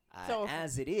 So if-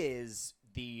 As it is,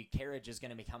 the carriage is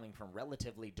going to be coming from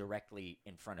relatively directly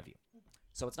in front of you.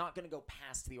 So it's not going to go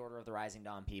past the Order of the Rising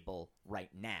Dawn people right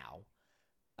now.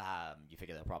 You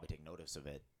figure they'll probably take notice of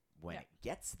it when it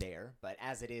gets there. But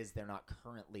as it is, they're not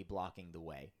currently blocking the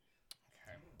way.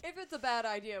 If it's a bad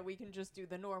idea, we can just do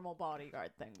the normal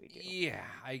bodyguard thing we do. Yeah,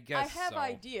 I guess I have so.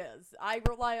 ideas. I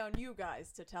rely on you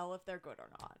guys to tell if they're good or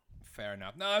not. Fair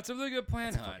enough. No, it's a really good plan,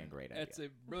 It's a hon. fucking great It's a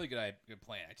idea. really good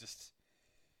plan.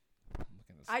 I'm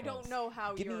looking at this I don't spells. know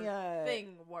how Give me your a-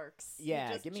 thing works. You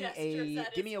Yeah, just give me gestures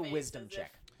at give me his a face wisdom as if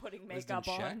check. Putting Wisdom makeup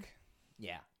on. check.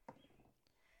 Yeah,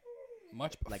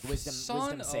 Much like wisdom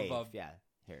son save. of a- Yeah,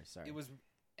 here, sorry. It was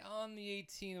on the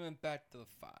 18 and went back to the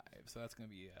 5, so that's gonna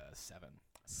be 7.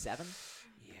 7.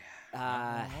 Yeah.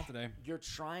 Uh, today. You're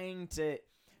trying to.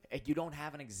 You don't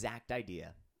have an exact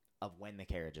idea of when the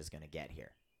carriage is going to get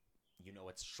here. You know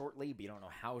it's shortly, but you don't know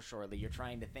how shortly. You're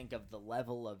trying to think of the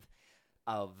level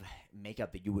of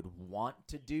makeup that you would want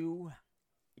to do.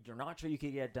 You're not sure you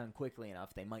could get it done quickly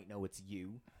enough. They might know it's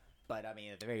you. But, I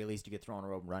mean, at the very least, you could throw on a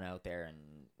robe and run out there and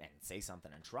say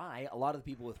something and try. A lot of the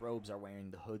people with robes are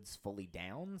wearing the hoods fully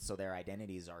down, so their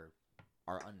identities are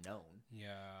unknown.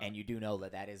 Yeah. And you do know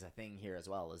that that is a thing here as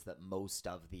well, is that most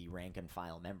of the rank and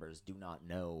file members do not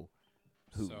know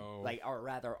who, So- or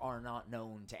rather are not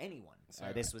known to anyone.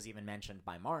 So- This was even mentioned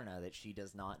by Marna, that she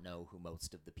does not know who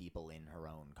most of the people in her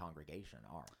own congregation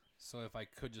are. So if I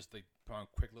could just like put on a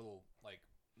quick little like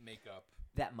makeup,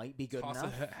 That might be good toss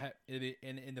enough. it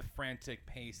in the frantic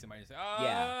pace, it might just say,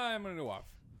 Yeah. I'm gonna go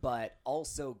off. But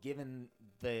also, given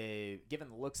the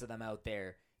looks of them out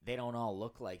there, they don't all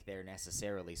look like they're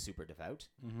necessarily super devout.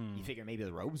 Mm-hmm. You figure maybe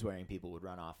the robes-wearing people would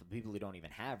run off. The people who don't even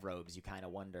have robes, you kind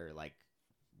of wonder, like,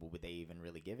 would they even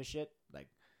really give a shit? Like,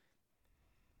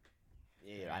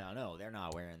 yeah, I don't know. They're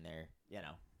not wearing their,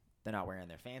 they're not wearing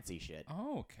their fancy shit.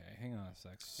 Oh, okay. Hang on a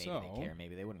sec. Maybe So, they care.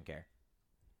 Maybe they wouldn't care.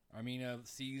 Armina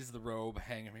sees the robe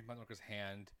hanging in Motherfucker's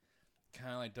hand,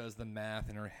 kind of like does the math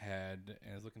in her head,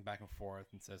 and is looking back and forth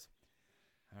and says,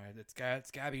 "All right, it's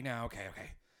Gabby now. Okay."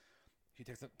 She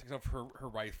takes off her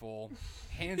rifle,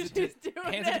 hands it to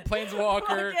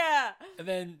Planeswalker, yeah. and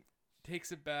then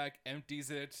takes it back,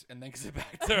 empties it, and then gives it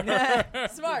back to her.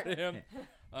 Smart. To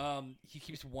him. He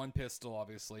keeps one pistol,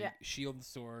 obviously. Yeah. Shield and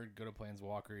sword. Go to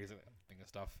Planeswalker. He's like, thinking of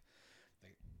stuff.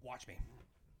 Like, watch me.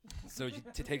 So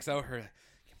she takes out her.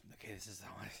 Okay, this is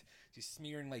how she's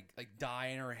smearing like dye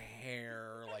in her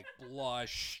hair, like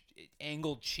blush,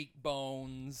 angled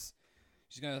cheekbones.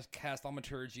 She's gonna cast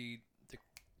Thaumaturgy to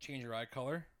change her eye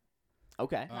color.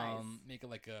 Okay. Nice. Make it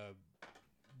like a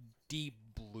deep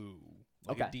blue.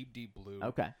 Okay. A deep blue.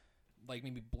 Okay. Like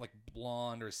maybe like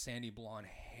blonde or sandy blonde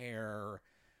hair.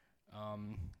 I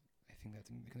think that's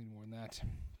gonna be more than that.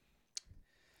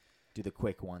 Do the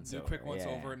quick ones Do over. quick once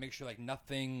yeah. over and make sure like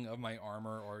nothing of my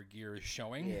armor or gear is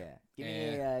showing. Yeah. Give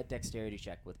me a dexterity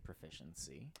check with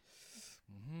proficiency.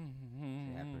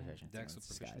 Mm-hmm. Yeah, proficiency. Dex Once with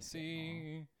this guy's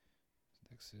proficiency.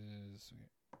 Dex is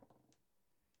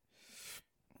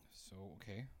so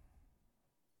okay.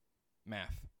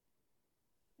 Math.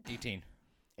 18.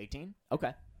 18?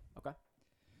 Okay.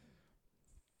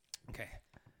 Okay.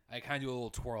 I kind of do a little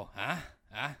twirl.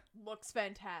 Looks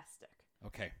fantastic.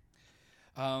 Okay.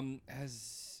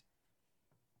 As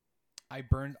I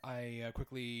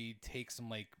quickly take some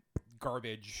like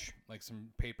garbage, like some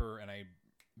paper, and I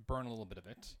burn a little bit of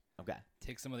it. Okay.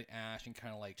 Take some of the ash and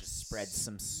kind of like Just spread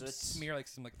some soot. smear like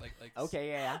some like. Okay,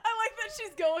 yeah. I like that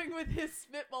she's going with his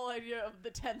spitball idea of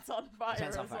the tents on fire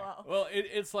Tents on as fire. well. Well,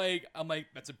 it's like I'm like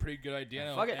that's a pretty good idea.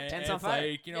 Yeah, fuck it, and tents on it's fire.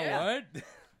 Like, you know Yeah. what?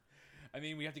 I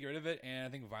mean, we have to get rid of it, and I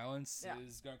think violence Yeah.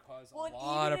 is going to cause Well, a and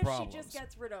lot even of if problems. she just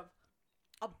gets rid of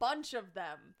a bunch of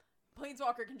them,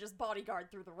 Planeswalker can just bodyguard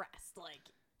through the rest. Like,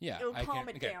 yeah, it'll I calm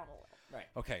can, it okay. down a little. Right.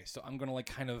 Okay, so I'm gonna like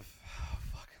kind of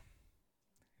fuck.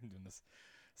 I'm doing this.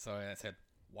 So I said,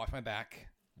 watch my back,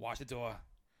 watch the door.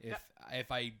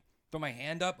 If I throw my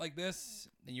hand up like this,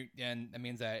 then that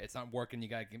means that it's not working. You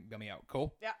gotta get me out.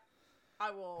 Cool. Yeah.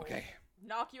 I will Okay.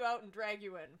 knock you out and drag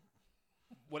you in.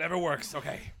 Whatever works.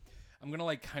 Okay. I'm gonna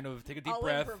like kind of take a deep I'll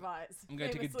breath. improvise. I'm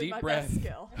gonna take a Famously deep my breath. Best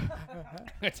skill.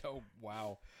 Oh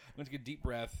wow. I'm gonna take a deep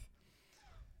breath.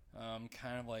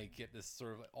 Kind of like get this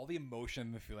sort of like, all the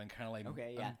emotion I'm fefeeling. Kind of like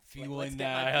Okay, yeah. I'm feeling Let's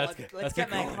that. get my, let's get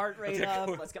my going. heart rate Let's get up.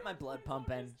 going. Let's get my blood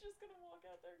pumping. Just gonna walk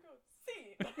out there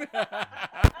and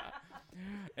go,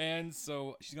 see. And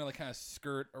so she's gonna like kind of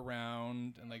skirt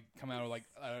around and like come out of like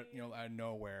out of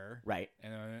nowhere. Right.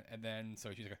 And then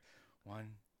so she's like 1,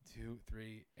 2,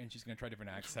 3, and she's gonna try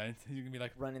different accents. You're gonna be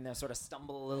like, Run in there, sort of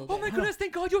stumble a little "Oh bit. my goodness!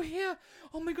 Thank God you're here!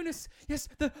 Oh my goodness! Yes,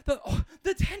 the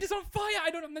tent is on fire.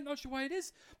 I'm not sure why it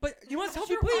is, but you want to help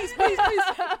me, please.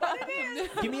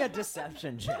 Give me a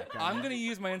deception check. I'm gonna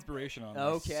use my inspiration on this.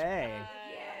 Okay.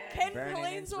 Can Burning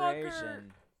Planeswalker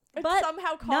inspiration. But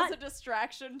somehow cause not- a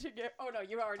distraction to get? Oh no,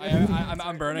 you already.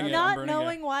 I'm burning it. Not I'm burning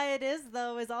knowing it. why it is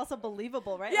though is also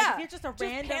believable, right? Yeah. Like, if you're just a Just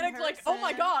random panicked like, oh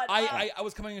my person- god. I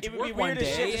was coming into It would work be one weird as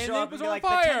shit day to and show it up and was be on like,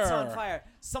 fire. the tent's on fire.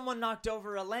 Someone knocked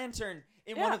over a lantern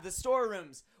in one Yeah. of the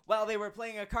storerooms while they were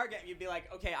playing a card game. You'd be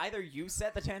like, okay, either you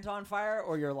set the tent on fire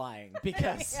or you're lying.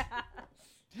 Because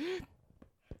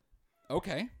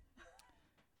Okay.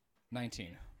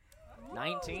 19.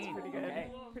 19. Pretty good.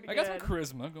 Okay. Pretty I got some good.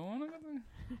 charisma going.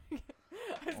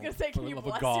 I was gonna say, for can the you love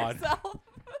of bless God. yourself?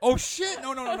 Oh shit!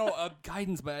 No.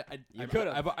 Guidance, but You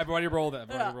could've. I've already rolled it.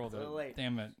 Yeah. Rolled Too late. it.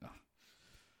 Damn it.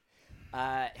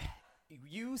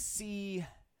 You see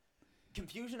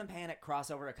confusion and panic cross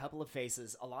over a couple of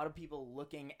faces. A lot of people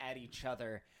looking at each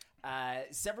other.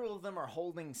 Several of them are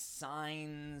holding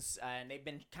signs, and they've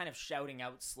been kind of shouting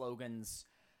out slogans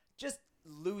just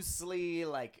loosely,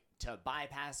 like to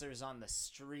bypassers on the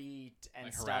street and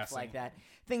Like stuff harassing. like that.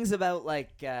 Things about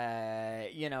like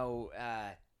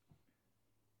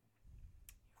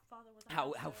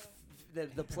how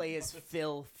the play is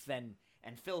filth and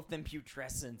filth and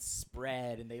putrescence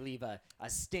spread, and they leave a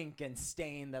stink and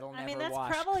stain that'll I never mean, that's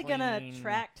wash probably gonna clean.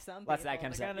 attract some Lots of people. that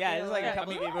kind of They're stuff. gonna Yeah, be there's like a like,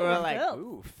 couple "Ooh, people who are like, filth."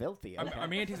 ooh, filthy. I Okay.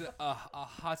 mean, it takes a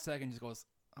hot second. Just goes.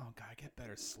 Oh God, get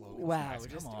better slogans. Wow, guys,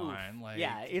 just come on, like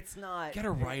yeah, it's not. get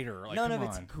a writer. Like, none come of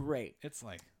it's on. great. It's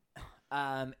like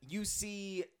You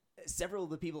see several of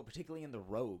the people, particularly in the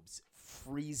robes,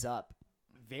 freeze up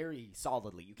very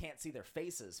solidly. You can't see their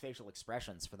faces, facial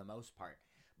expressions for the most part,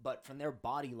 but from their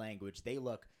body language, they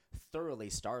look thoroughly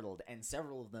startled, and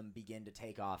several of them begin to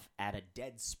take off at a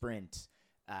dead sprint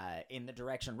in the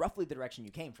direction, roughly the direction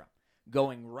you came from,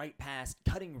 going right past,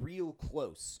 cutting real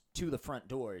close to the front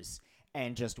doors,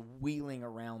 and just wheeling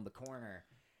around the corner.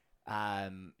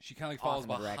 she kind of like Off follows in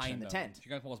the direction behind of them. the tent. She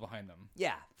kind of follows behind them.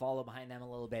 Yeah, follow behind them a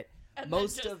little bit. And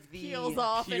Most then just of the peels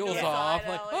off, into Peels the off side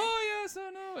like, alley. oh yes, oh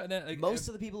no, and then like, most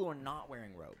of the people who are not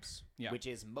wearing robes, Yeah. which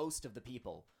is most of the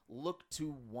people, look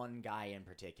to one guy in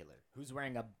particular who's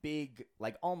wearing a big,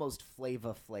 like almost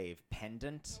Flava Flav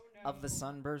pendant of the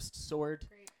sunburst sword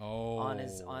on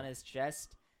his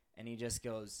chest, and he just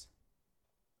goes,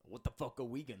 "What the fuck are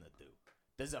we gonna do?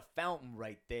 There's a fountain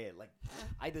right there. Like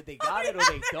either they got it or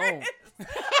they don't.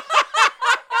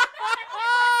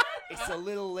 It's a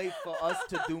little late for us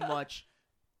to do much.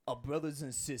 Our brothers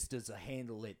and sisters will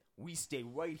handle it. We stay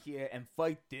right here and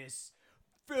fight this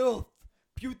filth,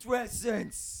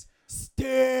 putrescence,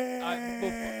 stink."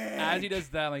 as he does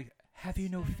that, like, have you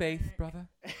no faith, brother?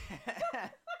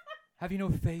 Have you no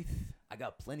faith? I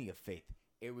got plenty of faith.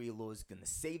 Arielor's gonna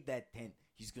save that tent.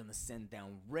 He's gonna send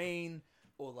down rain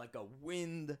or like a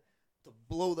wind to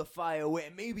blow the fire away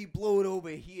and maybe blow it over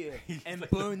here and like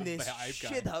burn the this hype guy.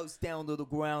 shit house down to the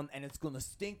ground, and it's gonna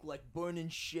stink like burning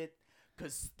shit,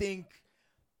 cause stink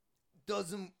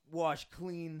doesn't wash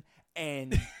clean,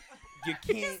 and you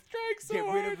can't get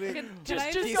rid of it.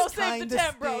 Just This go save the kinda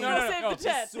tent, bro. stink. Go save the Just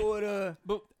tent. sorta.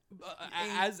 But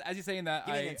as you're saying that,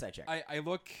 Give me an insight check. I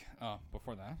look. Oh,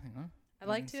 before that, hang on. I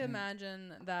like to Insane.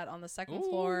 imagine that on the second Ooh.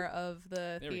 floor of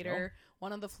the There we theater,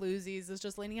 one of the floozies is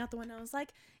just leaning out the window and is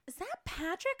like, "Is that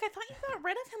Patrick? I thought you got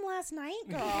rid of him last night,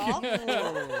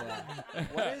 girl."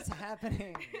 What is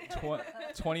happening?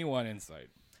 21 insight.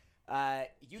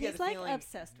 You get He's, the like, feeling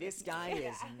obsessed with this guy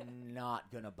is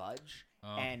not gonna budge,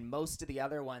 Oh. and most of the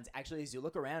other ones. Actually, as you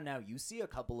look around now, you see a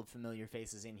couple of familiar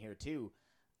faces in here too.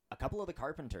 A couple of the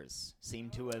carpenters seem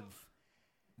to have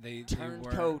They turned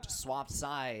were, coat, swapped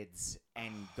sides,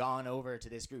 and gone over to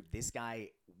this group. This guy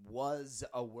was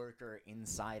a worker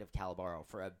inside of Calbaro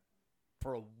for a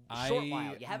short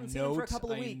while. You haven't seen him for a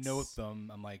couple of weeks. I note them.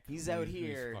 I'm like, He's out these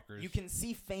here. fuckers. You can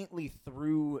see faintly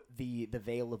through the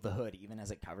veil of the hood, even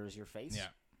as it covers your face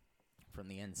from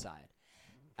the inside.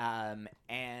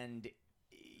 And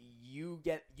you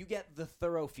get the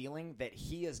thorough feeling that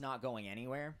he is not going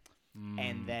anywhere,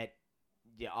 and that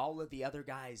all of the other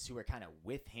guys who are kind of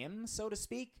with him, so to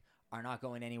speak, are not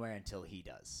going anywhere until he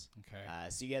does. Okay.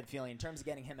 So you get the feeling, in terms of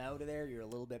getting him out of there, you're a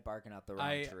little bit barking up the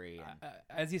wrong tree. And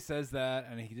as he says that,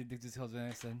 and he did his heels in,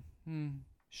 I said,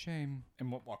 shame,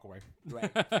 and walk away.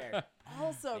 right, fair.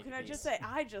 Also, Make can a I just piece. say,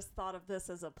 I just thought of this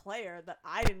as a player that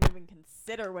I didn't even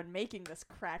consider when making this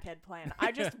crackhead plan.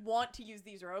 I just want to use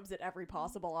these robes at every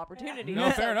possible opportunity. No,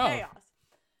 to fair sell enough.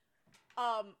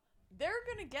 chaos. they're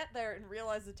gonna get there and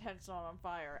realize the tent's not on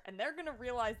fire, and they're gonna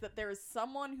realize that there is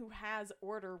someone who has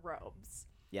order robes.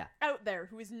 Yeah. Out there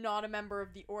who is not a member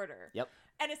of the order. Yep.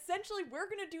 And essentially, we're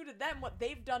gonna do to them what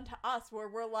they've done to us, where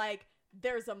we're like,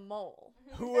 "There's a mole."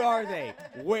 Who are they?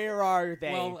 Where are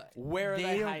they? Well, where are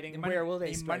they don't- hiding? might Where not- will they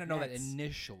They strike might not know that next?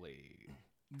 initially.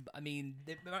 I mean,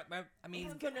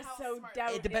 He's gonna how sow smart-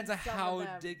 doubt. it depends in on some how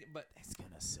of them. but It's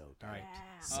gonna sow all right.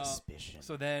 Yeah. suspicion.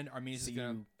 So then Armenia's So is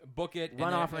gonna you book it, run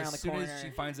and then off around as the soon corner. as she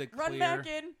finds it clear. Run back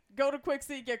in, go to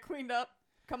Quixi, get cleaned up,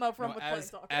 come out from No, with as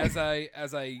Planeswalker.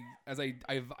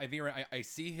 I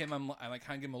see him, I like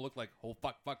kind of give him a look like, oh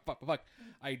fuck.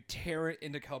 I tear it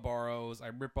into Calbaros. I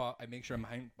rip off. I make sure I'm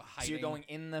hiding. So you're going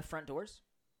in the front doors?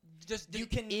 just you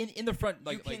can- in the front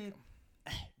like you can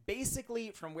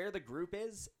basically from where the group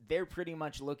is, they're pretty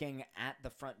much looking at the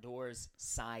front doors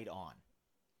side on.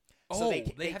 oh So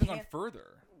they haven't gone can't-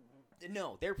 further.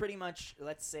 No, they're pretty much.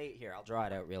 Let's say here. I'll draw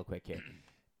it out real quick here.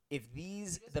 If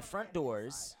the front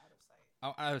doors,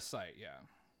 Out of sight, yeah.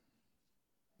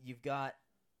 you've got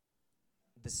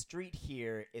the street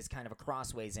here is kind of a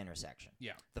crossways intersection.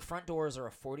 Yeah. The front doors are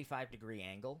a 45-degree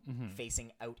angle Mhm.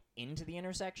 facing out into the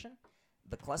intersection.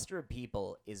 The cluster of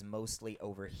people is mostly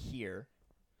over here,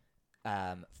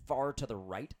 far to the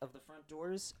right of the front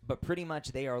doors, but pretty much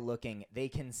they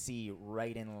can see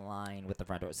right in line with the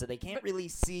front doors. So they can't really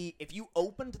see. If you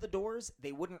opened the doors,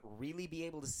 they wouldn't really be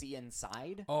able to see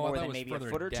inside Oh, I more thought it than was maybe a further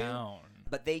foot or down. two.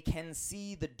 But they can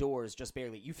see the doors just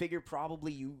barely. You figure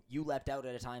probably you leapt out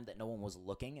at a time that no one was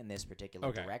looking in this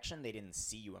particular direction. They didn't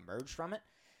see you emerge from it.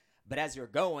 But as you're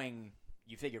going,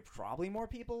 you figure probably more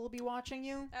people will be watching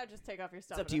you. Just take off your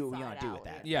stuff. It's up to and you what you side want to do with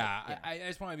alley. that. Yeah, I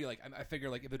just want to be like, I figure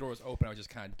like if the door was open, I would just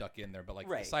kind of duck in there. But like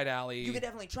Right. the side alley, You could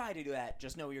definitely try to do that.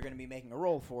 Just know you're going to be making a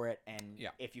roll for it, and Yeah.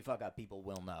 if you fuck up, people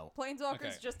will know. Planeswalkers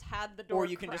Okay. just had the door Or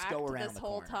you can just go cracked around this the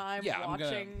whole corner. time Yeah, I'm gonna-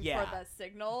 watching Yeah. for the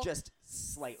signal. Just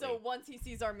slightly. So once he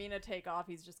sees Armina take off,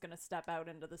 he's just going to step out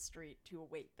into the street to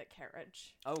await the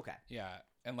carriage. Okay. yeah,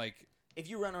 and like If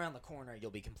you run around the corner,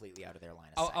 you'll be completely out of their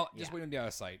line of sight. I'll just wait and be out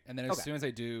of sight, and then as Okay. soon as I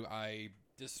do, I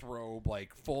disrobe,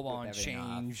 like full on everything off.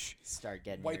 change, Start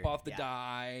getting wipe your- off the yeah.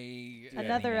 dye. Get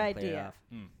Another everything clear idea.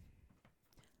 off.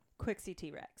 Quixi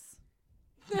T-Rex.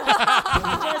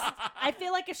 I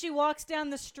feel like if she walks down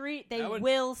the street, they That would-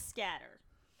 will scatter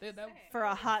That- for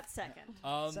a hot second.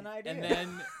 It's an idea. And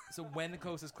then, so when the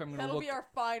coast is clear, I'm gonna That'll look. be our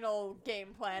final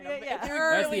game plan. Yeah, yeah. There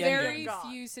are That's the end very game. God.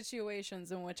 few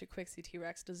situations in which a Quixi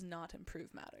T-Rex does not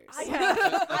improve matters. I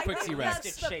Quixi think Rex. that's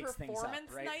Just the shakes things up,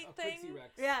 performance right? night thing.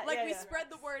 Yeah, Like yeah, we yeah. spread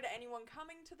the word to anyone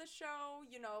coming to the show,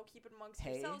 keep it amongst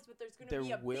Hey, yourselves, but there's going there to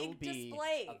be a will big be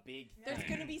display. a big There's thing.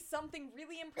 going to be something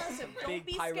really impressive. Don't big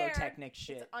be scared. pyrotechnic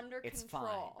shit. It's under It's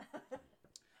control.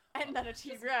 And then a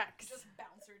T-Rex. Just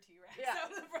bouncer T-Rex Yeah.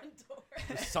 out the front door.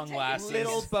 With sunglasses.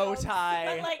 Little bow But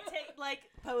tie. like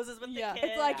poses with Yeah. the kid.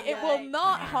 It's like it Yeah. will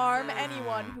not harm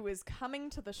anyone who is coming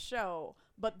to the show,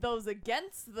 but those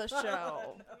against the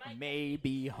show.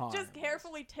 Maybe harm. Just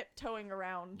carefully tiptoeing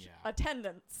around Yeah.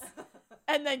 attendance,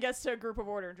 and then gets to a group of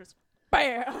order and just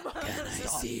BAM! Can I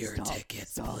see your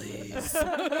tickets, please?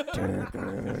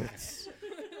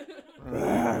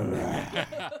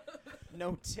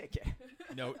 No ticket.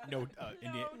 no,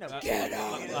 Indian. No. Get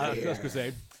out of Just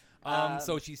Crusade. Um,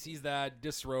 So she sees that,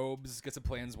 disrobes, gets a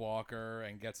planeswalker,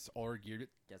 and gets all her gear.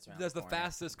 Gets around Does the corner.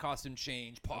 fastest costume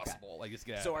change possible. Like, just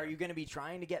get out So of are there. you going to be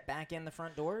trying to get back in the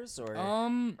front doors, or are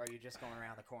you just going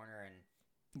around the corner and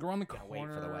go around the gonna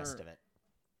corner. wait for the rest of it?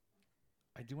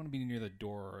 I do want to be near the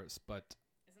doors, but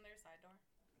Isn't there a side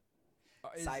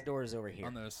door? Side doors over here,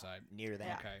 on the other side. near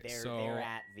them. Okay, They're so-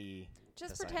 at the.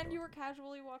 Just the side pretend door. you were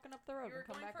casually walking up the road You were and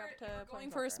come going back for up it, to you were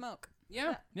Going for a Planeswalker. smoke.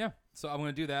 Yeah. So I'm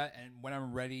gonna do that, and when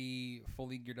I'm ready,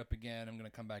 fully geared up again, I'm gonna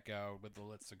come back out with the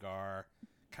lit cigar,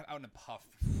 kind of out in a puff.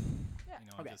 Yeah. You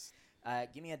know, Okay. just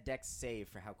Give me a dex save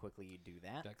for how quickly you do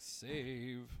that. deck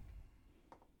save.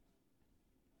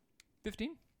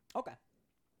 15. Okay.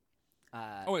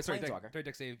 Oh wait, sorry, Planeswalker.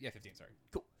 deck save. Yeah, 15. Sorry.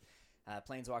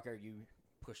 Planeswalker, you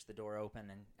push the door open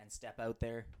and step out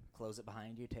there, close it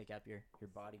behind you, take up your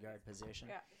bodyguard position.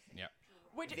 Yeah.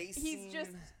 Which They he's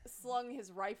just slung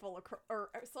his rifle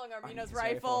slung Armina's Armina's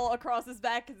rifle rifle. across his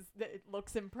back because it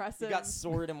looks impressive. You got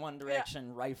sword in one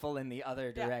direction, rifle in the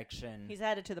other direction. He's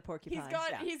added to the porcupine.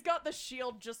 He's got the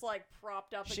shield just like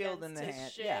propped up Shield against in the his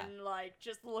hand, shin, yeah. like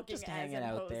just looking Just as hanging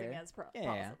out imposing there. as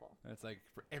Yeah. possible. It's like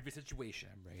for every situation,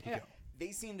 I'm ready to Yeah. go.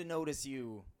 They seem to notice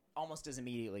you almost as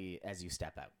immediately as you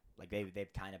step out. Like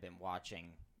they've kind of been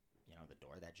watching, the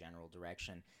door, that general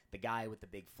direction. The guy with the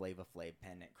big Flava Flav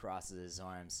pendant crosses his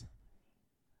arms.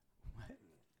 Let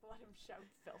him shout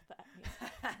filth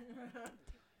at me.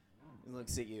 He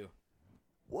looks at you.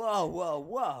 Whoa, whoa,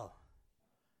 whoa.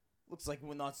 Looks like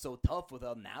we're not so tough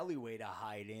without an alleyway to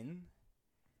hide in.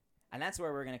 And that's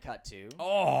where we're going to cut to.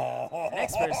 Oh.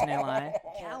 Next person in line,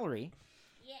 Calree.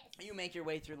 Yes. You make your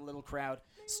way through the little crowd,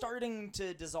 starting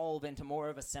to dissolve into more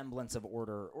of a semblance of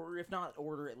order, or if not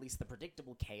order, at least the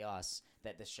predictable chaos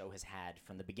that this show has had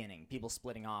from the beginning. People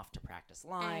splitting off to practice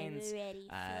lines, I'm ready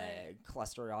for it.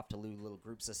 cluster off to little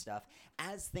groups of stuff.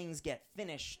 As things get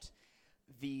finished,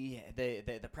 the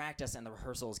practice and the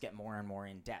rehearsals get more and more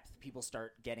in depth. People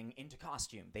start getting into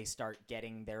costume. They start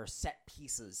getting their set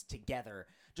pieces together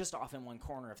just off in one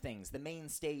corner of things. The main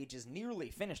stage is nearly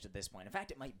finished at this point. In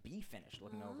fact, it might be finished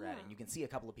looking over at it. And you can see a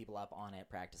couple of people up on it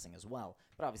practicing as well.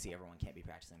 But obviously everyone can't be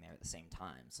practicing there at the same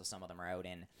time. So some of them are out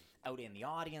in the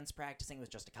audience practicing with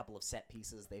just a couple of set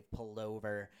pieces they've pulled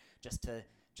over just to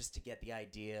get the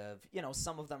idea of,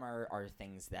 some of them are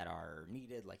things that are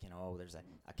needed, like, there's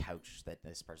a couch that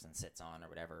this person sits on or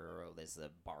whatever, or there's a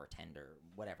bartender,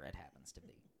 whatever it happens to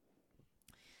be.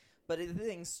 But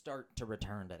things start to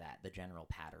return to that, the general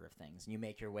patter of things, and you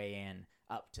make your way in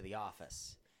up to the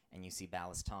office, and you see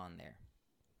Balas Tawn there.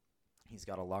 He's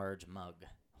got a large mug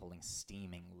holding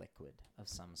steaming liquid of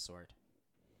some sort.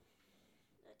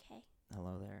 Okay.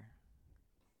 Hello there.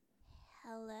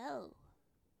 Hello.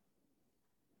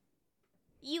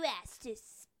 You asked to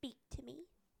speak to me.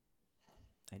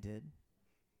 I did.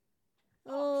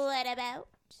 What about?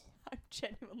 I'm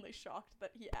genuinely shocked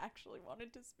that he actually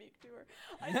wanted to speak to her.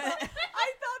 I thought that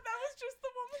was just the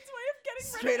woman's way of getting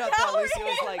Straight rid of up, Calree. Lucy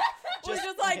was like, We're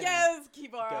just like, let's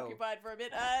keep her occupied for a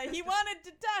bit. He wanted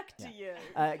to talk to you.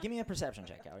 Give me a perception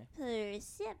check, Calree.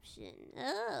 Perception.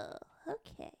 Oh,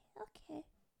 okay.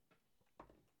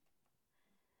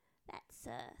 That's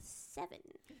 7.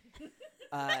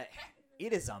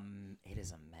 It is a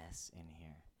mess in here.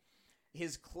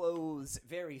 His clothes,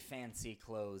 very fancy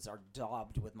clothes, are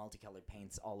daubed with multicolored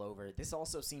paints all over. This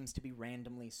also seems to be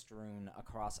randomly strewn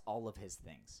across all of his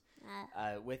things,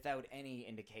 without any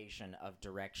indication of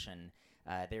direction.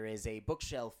 There is a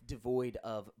bookshelf devoid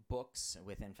of books,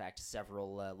 with, in fact,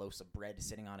 several loaves of bread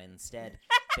sitting on it instead.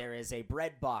 There is a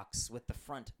bread box with the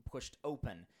front pushed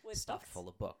open, With stuffed books? full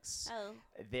of books. Oh.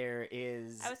 There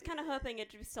is... I was kind of hoping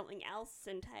it'd be something else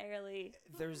entirely.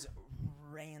 There's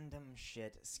random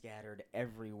shit scattered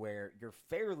everywhere. You're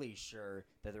fairly sure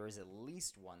that there is at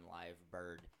least one live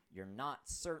bird. You're not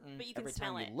certain. But you can every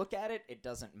smell time it. you look at it, it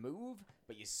doesn't move,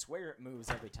 but you swear it moves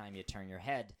every time you turn your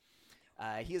head.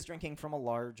 He is drinking from a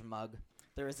large mug.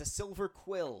 There is a silver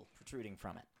quill protruding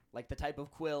from it, like the type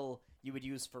of quill you would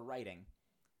use for writing.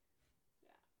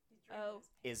 Oh.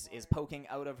 Is poking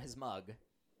out of his mug,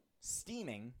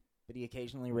 steaming, but he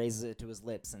occasionally raises it to his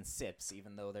lips and sips,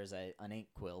 even though there's an ink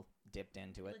quill dipped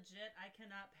into it. Legit, I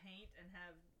cannot paint and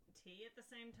have tea at the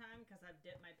same time because I've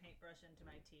dipped my paintbrush into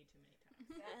my tea too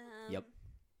many times. Yep.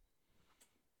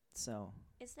 So,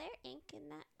 Is there ink in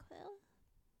that quill?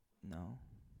 no.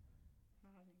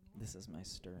 This is my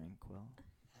stirring quill.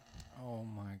 Oh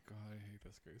my god, I hate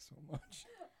this guy so much.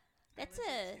 That's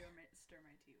I a. would stir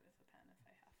my tea with a pen if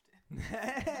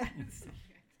I have to. It's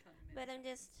something I've done many But I'm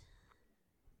just.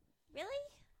 Really?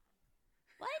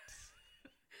 What?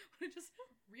 Just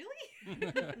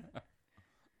really?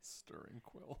 Stirring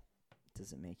quill.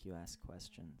 Does it make you ask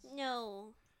questions?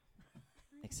 No.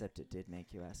 Except it did make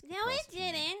you ask a No, it question.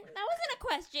 didn't. That wasn't a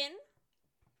question.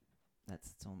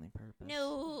 That's its only purpose.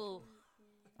 No.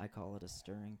 I call it a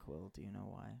stirring quill. Do you know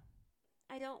why?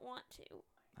 I don't want to.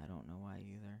 I don't know why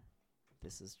either.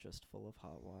 This is just full of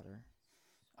hot water.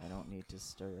 I don't need to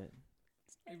stir it.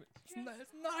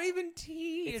 It's not even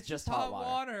tea. It's just hot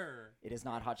water. It is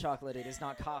not hot chocolate. It is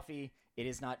not coffee. It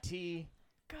is not tea.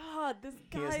 God, this He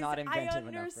is guy's not I inventive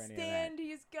enough for any of that. understand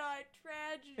he's got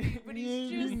tragedy, but he's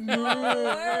just the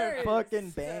worst. Fucking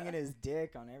banging his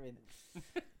dick on everything.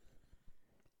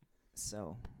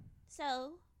 So,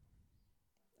 So,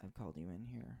 I've called you in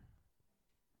here.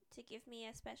 to give me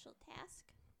a special task?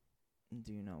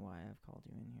 Do you know why I've called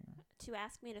you in here? To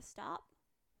ask me to stop?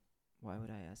 Why would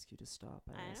I ask you to stop?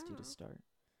 I I asked don't you to know. start.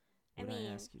 I Would I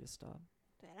mean- ask you to stop?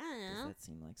 I don't Does know. that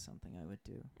seem like something I would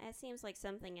do? That seems like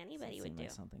something Does anybody that would seem do.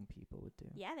 like something people would do?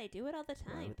 Yeah, they do it all the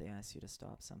Why time. would they ask you to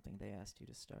stop something they asked you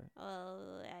to start?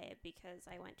 Well, because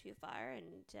I went too far and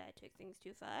took things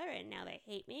too far, and now they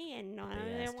hate me, and They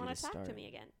they asked don't want you to to talk to start. me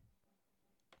again.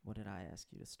 What did I ask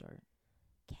you to start?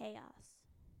 Chaos.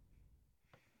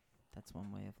 That's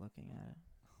one way of looking at it.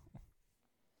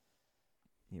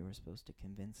 You were supposed to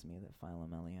convince me that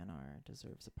Philomelianar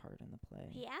deserves a part in the play.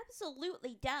 He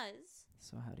absolutely does.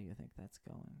 So how do you think that's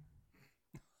going?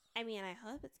 I mean, I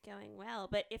hope it's going well,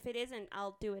 but if it isn't,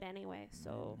 I'll do it anyway. I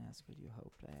So didn't ask what you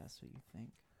hoped. I asked what you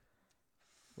think.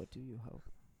 What do you hope?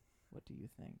 What do you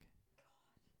think?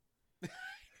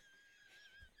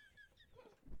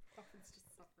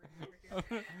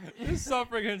 Just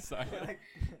suffering inside.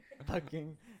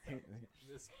 Fucking.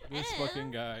 This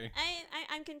fucking guy.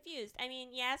 I'm confused. I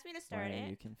mean, you asked me to start Why it. are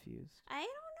you confused? I don't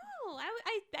know.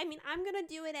 I mean, I'm gonna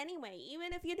do it anyway.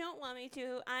 Even if you don't want me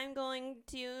to, I'm going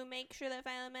to make sure that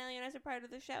Philomelion is a part of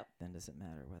the show. Then does it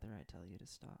matter whether I tell you to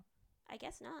stop? I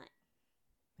guess not.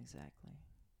 Exactly.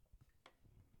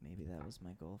 Maybe that was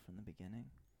my goal from the beginning.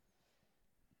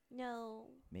 No.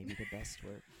 Maybe the best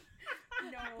work.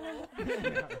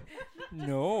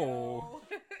 No.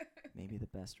 Maybe the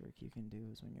best work you can do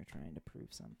is when you're trying to prove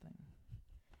something.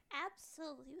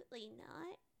 Absolutely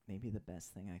not. Maybe the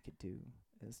best thing I could do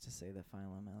is to say that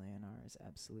Philomelion is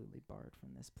absolutely barred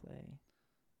from this play.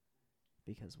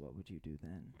 Because what would you do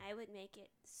then? I would make it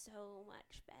so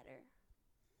much better.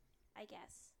 I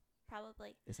guess.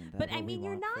 Probably. Isn't that but what I mean, we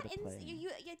you're want not. for the play?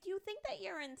 You think that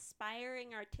you're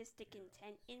inspiring artistic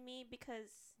intent in me because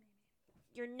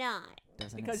you're not.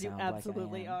 Doesn't it Because you sound like I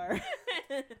absolutely am? are.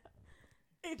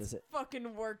 It's Does it-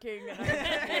 fucking working.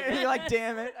 You're like,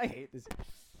 damn it, I hate this.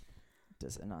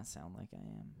 Does it not sound like I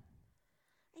am?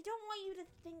 I don't want you to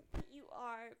think that you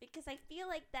are because I feel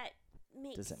like that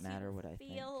makes Does it matter you what I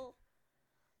think? feel.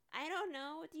 I don't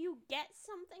know. Do you get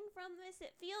something from this?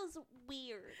 It feels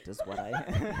weird. Does what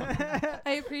I...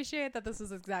 I appreciate that this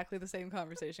is exactly the same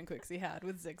conversation Qixi had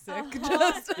with ZxZk.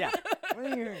 Uh-huh. Just Yeah.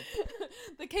 Weird.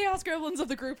 the chaos gremlins of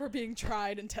the group are being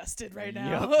tried and tested right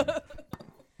now. Yup.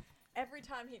 Every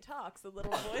time he talks, the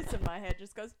little voice in my head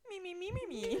just goes me me me me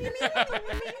me.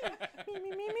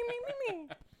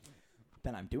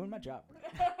 Then I'm doing my job.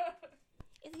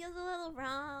 It feels a little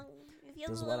wrong. It feels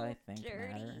Does a what little I think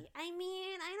dirty. matter? I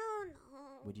mean, I don't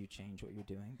know. Would you change what you're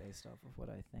doing based off of what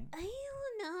I think? I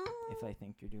don't know. If I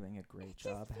think you're doing a great It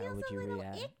job, just how feels would a you little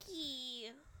react?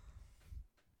 icky.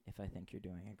 If I think you're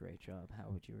doing a great job, how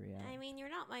would you react? I mean, you're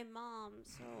not my mom,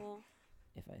 so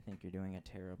If I think you're doing a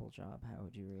terrible job, how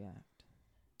would you react?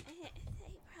 I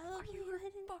probably wouldn't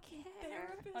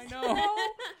care. I know.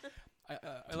 I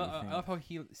Do you love how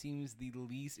he seems the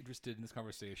least interested in this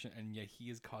conversation, and yet he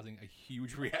is causing a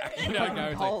huge reaction. Like, I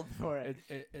was called for it.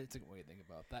 It's a way to think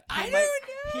about that.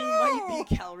 He might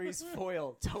be Calree's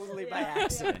foil totally by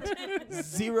accident.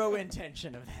 Zero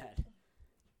intention of that.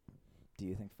 Do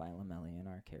you think Philomelion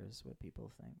cares what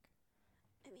people think?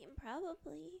 I mean,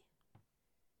 probably.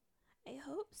 I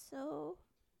hope so.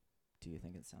 Do you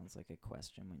think it sounds like a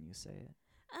question when you say it?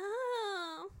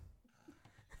 Oh.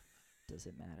 Does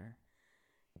it matter?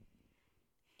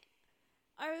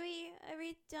 Are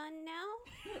we done now?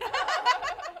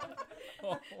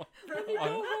 Can you go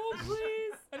home,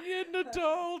 please? I need an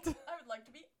adult. I would like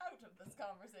to be out of this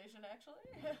conversation,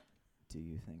 actually. Do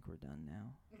you think we're done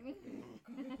now?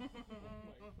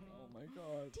 Oh my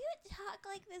god. Do you talk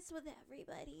like this with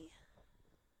everybody?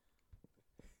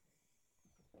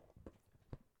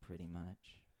 Pretty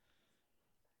much.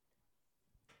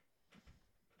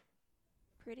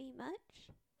 Pretty much?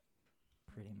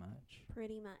 Pretty much.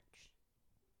 Pretty much.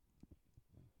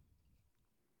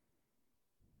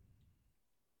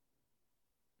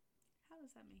 How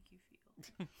does that make you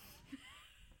feel?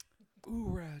 Ooh,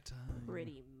 rat time.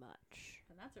 Pretty much.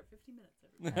 And that's our 50 minutes,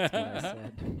 That's what I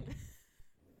said.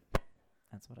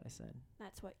 That's what I said.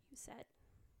 That's what you said.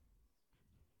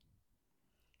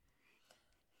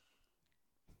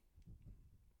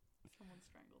 Someone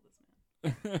strangled this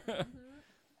man.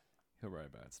 He'll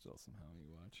ride back still somehow. You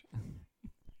watch.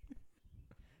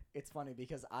 It's funny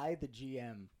because I, the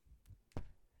GM,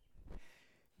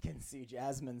 can see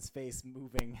Jasmine's face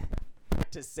moving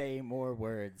to say more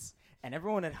words, and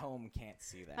everyone at home can't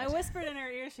see that. I whispered in her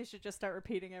ear she should just start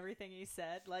repeating everything he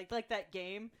said, like that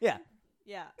game. Yeah.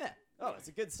 Yeah. Yeah. Oh, it's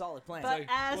a good, solid plan. But like,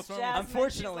 as what's wrong? Jasmine,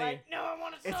 Unfortunately, she's like, no, I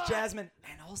want to it's Jasmine,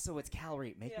 and also it's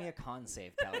Calree. Make me Yeah. a con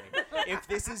save, Calree. If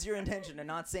this is your intention to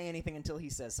not say anything until he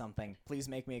says something, please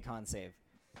make me a con save.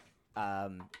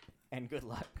 And good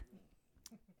luck.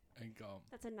 And go.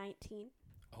 That's a 19.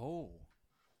 Oh,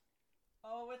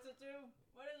 Oh, what's it do?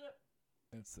 What is it?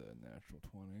 it's a natural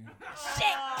 20.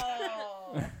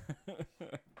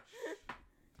 Oh.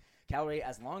 Calree,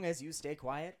 as long as you stay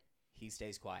quiet, he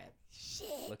stays quiet.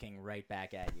 Shit. Looking right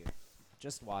back at you.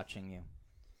 Just watching you.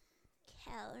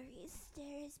 Calree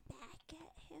stares back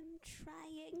at him,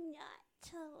 trying not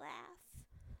to laugh.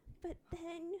 But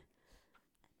then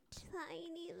a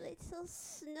tiny little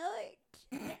snort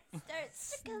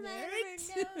starts to come out of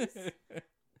her nose.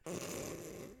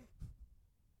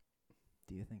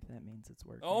 Do you think that means it's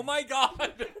working? Oh my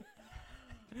god!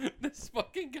 This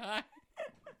fucking guy.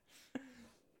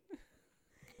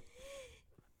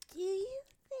 Do you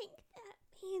think that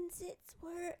means it's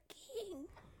working?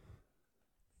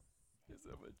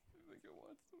 much like it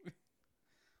wants to be.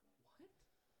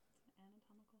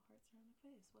 Anatomical heart ceramic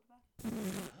face. What about?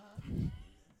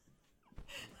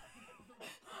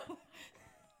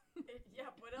 Yeah,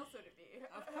 what else would it be?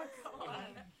 Come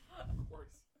on. Of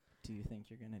course. Do you think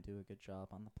you're gonna do a good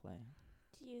job on the play?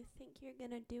 Do you think you're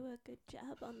gonna do a good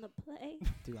job on the play?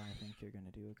 Do I think you're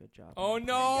gonna do a good job? Oh on the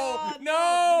no! play?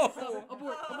 No!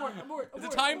 Abort. It's a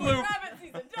time loop. Rabbit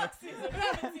season, duck season,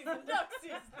 rabbit season, duck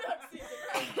season, duck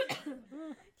season.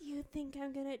 Do you think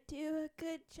I'm gonna do a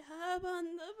good job on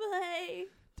the play?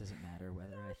 Does it matter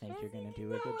whether I think you're gonna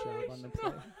do a good job on the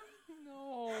play?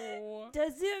 No.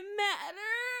 Does it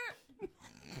matter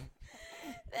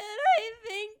that I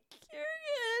think you're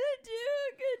gonna do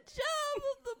a good job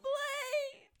of the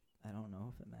play? I don't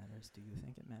know if it matters. Do you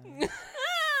think it matters?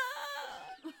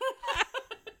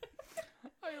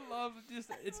 I love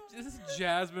it's just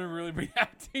Jasmine really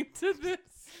reacting to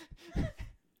this.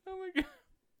 Oh my god.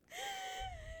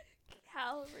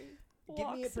 Calree. Give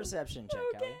me a walks perception check,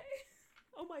 Okay. Callie.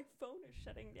 Oh, my phone is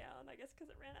shutting down. I guess because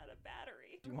it ran out of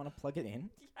battery. Do you want to plug it in?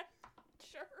 Yeah,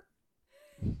 sure.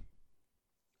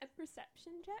 A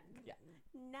perception check? Yeah.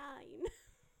 9.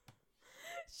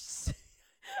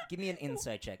 Give me an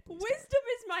insight check, please. Wisdom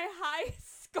is my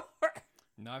highest score.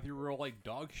 Not if you roll like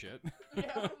dog shit.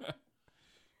 Yeah.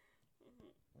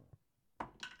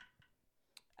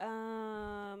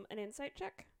 An insight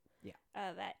check? Yeah.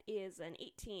 That is an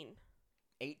 18.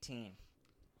 18.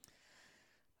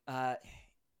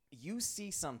 You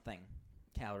see something,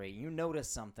 Calree. You notice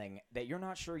something that you're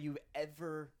not sure you've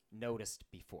ever noticed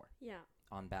before Yeah.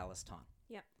 on Balas Tawn.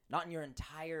 Yep. Not in your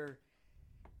entire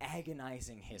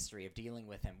agonizing history of dealing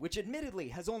with him, which admittedly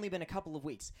has only been a couple of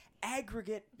weeks.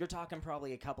 Aggregate, you're talking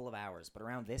probably a couple of hours, but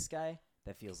around this guy,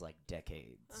 that feels like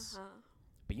decades. Uh-huh.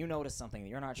 But you notice something that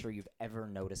you're not sure you've ever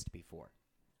noticed before.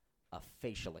 A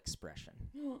facial expression.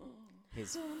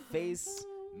 His face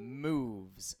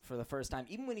moves for the first time.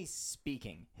 Even when he's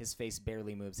speaking, his face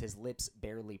barely moves. His lips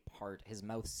barely part. His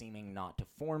mouth seeming not to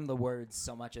form the words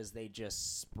so much as they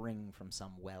just spring from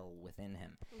some well within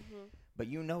him. Mm-hmm. But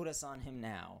you notice on him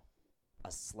now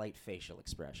a slight facial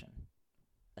expression.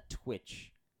 A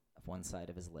twitch of one side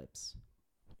of his lips.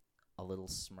 A little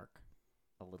smirk.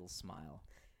 A little smile.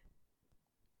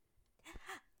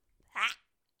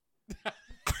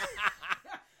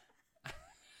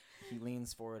 He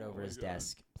leans forward over his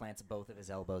desk, plants both of his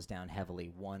elbows down heavily,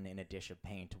 one in a dish of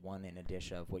paint, one in a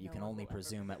dish of what you can only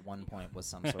presume at one point was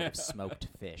some sort of smoked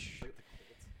fish.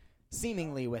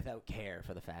 Seemingly without care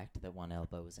for the fact that one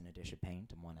elbow is in a dish of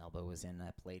paint and one elbow is in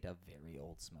a plate of very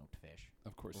old smoked fish.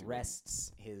 Of course he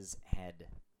Rests his head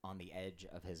on the edge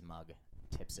of his mug,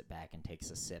 tips it back and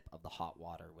takes a sip of the hot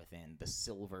water within, the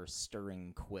silver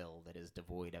stirring quill that is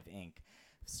devoid of ink,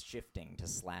 shifting to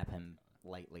slap him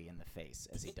lightly in the face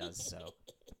as he does so.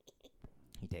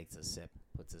 He takes a sip,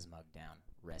 puts his mug down,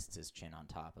 rests his chin on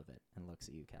top of it, and looks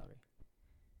at you, Calree.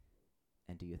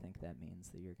 And do you think that means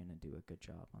that you're going to do a good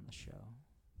job on the show?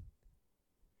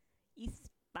 He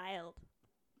smiled.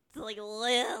 It's like a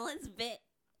little bit.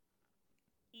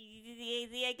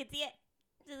 I can see it.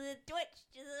 Just a twitch.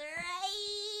 Just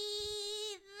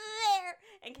right there.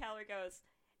 And Calree goes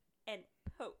and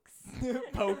pokes.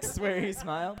 Pokes where he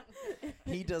smiled.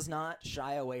 He does not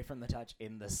shy away from the touch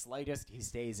in the slightest. He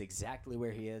stays exactly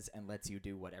where he is and lets you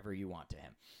do whatever you want to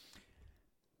him.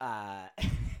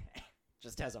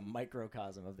 Just has a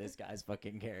microcosm of this guy's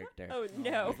fucking character. Oh,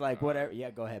 no. He's like, whatever. Yeah,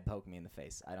 go ahead, poke me in the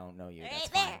face. I don't know you. Right That's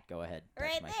there. fine. Go ahead. Touch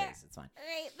Right my there. face. It's fine.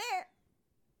 Right there.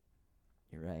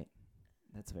 You're right.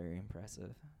 That's very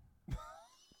impressive.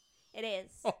 It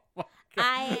is. Oh my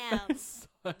I am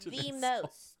Such an the insult.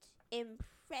 most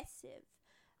impressive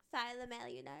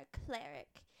Philomelionar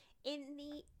cleric in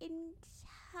the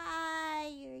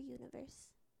entire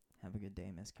universe. Have a good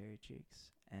day, Miss Carrie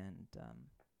Cheeks. And,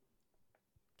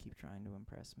 keep trying to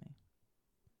impress me.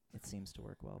 It seems to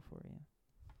work well for you.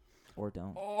 Or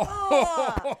don't.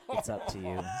 Oh. It's up to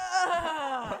you.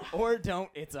 Or don't.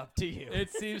 It's up to you. It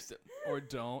seems to, or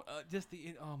don't. Just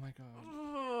the oh my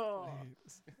god.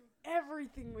 Please.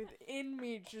 Everything within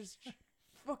me just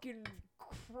fucking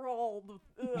crawled.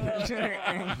 And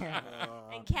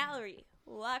Calree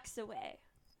walks away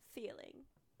feeling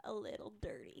a little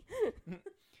dirty.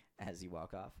 As you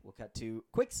walk off, we'll cut to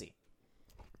Qixi.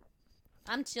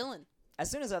 I'm chilling.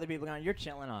 As soon as other people are gone, you're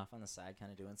chilling off on the side,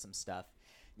 kind of doing some stuff.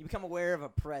 You become aware of a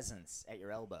presence at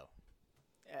your elbow.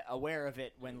 Aware of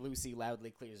it when Lucy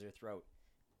loudly clears her throat.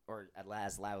 Or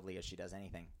as loudly as she does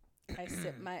anything. I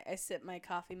sip my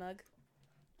coffee mug.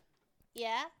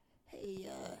 Yeah? Hey,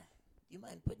 you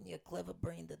mind putting your clever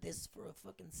brain to this for a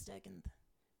fucking second?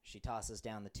 She tosses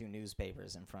down the 2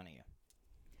 newspapers in front of you.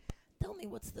 tell me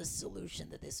what's the solution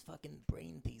to this fucking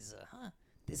brain teaser, huh?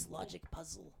 This logic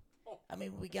puzzle. I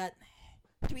mean, we got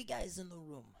 3 guys in the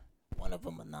room. One of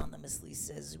them anonymously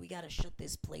says we gotta shut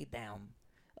this play down.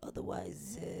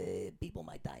 Otherwise, people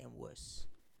might die and worse.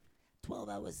 12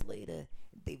 hours later,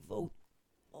 they vote,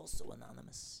 also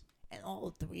anonymous. And all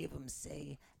 3 of them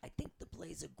say, I think the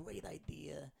play's a great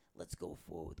idea. Let's go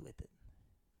forward with it.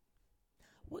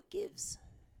 What gives?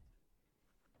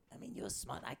 I mean, you're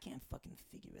smart. I can't fucking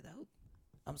figure it out.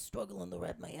 I'm struggling to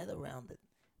wrap my head around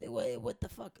it. What the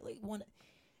fuck? Like,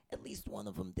 at least one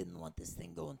of them didn't want this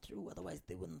thing going through. Otherwise,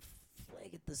 they wouldn't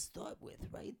flag it to start with,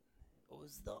 right? Or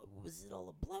was it all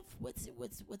a bluff? What's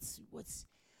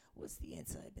the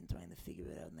answer? I've been trying to figure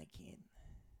it out and I can't.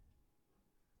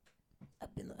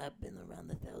 I've been around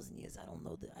 1,000 years. I don't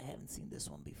know that I haven't seen this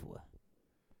one before.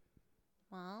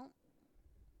 Well,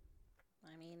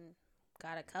 I mean,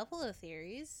 got a couple of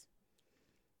theories.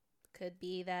 Could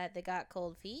be that they got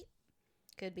cold feet.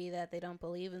 Could be that they don't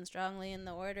believe in strongly in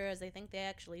the order as they think they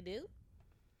actually do.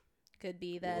 Could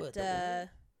be that,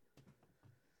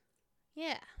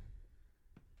 yeah.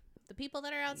 The people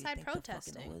that are outside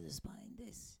protesting. The fucking orders behind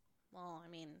this? Well, I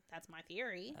mean, that's my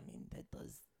theory. I mean, that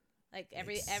does like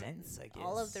make sense, I guess.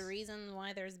 All of the reasons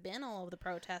why there's been all of the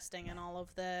protesting and all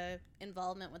of the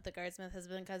involvement with the guardsmith has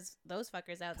been because those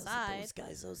fuckers outside those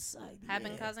guys outside have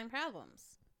been causing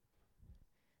problems.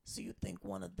 So you think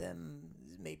one of them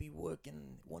is maybe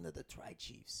working, one of the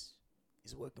tri-chiefs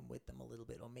is working with them a little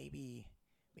bit, or maybe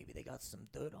they got some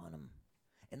dirt on them,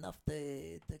 enough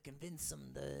to convince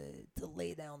them to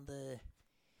lay down the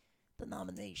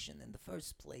nomination in the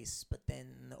first place, but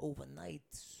then overnight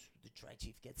the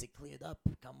tri-chief gets it cleared up.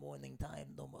 Come morning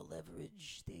time, no more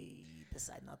leverage. They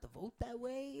decide not to vote that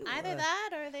way. Either that,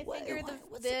 or they figure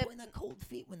what's the point of cold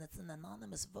feet when it's an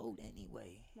anonymous vote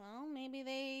anyway? Well, maybe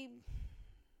they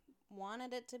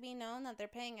wanted it to be known that they're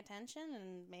paying attention,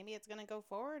 and maybe it's gonna go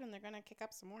forward, and they're gonna kick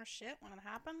up some more shit when it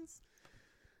happens.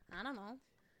 I don't know.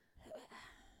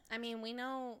 I mean, we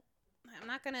know. I'm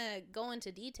not gonna go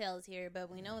into details here,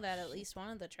 but we know that at least one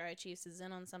of the tri-chiefs is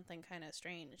in on something kind of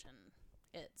strange, and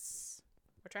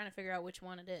we're trying to figure out which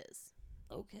one it is.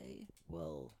 Okay,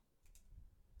 well,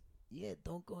 yeah,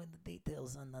 don't go into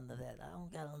details on none of that. I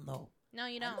don't gotta know. No,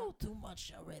 you don't. I know too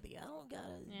much already. I don't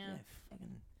gotta. Yeah.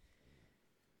 Fucking.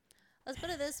 Let's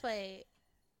put it this way.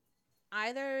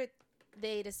 Either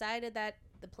they decided that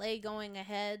the play going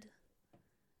ahead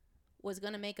was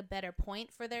going to make a better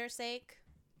point for their sake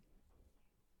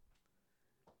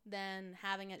than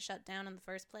having it shut down in the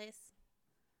first place.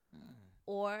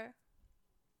 Or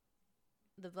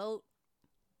the vote,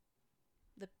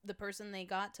 the person they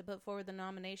got to put forward the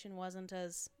nomination wasn't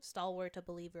as stalwart a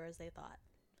believer as they thought.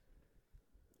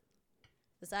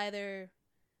 This either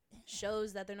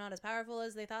shows that they're not as powerful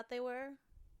as they thought they were,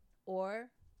 or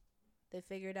they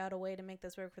figured out a way to make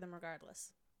this work for them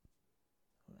regardless.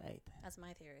 Right. That's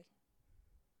my theory.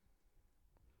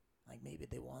 Like, maybe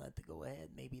they wanted to go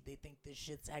ahead. Maybe they think this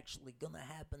shit's actually gonna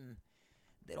happen.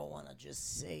 They don't want to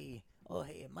just say, oh,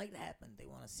 hey, it might happen. They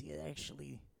want to see it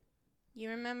actually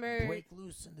break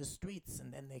loose in the streets,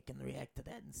 and then they can react to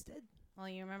that instead. Well,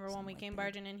 you remember when we came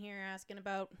barging in here asking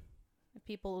about if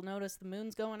people noticed the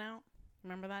moon's going out?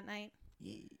 Remember that night?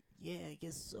 Yeah, I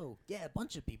guess so. Yeah, a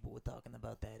bunch of people were talking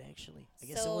about that, actually. I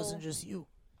guess it wasn't just you.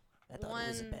 I thought it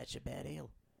was a batch of bad ale.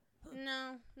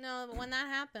 Huh. No, but when that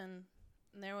happened,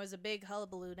 there was a big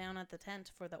hullabaloo down at the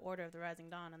tent for the Order of the Rising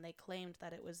Dawn, and they claimed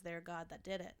that it was their god that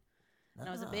did it. And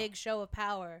it was a big show of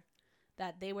power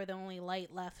that they were the only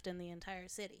light left in the entire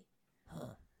city.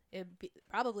 Huh. It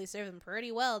probably served them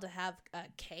pretty well to have a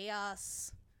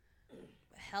chaos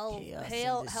hell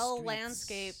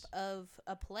landscape of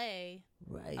a play,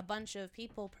 right? A bunch of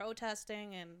people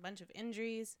protesting and a bunch of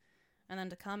injuries, and then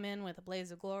to come in with a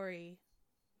blaze of glory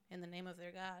in the name of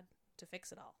their god to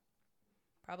fix it all.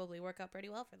 Probably work out pretty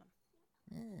well for them.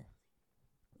 Yeah.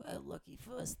 Well, lucky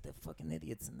for us, they're fucking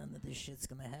idiots, and none of this shit's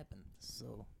gonna happen.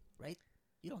 So, right?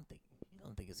 You don't think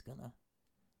it's gonna?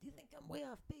 Do you think I'm way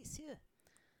off base here?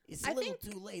 It's a little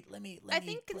too late. Let me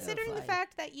considering the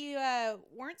fact that you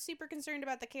weren't super concerned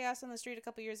about the chaos on the street a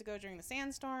couple years ago during the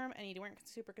sandstorm, and you weren't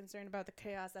super concerned about the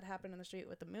chaos that happened in the street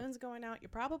with the moons going out, you're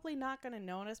probably not going to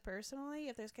notice personally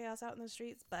if there's chaos out in the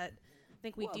streets, but I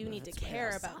think we do need to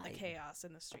care about the chaos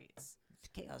in the streets.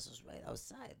 Chaos is right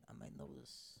outside. I might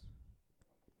notice.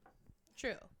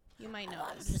 True. You might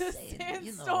notice. The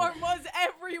sandstorm was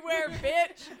everywhere,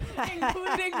 bitch,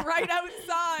 including right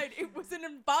outside. It was an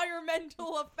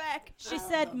environmental effect. She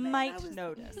said might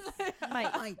notice.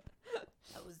 Might. I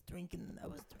was drinking a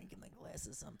glass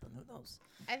of something. Who knows?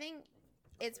 I think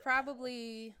it's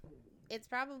probably it's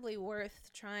probably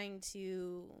worth trying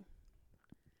to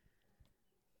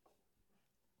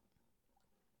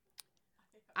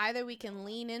either we can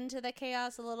lean into the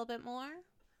chaos a little bit more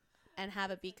and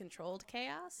have it be controlled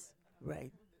chaos,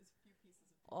 Right.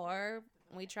 or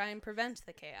we try and prevent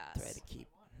the chaos. Try to keep.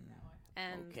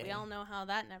 And Okay. we all know how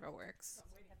that never works.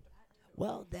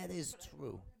 Well, that is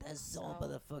true. That's all So-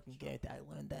 but a fucking character. I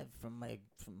learned that from my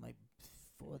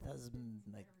fourth husband,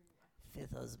 my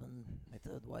fifth husband, my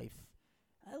third wife.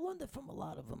 I learned it from a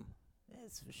lot of them.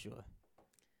 That's for sure.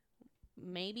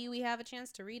 Maybe we have a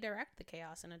chance to redirect the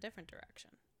chaos in a different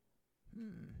direction.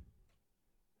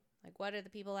 Like, what are the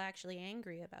people actually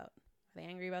angry about? Are they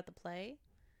angry about the play?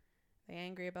 Are they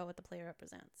angry about what the play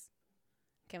represents?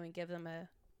 Can we give them a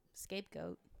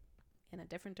scapegoat in a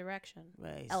different direction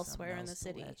Right. elsewhere in something the else to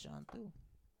city? latch on to.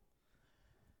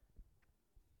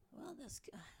 Well,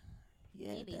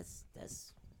 yeah, Maybe.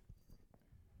 that's.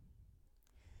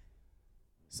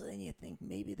 So then you think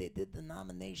maybe they did the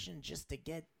nomination just to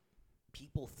get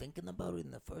people thinking about it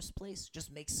in the first place? Just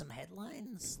make some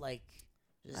headlines, like.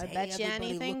 Just, I hey, bet you everybody,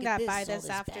 anything look that at by all this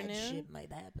bad afternoon- shit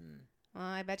might happen. Well,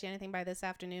 I bet you anything by this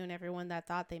afternoon, everyone that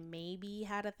thought they maybe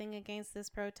had a thing against this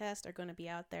protest are going to be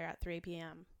out there at 3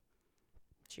 p.m.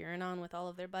 cheering on with all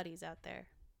of their buddies out there.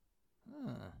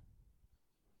 Huh.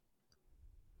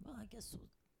 Well, I guess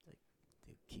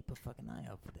we'll keep a fucking eye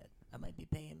out for that. I might be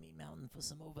paying Meat Mountain for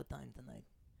some overtime tonight.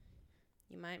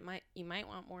 You might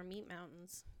want more meat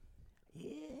mountains.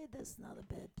 Yeah, that's not a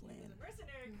bad plan.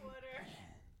 Mercenary quarter.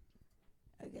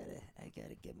 I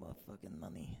gotta get more fucking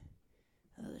money.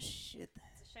 Oh shit.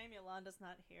 It's a shame Yolanda's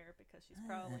not here because she's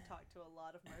probably talked to a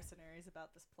lot of mercenaries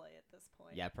about this play at this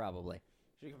point. Yeah, probably.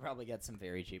 She could probably get some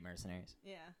very cheap mercenaries.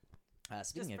 Yeah.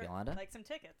 Speaking Just of for, Iolanda, like some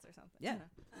tickets or something. Yeah. you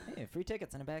know. hey, free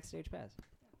tickets and a backstage pass.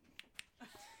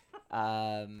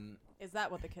 Is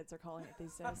that what the kids are calling it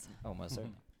these days? Almost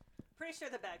certainly. Pretty sure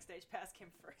the backstage pass came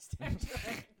first.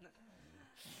 Actually.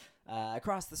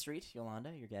 Across the street,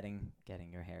 Iolanda, you're getting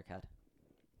your hair cut.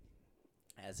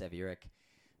 As Evirik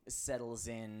settles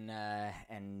in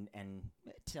and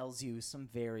tells you some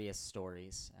various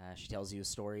stories. She tells you a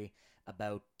story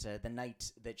about the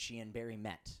night that she and Barry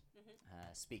met.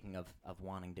 Speaking of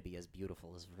wanting to be as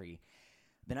beautiful as free,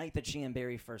 the night that she and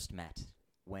Barry first met,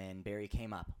 when Barry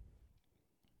came up,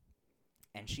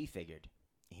 and she figured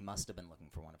he must have been looking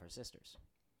for one of her sisters,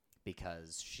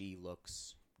 because she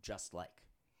looks just like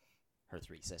her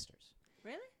 3 sisters.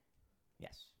 Really?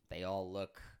 Yes, they all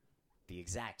look the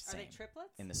exact Are same. they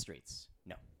triplets? In the streets.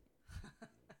 No.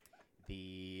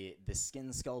 The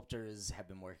skin sculptors have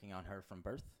been working on her from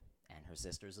birth, and her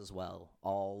sisters as well.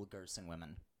 All Gerson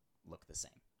women look the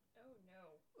same. Oh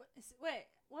no. Wait,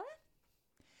 what?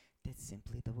 That's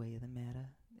simply the way of the matter.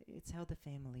 It's how the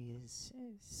family is.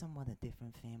 Somewhat a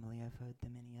different family, I've heard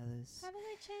than many others. How do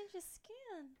they change his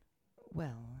skin?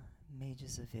 Well,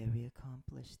 mages are very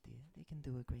accomplished, dear. They can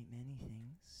do a great many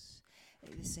things.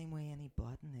 The same way any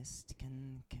botanist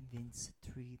can convince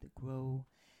a tree to grow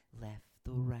left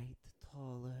or right,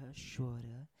 taller,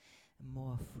 shorter,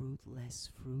 more fruit, less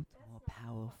fruit, more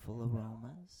powerful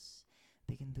aromas.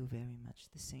 They can do very much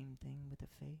the same thing with a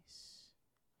face.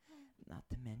 Not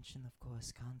to mention, of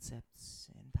course, concepts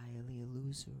entirely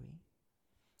illusory,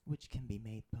 which can be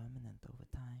made permanent over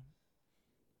time.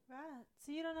 Right.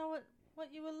 So you don't know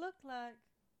what you will look like.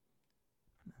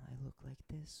 Well, I look like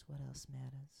this. What else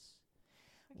matters?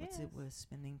 I What's guess. it worth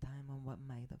spending time on what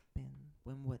might have been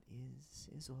when what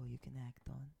is all you can act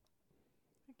on?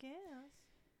 I guess.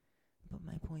 But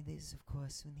my point is, of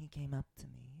course, when he came up to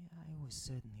me, I was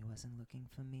certain he wasn't looking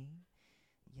for me.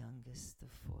 Youngest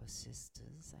of 4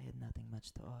 sisters, I had nothing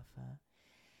much to offer,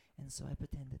 and so I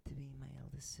pretended to be my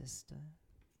eldest sister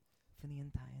for the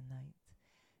entire night,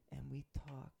 and we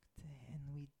talked, and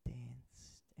we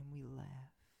danced, and we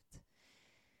laughed,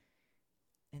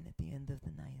 and at the end of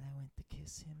the night I went to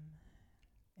kiss him,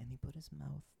 and he put his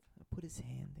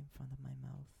hand in front of my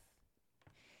mouth,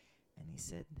 and he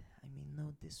said, I mean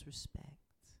no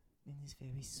disrespect, in his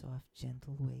very soft,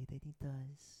 gentle way that he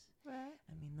does. Right.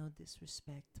 I mean no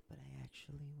disrespect, but I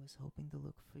actually was hoping to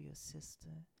look for your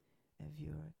sister,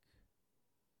 Evirik.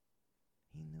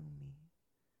 He knew me.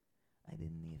 I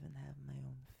didn't even have my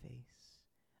own face.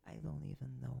 I don't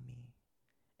even know me.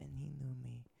 And he knew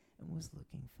me and was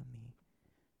looking for me.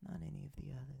 Not any of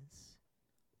the others,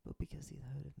 but because he'd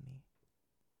heard of me.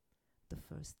 The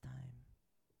first time.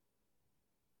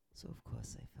 So of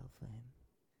course I fell for him.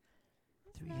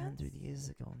 300 years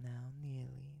ago now,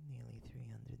 nearly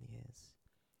 300 years.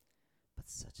 But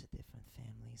such a different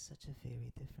family, such a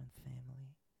very different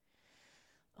family.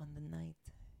 On the night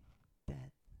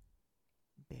that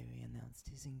Barry announced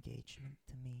his engagement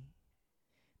to me,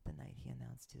 he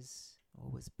announced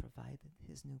was provided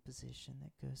his new position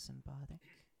at Gersenbodic.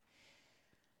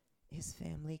 His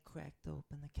family cracked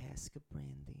open a cask of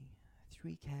brandy,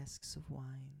 3 casks of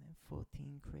wine, and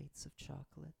 14 crates of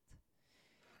chocolate.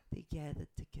 They gathered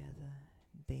together.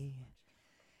 They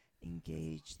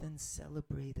engaged and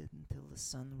celebrated until the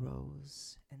sun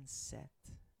rose and set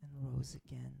and rose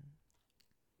again.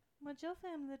 What'd your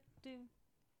family do?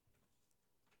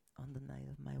 On the night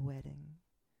of my wedding,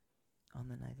 on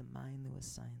the night of my new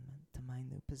assignment to my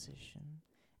new position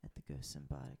at the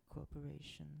Gersenbodic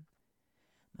Corporation,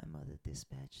 my mother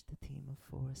dispatched a team of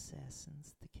 4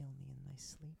 assassins to kill me in my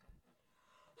sleep.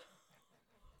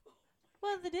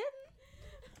 Well, they didn't.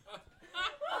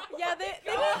 Yeah, they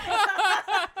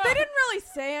didn't really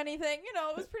say anything. You know,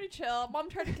 it was pretty chill. Mom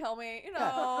tried to kill me. You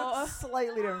know,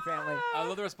 Slightly different family. I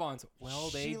love the response. Well,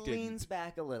 they She didn't. leans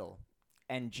back a little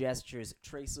and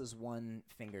traces one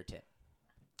fingertip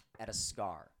at a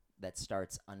scar that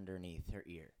starts underneath her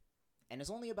ear and is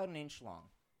only about an inch long.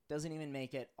 Doesn't even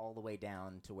make it all the way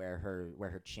down to where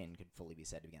her chin could fully be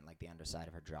said to begin, like the underside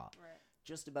of her jaw. Right.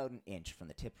 Just about an inch from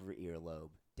the tip of her earlobe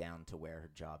down to where her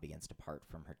jaw begins to part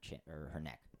from her chin or her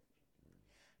neck.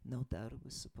 No doubt it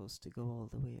was supposed to go all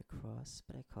the way across,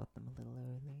 but I caught them a little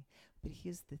early. But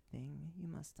here's the thing, you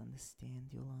must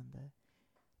understand, Iolanda.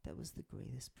 That was the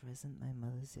greatest present my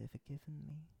mother's ever given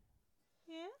me.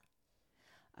 Yeah?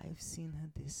 I've seen her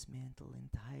dismantle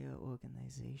entire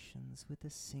organizations with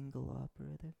a single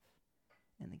operative,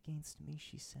 and against me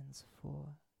she sends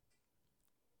 4.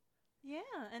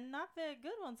 Yeah, and not very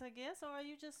good ones, I guess, or are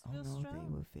you just Oh real no, strong? they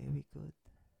were very good.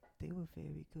 They were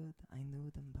very good. I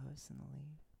knew them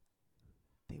personally.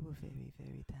 They were very,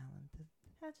 very talented.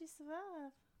 How'd you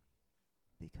survive?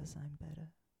 Because I'm better.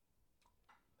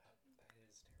 That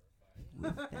is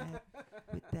terrifying.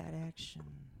 With that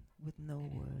action, with no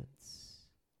words,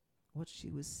 what she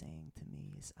was saying to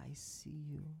me is, I see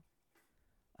you.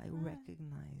 I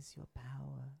recognize your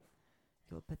power,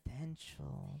 your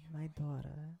potential, my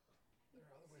daughter.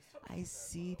 I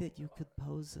see that you could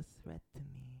pose a threat to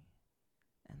me,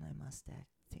 and I must act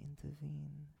to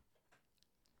intervene.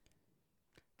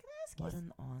 Can I ask What you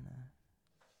an honor.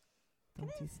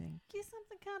 Don't you think?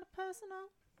 something kind of personal?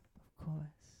 Of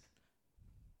course.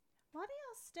 Why do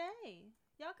y'all stay?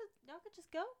 Y'all could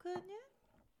just go, couldn't you?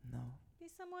 No, Be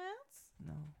somewhere else?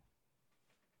 no.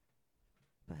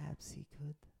 Perhaps he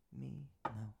could. Me,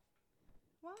 no.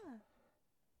 Why?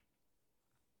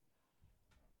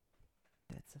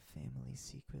 That's a family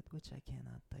secret which I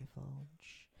cannot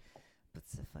divulge. But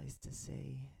suffice to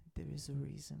say, there is a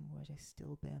reason why I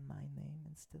still bear my name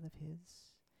instead of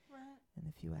his. Right. And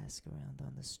if you ask around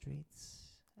on the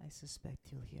streets, I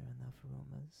suspect you'll hear enough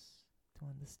rumors to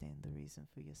understand the reason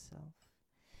for yourself.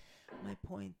 My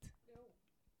point...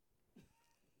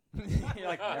 You're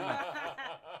like, never mind.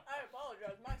 I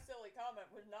apologize. My silly comment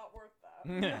was not worth that.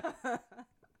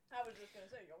 I was just gonna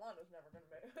say Yolanda's never gonna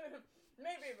make.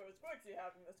 Maybe if it was Qixi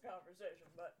having this conversation,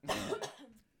 but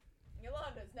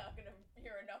Yolanda's not gonna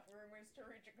hear enough rumors to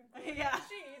reach a conclusion. Yeah.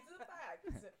 She needs the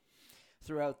facts.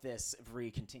 Throughout this,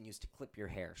 Vree continues to clip your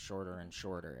hair shorter and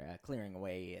shorter, clearing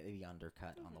away the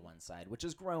undercut on the one side, which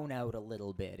has grown out a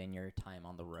little bit in your time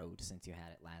on the road since you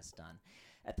had it last done.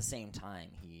 At the same time,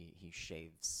 he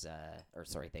shaves,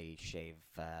 they shave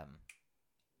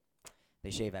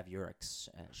Avurix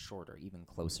shorter, even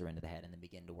closer into the head, and then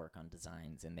begin to work on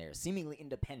designs in there, seemingly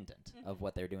independent of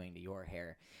what they're doing to your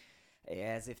hair,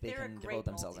 as if They're a can great devote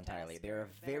themselves entirely. They're a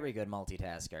multitasker. very good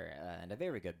multitasker and a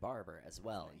very good barber as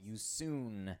well. You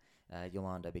soon,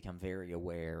 Iolanda, become very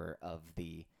aware of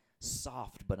the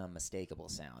soft but unmistakable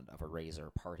sound of a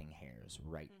razor parting hairs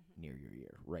right near your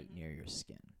ear, right near your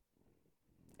skin.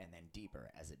 And then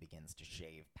deeper as it begins to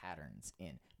shave patterns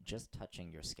in, just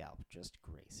touching your scalp, just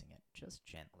gracing it, just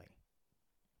gently.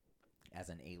 As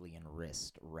an alien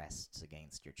wrist rests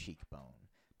against your cheekbone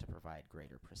to provide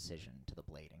greater precision to the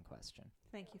blade in question.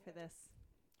 Thank you for this.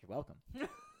 You're welcome.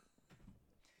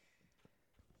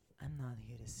 I'm not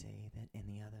here to say that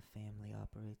any other family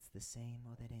operates the same,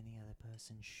 or that any other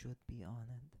person should be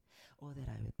honored, or that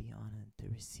I would be honored to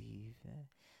receive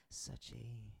such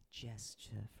a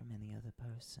gesture from any other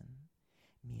person.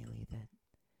 Merely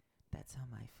that's how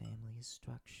my family is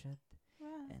structured.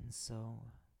 Right. And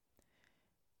so,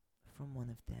 from one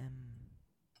of them,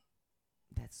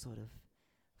 that sort of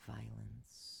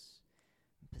violence,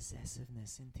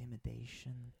 possessiveness,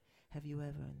 intimidation. Have you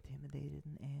ever intimidated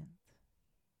an ant?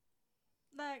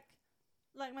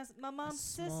 Like my mom's A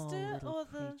small sister, little or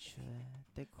the creature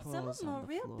that some of crawls them on are the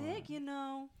real floor. big, you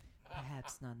know.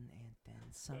 Perhaps not an ant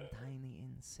then, some tiny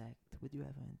insect. Would you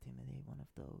ever intimidate one of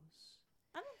those?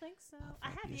 I don't think so. Puff I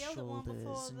up have your yelled at one shoulders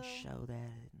before, and though. shout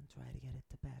at it and try to get it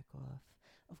to back off.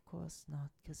 Of course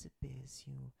not, 'cause it bears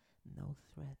you no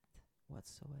threat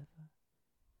whatsoever.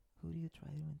 Who do you try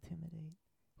to intimidate?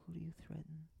 Who do you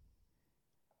threaten?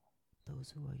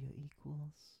 Those who are your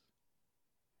equals.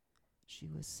 She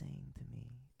was saying to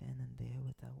me, then and there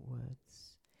without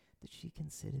words, that she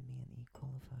considered me an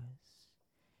equal of hers.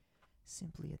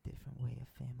 Simply a different way of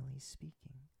family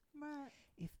speaking. Right.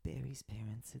 If Barry's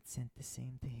parents had sent the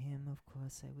same to him, of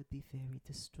course I would be very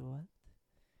distraught.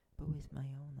 But with my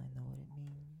own, I know what it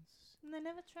means. And they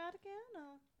never tried again,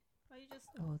 or are you just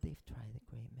Oh, they've tried a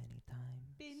great many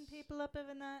times. beating people up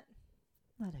every night?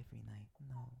 Not every night,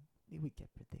 no. It would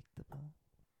get predictable.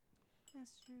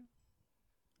 That's true.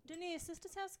 Do any of your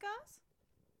sisters have scars?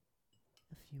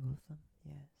 A few of them,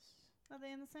 yes. Are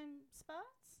they in the same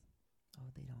spots? Oh,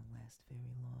 they don't last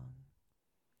very long.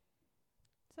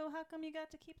 So how come you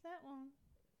got to keep that one?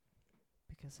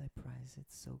 Because I prize it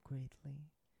so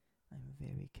greatly. I'm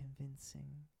very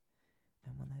convincing.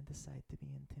 And when I decide to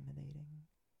be intimidating,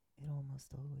 it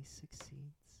almost always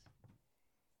succeeds.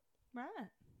 Right.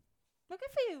 Well,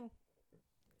 good for you.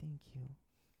 Thank you.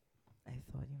 I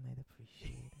thought you might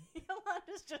appreciate it.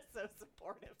 Yolanda's just so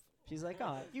supportive. She's like,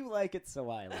 oh, you like it, so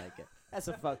I like it. That's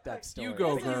a fucked up story. You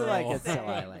go, You girl. like it, so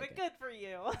I like But it. good for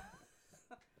you.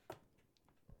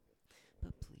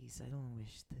 But please, I don't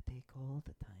wish to take all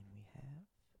the time we have.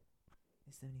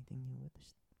 Is there anything you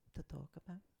wish to talk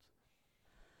about?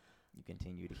 You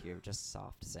continue to hear just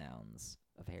soft sounds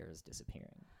of hairs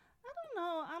disappearing. I don't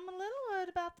know. I'm a little worried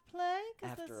about the play.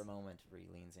 After a moment, Bree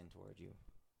leans in toward you.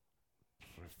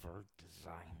 Preferred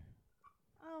design.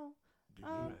 Oh, Do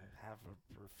Oh. you have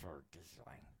a preferred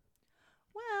design?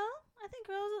 well, I think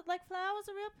roses, like flowers,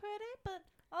 are real pretty, but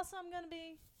also I'm gonna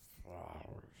be,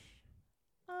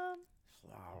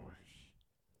 Flowers.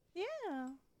 yeah.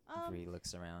 Bree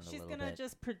looks around a She's little gonna bit.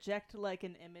 just project like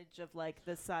an image of like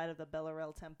the side of the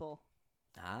Bellarel temple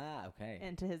Ah, okay.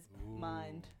 into his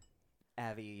mind.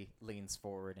 Avi leans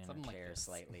forward in Something her like chair this.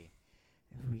 slightly.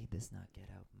 Reed does not get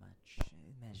out much.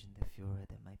 Imagine the furor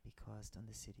that might be caused on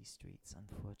the city streets,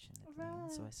 unfortunately.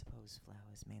 And so I suppose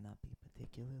flowers may not be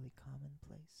particularly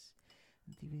commonplace.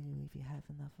 And do you believe you have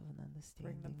enough of an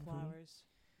understanding? Bring them Bree? flowers.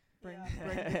 Bring, Yeah.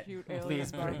 bring the cute alien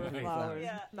Please bring barber me flowers.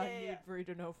 Yeah, I yeah, need yeah. Bree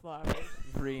to know flowers.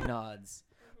 Bree nods.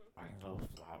 I know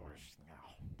flowers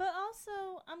now. But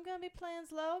also, I'm gonna be playing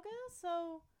Sloga,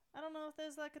 so I don't know if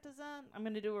there's like a design. I'm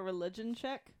gonna do a religion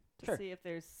check to Sure. see if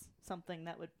there's something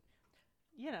that would,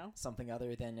 you know. Something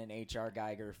other than an H.R.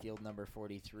 Geiger field number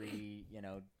 43,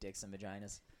 dicks and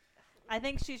vaginas. I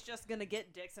think she's just gonna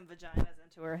get dicks and vaginas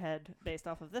into her head based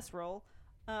off of this roll.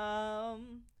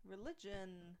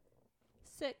 Religion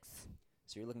 6.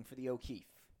 So you're looking for the O'Keefe.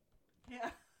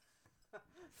 Yeah.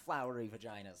 Flowery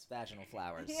vaginas, vaginal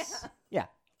flowers. Yeah.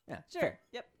 Yeah, Sure. fair.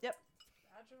 Yep.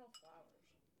 Vaginal flowers.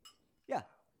 Yeah.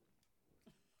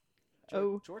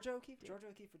 Oh. Georgia O'Keefe? Georgia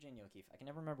O'Keefe, Virginia O'Keefe. I can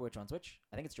never remember which one's which.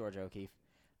 I think it's Georgia O'Keefe.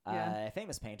 Yeah.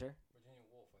 Famous painter. Virginia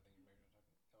Woolf, I think you may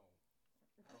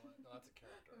be talking. No, that's a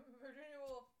character. Virginia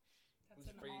Woolf. Who's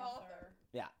That's free? an author.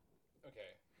 Okay.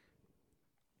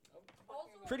 Also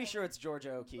Pretty sure it's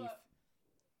Georgia O'Keeffe. but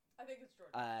I think it's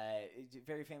Georgia.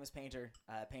 Very famous painter.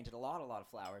 Painted a lot of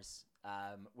flowers,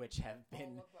 which have All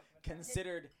been look like vaginas.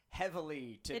 considered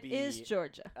heavily to It be. is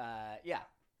Georgia.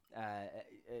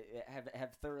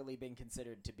 Have thoroughly been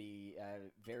considered to be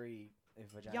very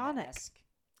Yonic. vagina-esque.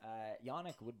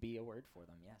 Yonic would be a word for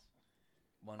them, yes.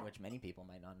 One which many people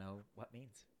might not know what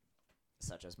means,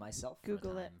 such as myself. For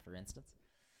Google a it. time, for instance.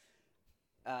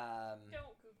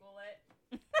 Don't Google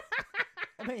it.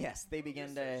 I mean, yes, they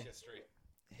begin to Research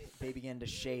history.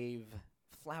 shave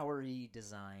flowery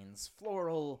designs,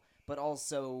 floral, but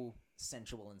also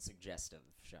sensual and suggestive,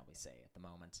 shall we say, at the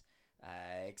moment.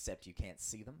 Except you can't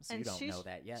see them, so you don't know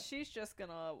that yet. She's just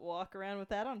gonna walk around with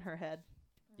that on her head.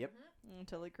 Yep.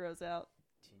 Until it grows out.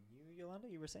 Continue, Yolanda.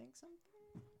 You were saying something.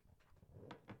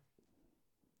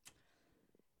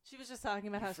 She was just talking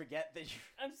about how Forget that.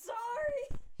 I'm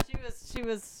sorry.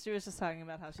 she was just talking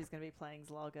about how she's gonna be playing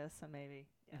Zlolga, so maybe.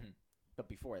 Yeah. Mhm. But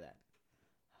before that,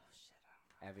 Oh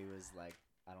shit. Abby was like,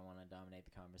 "I don't want to dominate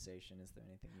the conversation. Is there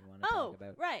anything you want to Oh, talk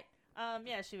about?" right.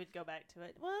 Yeah, she would go back to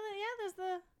it. Well,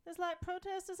 yeah, there's like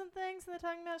protesters and things, and they're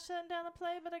talking about shutting down the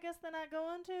play, but I guess they're not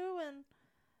going to. And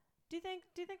do you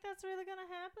think that's really gonna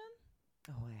happen?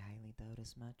 Oh, I highly doubt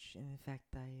as much. In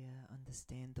fact, I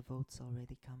understand the votes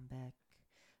already come back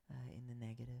in the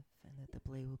negative, and that the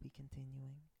play will be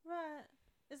continuing. Right.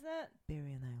 Is that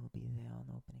Barry and I will be there on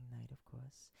opening night, of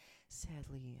course.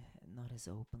 Sadly, not as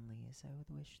openly as I would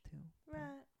wish to. but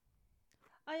right?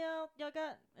 y'all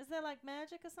got? Is there like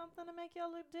magic or something to make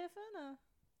y'all look different? Or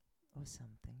Or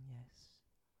something, yes.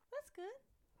 that's good.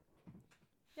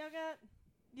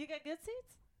 You got good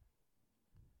seats?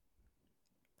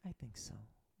 I think so.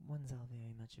 Ones I'll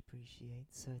very much appreciate,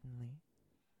 certainly.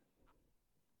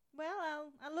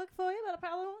 Well, I'll look for you, but I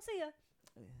probably won't see you.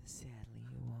 Sadly,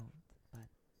 you won't, but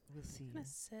we'll see I'm you. gonna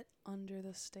sit under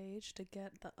the stage to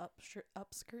get the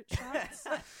upskirt shots.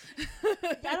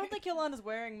 I don't think Yolanda's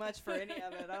wearing much for any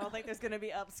of it. I don't think there's gonna be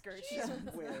upskirts.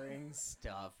 Wearing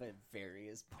stuff at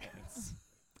various points.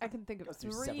 I can think of Goes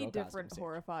through 3 several different costumes.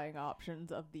 horrifying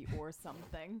options of the or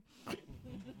something.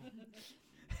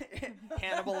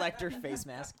 Hannibal Lecter face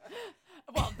mask.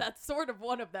 Well, that's sort of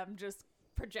one of them, just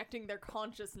projecting their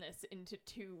consciousness into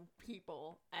 2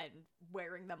 people and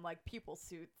wearing them like people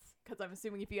suits. Because I'm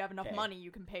assuming if you have enough Okay. money, you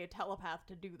can pay a telepath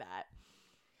to do that.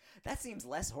 That seems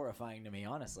less horrifying to me,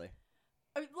 honestly.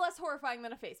 I mean, less horrifying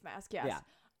than a face mask, yes.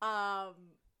 Yeah.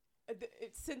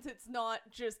 Since it's not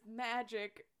just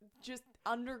magic, just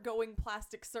undergoing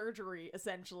plastic surgery,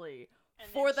 essentially, And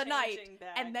for then the night, changing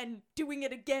back. and then doing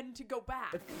it again to go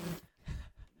back.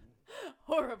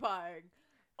 Horrifying.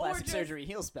 Plastic or just surgery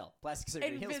heal spell. Plastic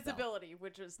surgery heal spell. invisibility,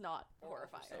 which is not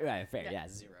horrifying. Right, fair. Yeah. Yeah,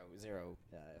 zero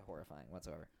horrifying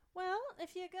whatsoever. Well,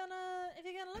 if you're gonna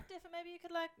look different, maybe you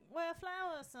could like wear a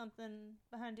flower or something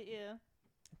behind your ear,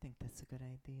 I think that's a good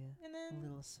idea. and A then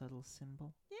little subtle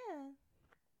symbol. yeah,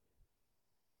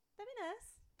 that'd be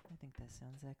nice. I think that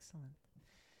sounds excellent.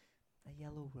 A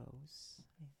yellow rose,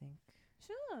 I think,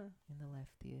 Sure. in the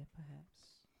left ear,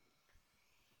 perhaps.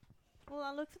 Well,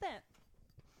 I'll look for that.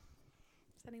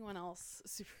 Is anyone else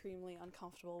supremely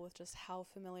uncomfortable with just how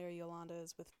familiar Iolanda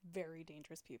is with very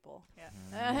dangerous people?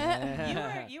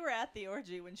 You were at the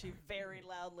orgy when she very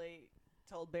loudly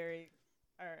told Barry,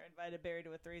 or invited Barry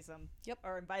to a threesome. Yep.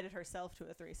 Or invited herself to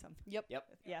a threesome. Yep. Yep.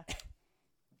 Yeah.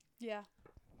 Yeah.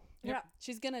 Yeah.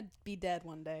 She's gonna be dead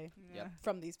one day Yep.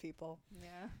 from these people.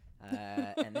 Yeah.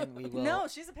 And then we will. No,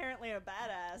 she's apparently a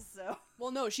badass. So.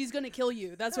 Well, no, she's gonna kill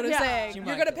you. That's what I'm Yeah. saying. She You're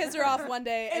might gonna kill piss you. her off one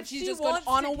day, and If she's she just going wants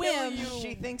on to a kill whim. you,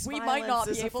 She thinks we might not violence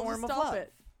be is a able form to of stop love.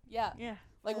 it. Yeah. Yeah.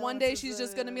 Like Violence one day is she's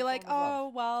just a gonna be like, form of love. oh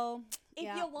well. If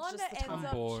yeah, it's Yolanda just the ends time.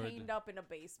 up bored. chained up in a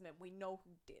basement, we know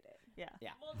who did it. Yeah.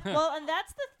 Yeah. Well, and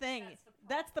that's the thing.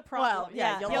 That's the problem. Well,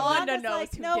 yeah, Yolanda Yolanda's knows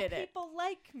like, who no, did it. people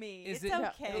like me. Is It's it-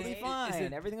 okay. It'll be Is fine.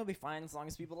 it- Everything will be fine as long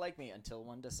as people like me until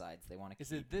one decides they want to.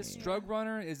 Is it this drug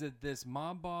runner? Is it this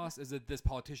mob boss? Is it this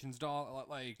politician's doll?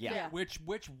 Like, Yeah. which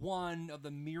one of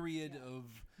the myriad of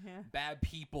Yeah. bad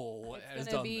people has It's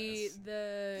gonna done be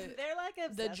this? They're like the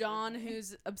obsessed John with me.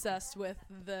 who's obsessed with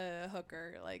the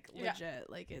hooker, like Yeah. legit.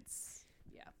 Like it's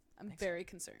I'm very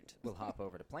concerned. We'll hop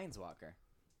over to Planeswalker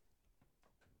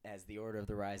as the Order of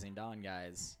the Rising Dawn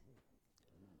guys.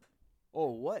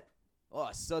 Oh, what? Oh,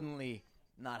 suddenly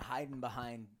not hiding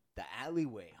behind the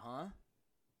alleyway, huh?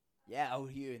 Yeah,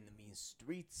 out here in the mean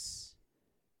streets.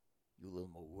 You a little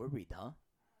more worried, huh?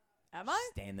 Am I?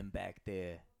 Standing back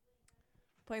there.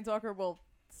 Planeswalker will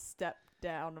step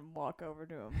down and walk over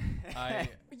to him. I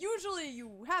Usually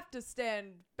you have to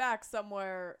stand back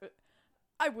somewhere.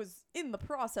 I was in the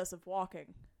process of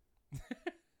walking.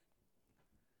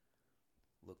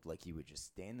 Looked like you were just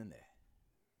standing there.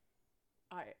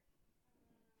 I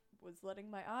was letting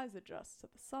my eyes adjust to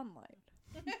the sunlight.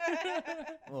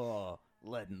 Oh,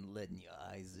 letting your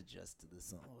eyes adjust to the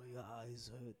sun. Oh, your eyes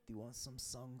hurt. Do you want some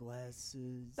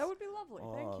sunglasses? That would be lovely.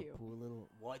 Oh, Thank you. poor little.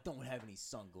 Well, I don't have any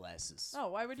sunglasses. Oh,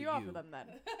 why would for you offer you. them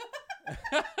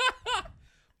then?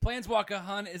 Planeswalker,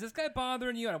 hun, is this guy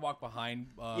bothering you? And I walk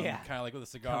behind, Yeah. kind of like with a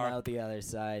Come cigar. out the other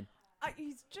side.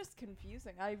 He's just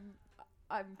confusing.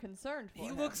 I'm concerned for He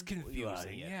him. looks You out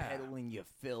confusing. here Yeah. peddling your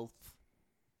filth.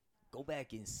 Go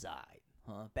back inside,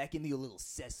 huh? Back into your little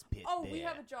cesspit Oh, there. we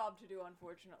have a job to do,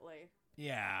 unfortunately.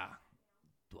 Yeah.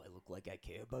 Do I look like I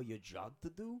care about your job to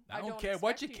do? I don't care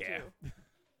what you expect care. to.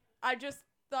 I just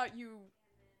thought you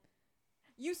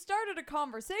started a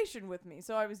conversation with me,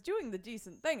 so I was doing the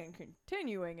decent thing and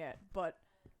continuing it, but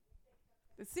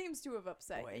it seems to have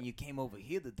upset Oh, you. and you came over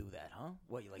here to do that, huh?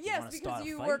 What, you like? you Yes, wanna because start a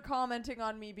you fight? were commenting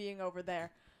on me being over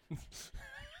there.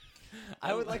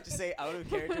 I would like to say, out of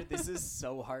character, this is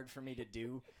so hard for me to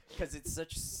do because it's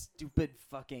such stupid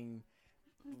fucking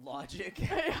logic,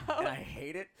 and I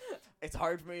hate it. It's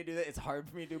hard for me to do that. It's hard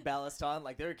for me to do Balas Tawn.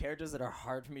 Like, there are characters that are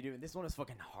hard for me to do, and this one is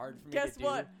fucking hard for me Guess to do.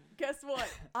 what? Guess what?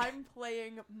 I'm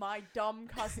playing my dumb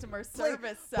customer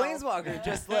service self. Planeswalker,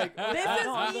 just like This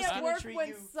no, I'm is me just at gonna work treat when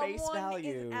you face someone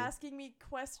value. is asking me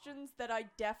questions that I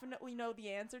definitely know the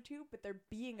answer to, but they're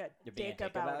being a You're being a dick dick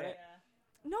about about it. it?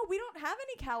 No, we don't have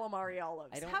any calamari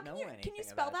olives. I don't How know can you, anything Can you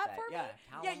spell about that for Yeah,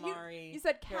 me? calamari. You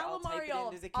said Here, I'll type calamari it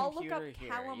olives. into the I'll look up computer here,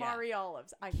 calamari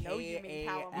olives. I know you mean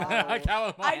K-A-L- calamari.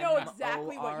 Calamari. I know exactly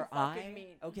what you M-O-R-I? fucking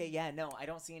mean. Okay, yeah, no, I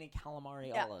don't see any calamari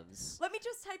Yeah. olives. Let me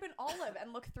just type in olive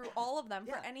and look through all of them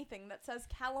for Yeah. anything that says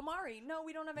calamari. No,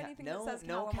 we don't have Yeah, anything no, that says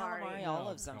no calamari.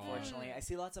 olives, Oh, unfortunately. God. I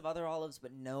see lots of other olives,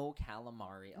 but no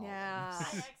calamari olives. Yeah.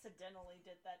 I accidentally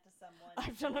did that to someone.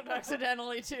 I've done it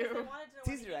accidentally Because they too. wanted to know It's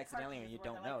where easy the to ink accidentally when cartridges you were.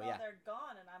 don't They're know, like, yeah. Oh, they're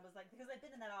gone, and I was like, because I've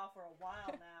been in that aisle for a while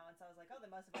now, and so I was like, oh,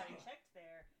 they must have already checked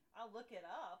there. I'll look it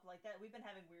up. Like that, we've been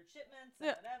having weird shipments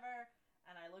and Yeah. whatever.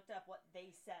 And I looked up what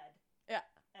they said. Yeah.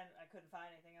 And I couldn't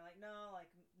find anything. I'm like, no, like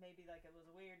maybe like it was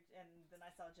weird. And then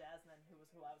I saw Jasmine,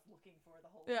 who I was looking for the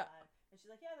whole Yeah. time. And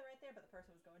she's like, yeah, they're right there. But the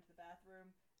person was going to the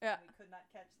bathroom. Yeah. And we could not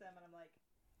catch them. And I'm like,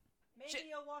 maybe Shit.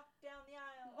 you'll walk down the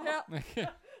aisle.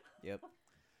 Yeah. Yep.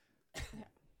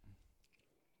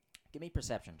 Give me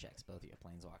perception checks, both of you,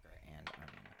 Planeswalker and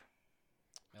Armina.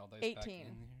 All dice back 18.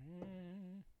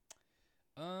 in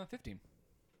here. 15.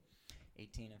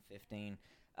 18 and 15.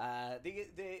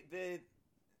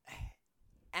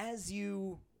 As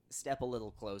you step a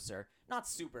little closer, not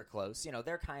super close,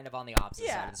 they're kind of on the opposite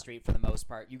side Yeah. of the street for the most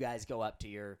part. You guys go up to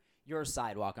your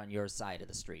sidewalk on your side of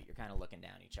the street. You're kind of looking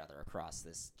down each other across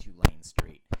this 2-lane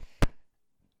street.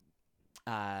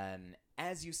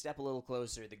 As you step a little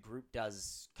closer, the group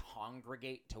does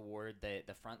congregate toward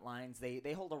the front lines.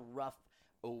 They hold a rough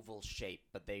oval shape,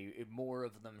 but more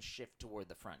of them shift toward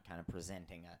the front, kind of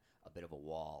presenting a bit of a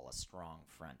wall, a strong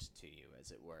front to you,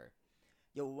 as it were.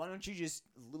 Yo, why don't you just,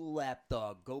 little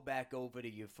lapdog, go back over to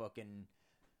your fucking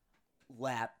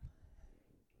lap.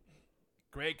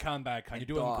 Great comeback, hon. And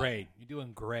You're doing dog. great. You're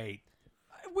doing great.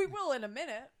 We will in a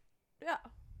minute. Yeah.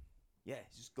 Yeah,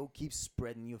 just go keep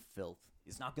spreading your filth.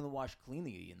 It's not gonna wash clean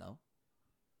of you,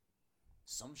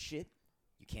 Some shit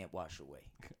you can't wash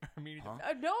away. I mean, Huh?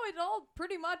 No, it all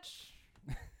pretty much.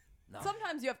 No.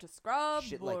 Sometimes you have to scrub.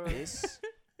 Shit or... like this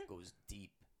goes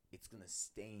deep. It's gonna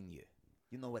stain you.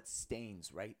 You know what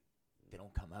stains, right? They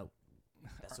don't come out.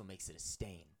 That's what makes it a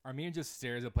stain. Armina just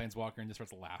stares at Planeswalker and just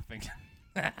starts laughing.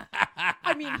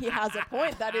 I mean, he has a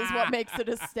point. That is what makes it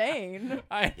a stain.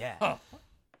 Yeah.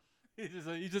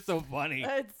 He's just so funny.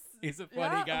 He's a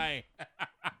funny yeah. guy.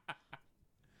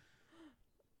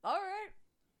 All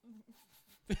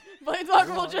right.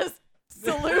 Planeswalker will just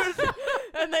salute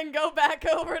and then go back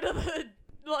over to the,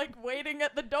 waiting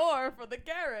at the door for the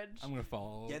carriage. I'm going to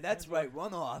follow. Yeah, that's right.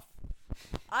 Run off.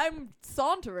 I'm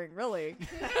sauntering, really.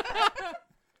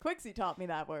 Quixi taught me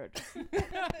that word.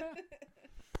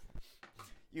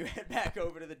 You head back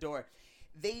over to the door.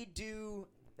 They do.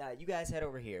 You guys head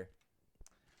over here.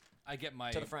 I get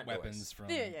my To the front weapons doors. from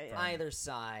Yeah. from- Either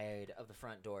side of the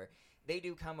front door. They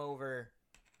do come over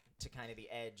to kind of the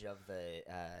edge of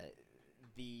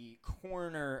the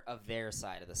corner of their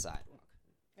side of the sidewalk.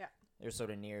 Yeah. They're sort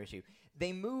of near you.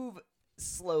 They move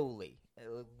slowly,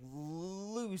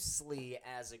 loosely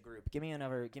as a group. Give me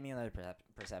another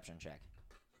perception check.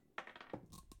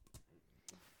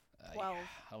 12.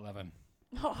 11.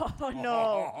 Oh,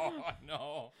 no. Oh,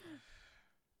 no.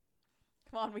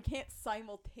 Come on, we can't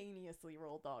simultaneously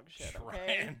roll dog shit,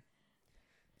 okay? Trying.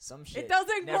 Some shit It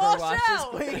doesn't never wash washes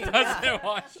out. clean. It doesn't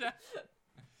wash out.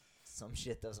 Some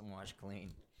shit doesn't wash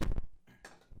clean.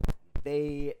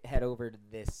 They head over to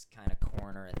this kind of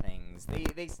corner of things. They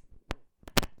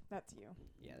That's you.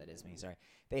 Yeah, that is me. Sorry.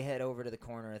 They head over to the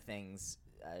corner of things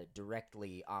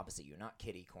directly opposite you. Not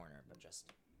kitty corner, but just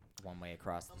one way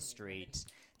across the street.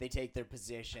 They take their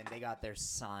position. They got their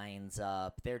signs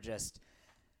up. They're just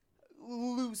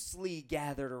loosely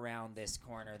gathered around this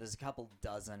corner. There's a couple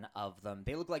dozen of them.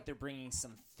 They look like they're bringing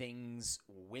some things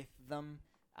with them.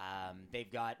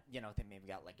 They've got, they maybe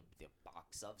got like a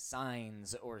box of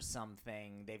signs or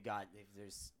something.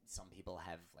 There's some people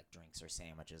have like drinks or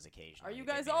sandwiches occasionally. Are you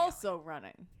They guys maybe got, also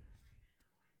running?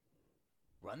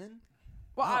 running?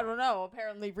 Well, I Oh. don't know.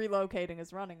 Apparently relocating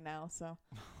is running now, so.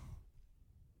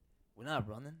 We're not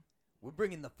running. We're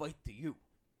bringing the fight to you.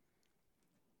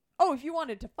 Oh, if you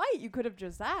wanted to fight, you could have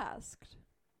just asked.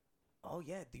 Oh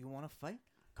yeah, do you want to fight?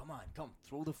 Come on, come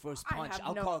throw the first I punch. have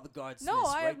I'll no- call the guardsmiths No,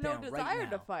 I right have no down, right desire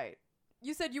to now. fight.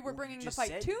 You said you were Well, bringing the just fight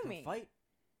said to you can me. Fight.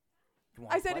 You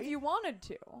wanna I said fight? if you wanted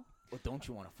to. Or don't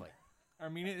you want to fight?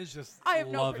 Armina is just I have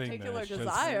no loving particular this. Just-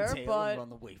 desire. Tail but- and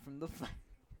run away from the fight.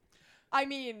 I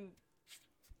mean,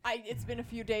 it's been a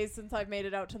few days since I've made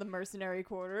it out to the mercenary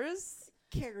quarters.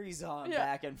 Carries on Yeah.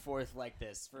 back and forth like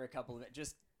this for a couple of minutes.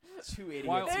 Just two idiots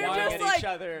While- They're yelling just at like, each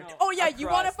other. Oh yeah, you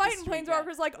want to across the fight? And street,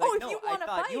 Planeswalker's like, Like, oh, if no, you I want to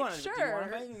thought fight, you wanna- sure.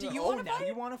 Do you you want want to to fight? fight?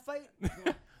 You want to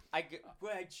fight?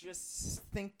 I just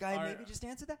think I Are- maybe just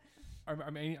answered that.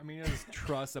 Armina's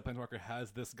trust that Planeswalker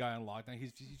has this guy on lockdown.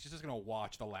 He's just gonna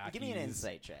watch the lackeys. Give me an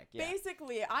insight check. Yeah.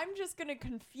 Basically, I'm just gonna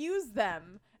confuse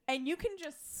them, and you can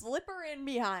just slip her in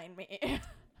behind me.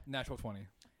 Natural 20.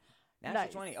 Natural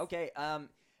Nice. 20. Okay.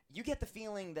 You get the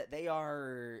feeling that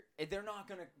they're not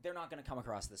gonna come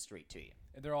across the street to you.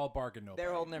 They're all barking no. They're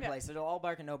bite. holding their place. They're all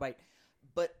barking no bite.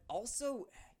 But also,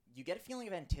 you get a feeling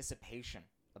of anticipation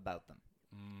about them.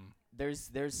 There's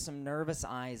some nervous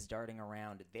eyes darting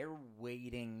around. They're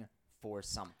waiting for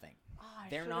something.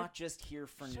 They're not just here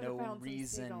for no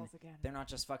reason. They're not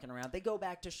just fucking around. They go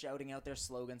back to shouting out their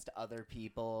slogans to other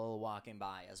people walking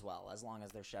by as well, as long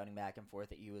as they're shouting back and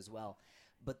forth at you as well.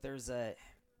 But there's a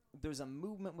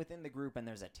movement within the group, and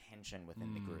there's a tension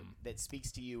within the group that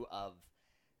speaks to you of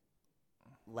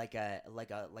like a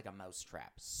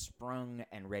mousetrap, sprung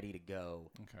and ready to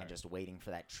go, and just waiting for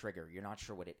that trigger. You're not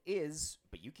sure what it is,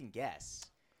 but you can guess.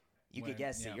 You could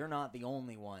guess that you're not the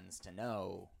only ones to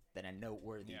know that a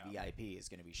noteworthy VIP is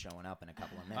going to be showing up in a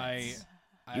couple of minutes.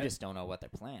 You just don't know what they're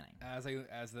planning. As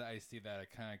I see that, I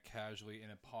kind of casually, in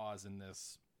a pause in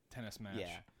this tennis match,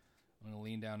 I'm going to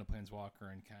lean down to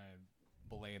Planeswalker and kind of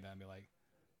belay that and be like,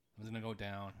 I'm just going to go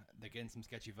down. They're getting some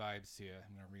sketchy vibes here.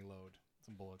 I'm going to reload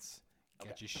some bullets.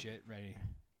 Get your shit ready.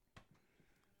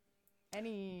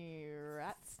 Any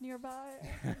rats nearby?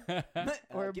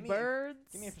 Or birds?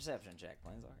 Give me a perception check,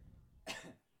 Planeswalker.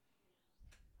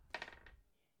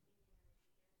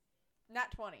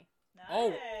 Nat 20. Nice.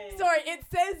 Oh. Sorry, it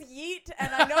says yeet,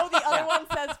 and I know the other one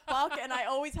says fuck, and I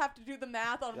always have to do the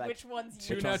math on which one's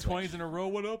yeet. 2 nat 20s in a row.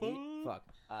 What up? Fuck.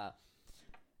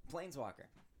 Planeswalker.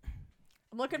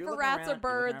 I'm looking You're for looking rats around- or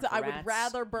birds. you're looking I for would rats,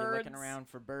 rather birds. You're looking around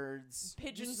for birds.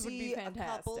 Pigeons You would be see a couple.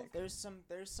 fantastic.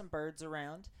 There's some birds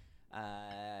around.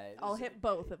 I'll hit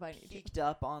both if I need to. Peeked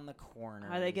up on the corner.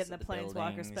 Are they getting the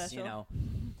Planeswalker special? You know.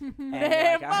 Damn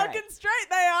like, all fucking right, straight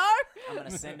they are. I'm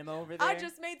gonna send them over there. I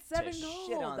just made 7 shit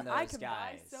gold. on I those can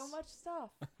buy guys. so much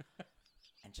stuff.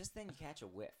 And just then you catch a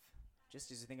whiff. Just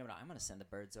as you think about it, I'm gonna send the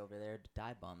birds over there to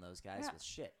dive bomb those guys with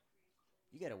shit.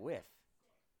 You get a whiff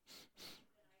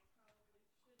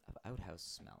of outhouse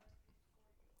smell.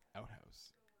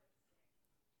 Outhouse.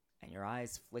 And your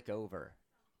eyes flick over,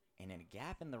 and in a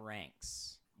gap in the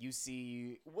ranks, you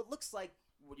see what looks like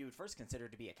what you would first consider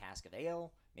to be a cask of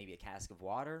ale, maybe a cask of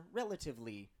water,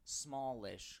 relatively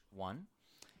smallish one.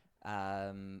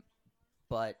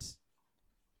 But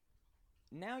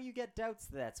now you get doubts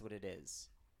that that's what it is,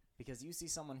 because you see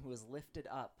someone who has lifted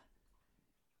up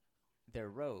their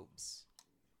robes,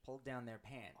 pulled down their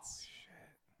pants,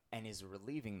 and is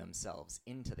relieving themselves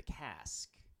into the cask.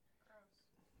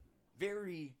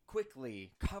 Very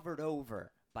quickly covered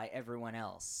over by everyone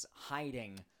else,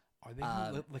 hiding. Are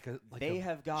they they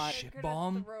have got shit They're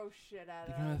bomb? gonna throw shit at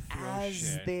They're gonna us. throw as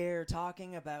shit. they're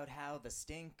talking about how the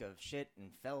stink of shit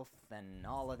and filth and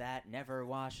all of that never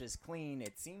washes clean.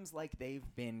 It seems like they've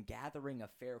been gathering a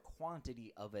fair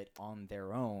quantity of it on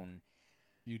their own,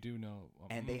 You do know.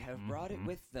 and they have brought it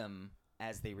with them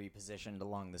as they repositioned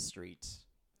along the street.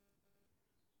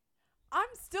 I'm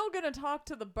still gonna talk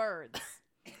to the birds.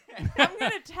 I'm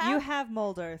gonna tap. You have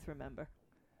mold earth, remember?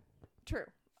 True.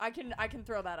 I can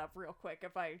throw that up real quick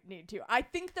if I need to. I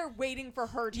think they're waiting for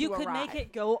her to You could arrive. make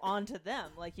it go onto them.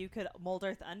 Like, you could mold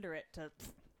earth under it to...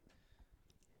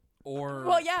 Or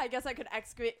Well, yeah, I guess I could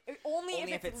excavate only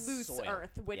Only if it's loose soil.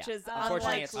 earth, which Yeah. is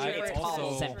Unfortunately, unlikely. it's also-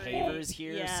 potholes and pavers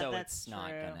here, Yeah, so that's it's not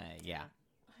true. gonna. Yeah.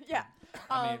 Yeah.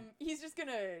 I mean- He's just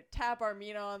gonna tap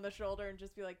Armina on the shoulder and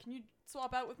just be like, "Can you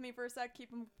swap out with me for a sec?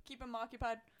 Keep him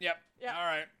occupied." Yep. Yeah. All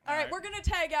right. All right, we're gonna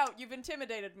tag out. You've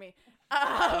intimidated me. All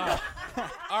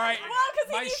right. Well, because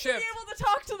he My needs shift. to be able to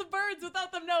talk to the birds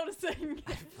without them noticing.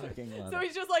 Fucking love So it.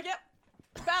 he's just like, "Yep,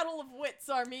 battle of wits,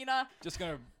 Armina." Just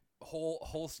gonna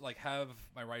like have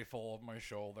my rifle over my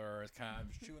shoulder, kind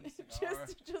of chewing the cigar.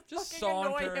 Just fucking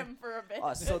annoy saunter. him for a bit.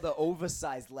 So the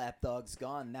oversized lapdog's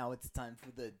gone. Now it's time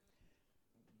for the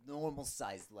normal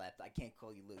sized lap. I can't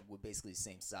call you. We're basically the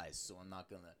same size, so I'm not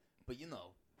gonna. But you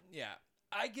know, Yeah,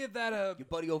 I give that a. your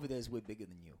buddy over there is way bigger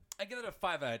than you. I give it a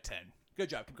 5 out of 10. Good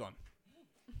job. Keep going.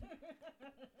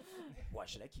 Why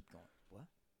should I keep going? What?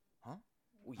 Huh?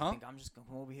 Well, you Huh? think I'm just gonna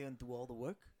come over here and do all the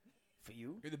work for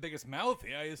you? You're the biggest mouth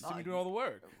here. I assume No, you do all the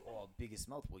work. Oh, biggest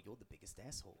mouth. Well, you're the biggest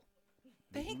asshole.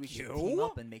 Thank Maybe we should you. team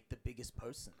up and make the biggest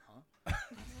person, huh?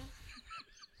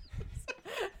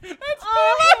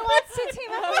 Oh, he wants to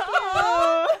team up with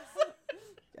you.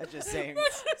 I'm just saying.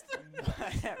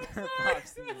 Whatever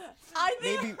pops in. I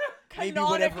think Maybe whatever.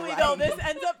 canonically, though, this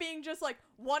ends up being just like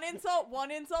one insult,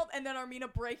 and then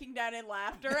Armina breaking down in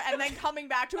laughter, and then coming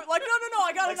back to it like, no,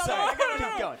 I got another one. I got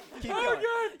another one. Keep going.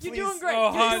 You're doing great.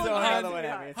 Oh, You're hon, doing no, great, hon, whatever.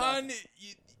 sweetheart. It's Hun,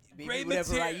 awesome. Maybe Great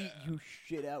whatever I material. eat, you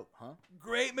shit out, huh?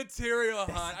 Great material,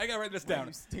 hon. I gotta write this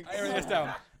down. I gotta write this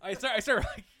down. I start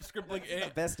like scribbling The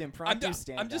it. best impromptu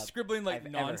stand-up I'm just scribbling like I've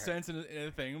ever heard. nonsense in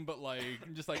a thing, but like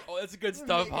I'm just like, oh, that's good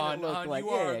stuff, making it hon. look Hon, like,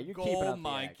 you yeah, are you're keeping up gold the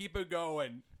mine. act. Keep it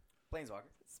going. Planeswalker.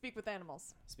 Speak with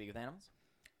animals. Speak with animals.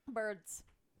 Birds.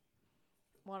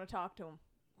 Want to talk to them.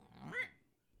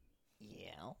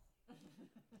 Yeah.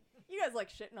 You guys like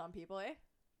shitting on people, eh?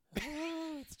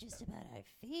 Oh, it's just about our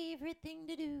favorite thing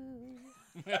to do.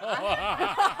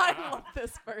 I love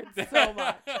this bird so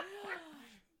much.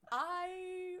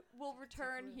 I will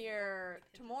return here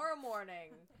tomorrow morning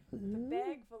with a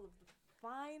bag full of the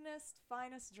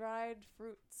finest dried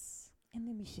fruits. And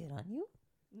then we shit on you?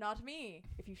 Not me.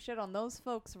 If you shit on those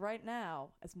folks right now,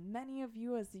 as many of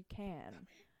you as you can,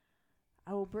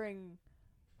 I will bring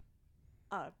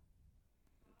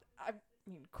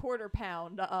quarter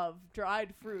pound of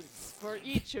dried fruits for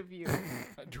each of you.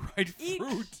 Dried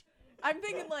fruit. I'm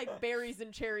thinking like berries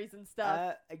and cherries and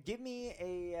stuff. Give me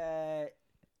a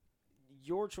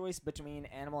your choice between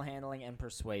animal handling and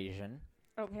persuasion.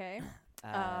 Okay.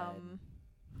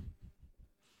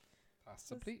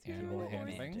 Possibly Let's do animal or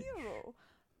handling. Give do.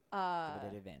 it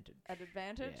an advantage. At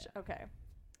advantage? Yeah. Okay.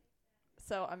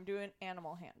 So I'm doing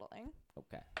animal handling.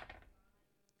 Okay.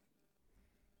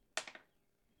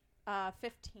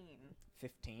 15.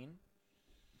 15.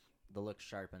 The look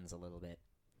sharpens a little bit.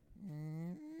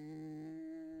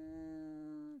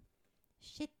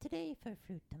 Shit today for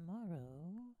fruit tomorrow.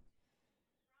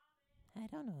 I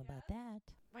don't know about that.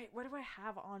 Wait, what do I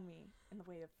have on me in the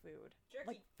way of food? Jerky.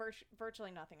 Like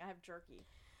virtually nothing. I have jerky.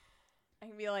 I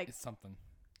can be like, It's something.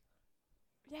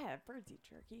 yeah, birds eat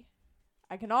jerky.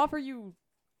 I can offer you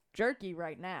jerky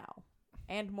right now,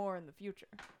 and more in the future.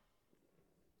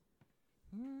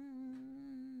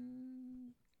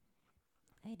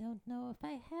 I don't know if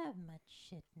I have much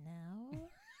shit now.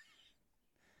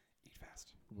 Eat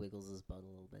fast. Wiggles his butt a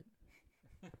little bit.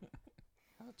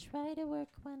 I'll try to work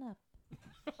one up.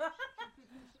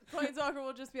 Planeswalker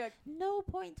will just be like, No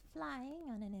point flying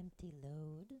on an empty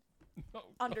load. If I'm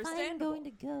understandable. going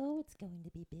to go, it's going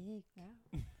to be big.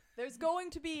 Yeah. There's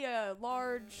going to be a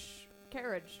large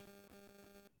carriage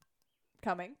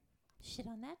coming. Shit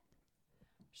on that?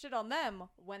 Shit on them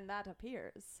when that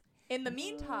appears. In the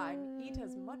meantime, eat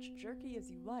as much jerky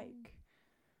as you like.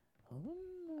 Oh.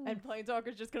 And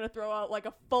Planeswalker's just gonna throw out like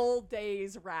a full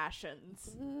day's rations.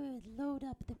 Good. Load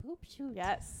up the poop chute.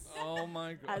 Yes. Oh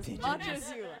my god. As much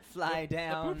as you like. Fly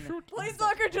down.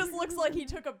 Planeswalker just looks like he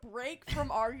took a break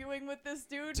from arguing with this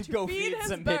dude To to go feed feed his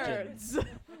some birds.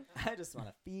 I just want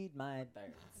to feed my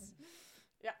birds.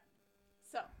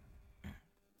 So,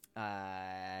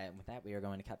 With that, we are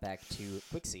going to cut back to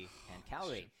Qixi and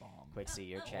Calree. Qixi,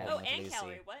 you're chatting Oh, with and Lucy.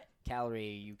 Calree, what?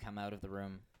 Calree, you come out of the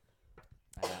room,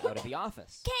 out of the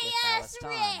office. with Chaos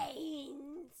Balas Tawn.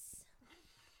 reigns.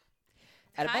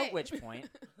 At Hi. about which point,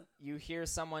 you hear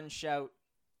someone shout,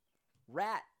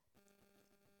 "Rat!"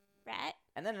 Rat.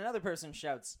 And then another person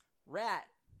shouts, "Rat!"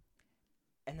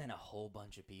 And then a whole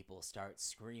bunch of people start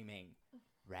screaming,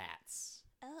 "Rats!"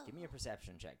 Oh. Give me a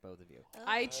perception check, both of you.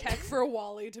 I check for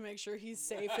Wally to make sure he's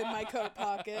safe in my coat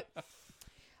pocket.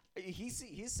 He's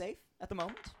safe at the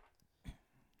moment.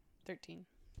 13.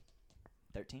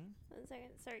 13. 1 second.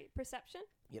 Sorry. Perception?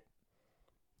 Yep.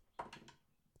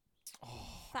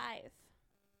 5.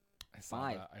 I saw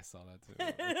 5. that. I saw that too.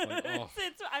 It's like, oh.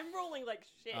 I'm rolling like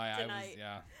shit I tonight. was,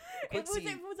 yeah. It was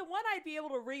Quixi, a one I'd be able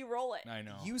to re-roll it. I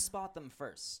know. you spot them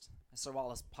first. Sir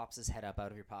Wallace pops his head up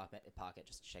out of your pocket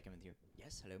just to check in with you.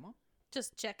 Yes, hello, Mom?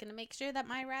 Just checking to make sure that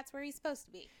my rat's where he's supposed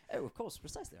to be. Oh, of course,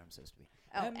 precisely where I'm supposed to be.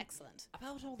 Oh, Um, excellent.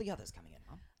 About all the others coming in,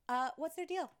 Mom. What's their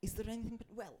deal? Is there anything but,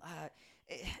 well,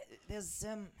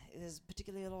 there's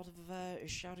particularly a lot of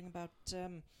shouting about,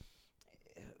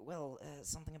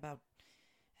 something about,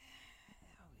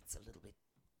 it's a little bit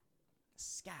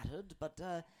scattered, but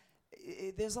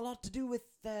there's a lot to do with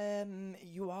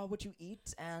you are what you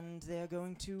eat, and they're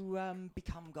going to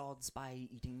become gods by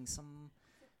eating some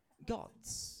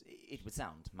gods. It would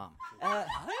sound, Mom.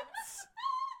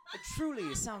 It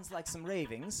truly sounds like some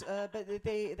ravings, but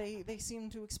they seem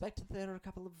to expect that there are a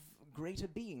couple of greater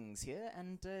beings here,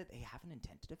 and they have an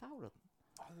intent to devour them.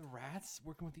 Are the rats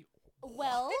working with the?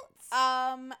 Well,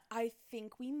 I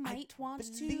think we might want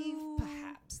believe to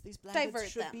perhaps these blankets divert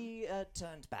should them. be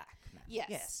turned back, ma'am. Yes.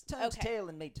 Yes, turned Okay. tail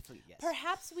and made to flee, yes.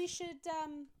 Perhaps we should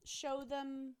show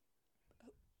them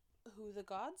who the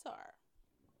gods are.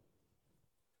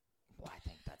 Well, I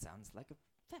think that sounds like a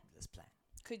fabulous plan.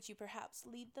 Could you perhaps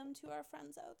lead them to our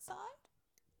friends outside?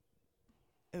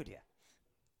 Oh dear.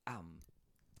 I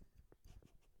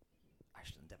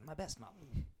shall endeavor my best, Mom.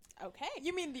 Okay.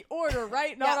 You mean the order,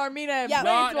 right? Not Yeah. Armina and Yeah.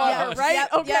 Not Planeswalker, us. right?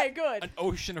 Yep. Okay, Yep. good. An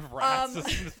ocean of rats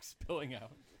is spilling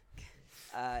out.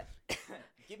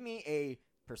 Give me a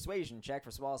persuasion check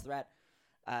for Swallows the Rat.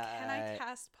 Can I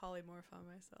cast polymorph on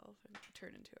myself and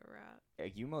turn into a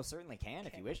rat? You most certainly can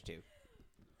if you wish to.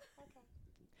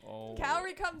 Oh.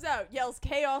 Calree comes out, yells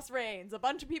chaos reigns. A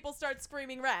bunch of people start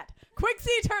screaming rat.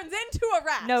 Quixi turns into a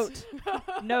rat.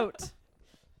 Note.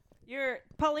 Your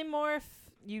polymorph,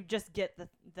 you just get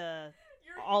the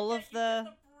all of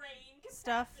the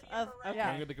stuff of Yeah.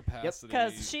 Longer the capacity.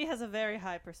 because she has a very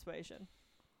high persuasion.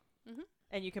 Mhm.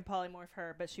 And you can polymorph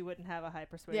her, but she wouldn't have a high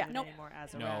persuasion Nope. anymore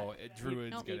as a rat. No,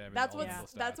 druids Nope. get every That's all what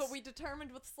the that's what stats. we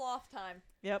determined with sloth time.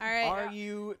 Yep. All right. Are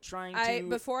you trying to...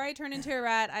 Before I turn into a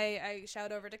rat, I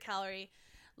shout over to Calree.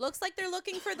 Looks like they're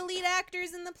looking for the lead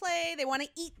actors in the play. They want to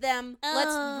eat them. Oh.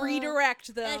 Let's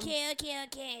redirect them.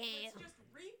 Okay.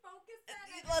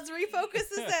 Let's refocus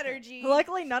this energy.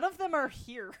 Luckily, none of them are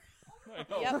here. I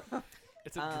know. Yep.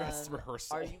 It's a dress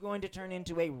rehearsal. Are you going to turn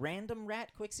into a random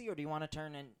rat, Quixi, or do you want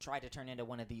to try to turn into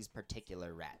one of these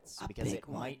particular rats? A Because big it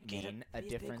one. might Get a mean a really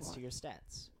big difference one. to your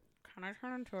stats. Can I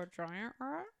turn into a giant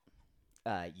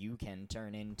rat? You can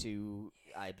turn into...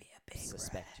 I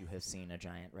suspect you have seen a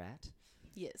giant rat,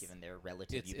 Yes. given their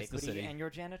relative It's the ubiquity city. and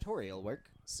your janitorial work.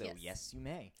 So Yes. yes, you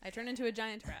may. I turn into a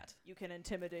giant rat. You can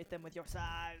intimidate them with your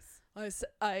size.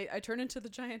 I turn into the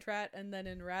giant rat, and then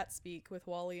in rat speak with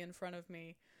Wally in front of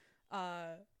me,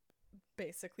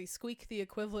 basically squeak the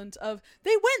equivalent of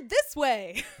 "They went this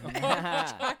way."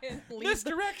 Try and lead them.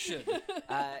 Misdirection.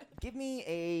 Give me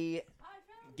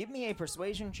a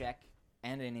persuasion check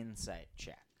and an insight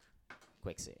check,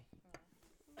 Quixi.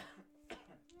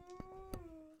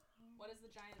 What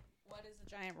is the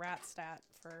giant rat stat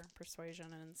for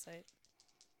persuasion and insight?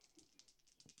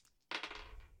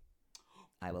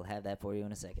 I will have that for you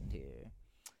in a second here.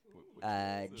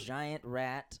 Giant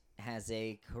rat has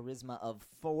a charisma of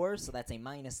 4, so that's a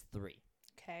 -3.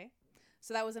 Okay.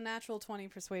 So that was a natural 20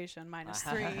 persuasion,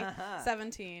 -3,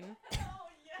 17.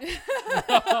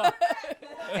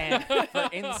 And for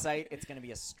insight, it's going to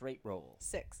be a straight roll.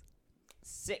 6.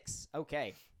 6.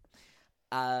 Okay.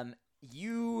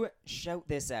 You shout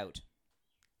this out,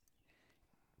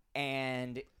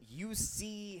 and you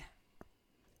see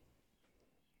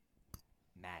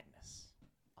madness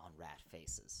on rat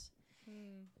faces.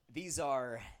 These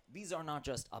are not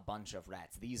just a bunch of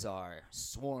rats. These are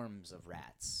swarms of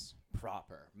rats,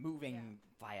 proper, moving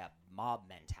via mob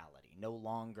mentality. No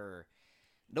longer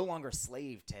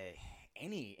slave to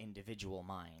any individual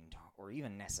mind or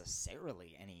even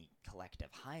necessarily any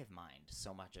collective hive mind,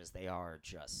 so much as they are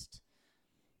just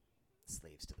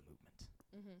slaves to the movement,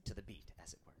 to the beat,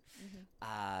 as it were.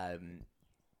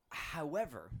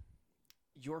 However,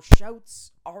 your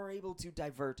shouts are able to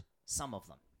divert some of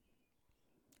them.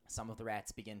 Some of the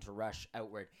rats begin to rush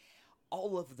outward.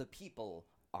 All of the people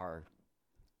are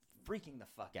freaking the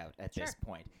fuck out at this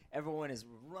point. Everyone is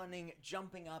running,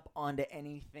 jumping up onto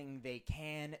anything they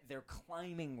can. They're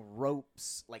climbing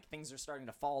ropes. Like, things are starting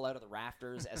to fall out of the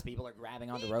rafters as people are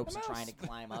grabbing onto ropes and trying to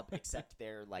climb up, except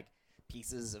they're, like,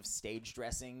 pieces of stage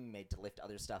dressing made to lift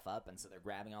other stuff up, and so they're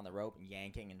grabbing on the rope and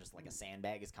yanking, and just, like, a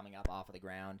sandbag is coming up off of the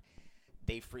ground.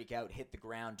 They freak out, hit the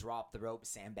ground, drop the rope,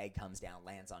 sandbag comes down,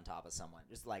 lands on top of someone.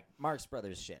 Just like Marx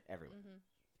Brothers shit everywhere.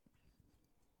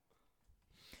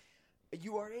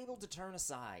 You are able to turn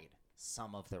aside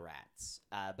some of the rats,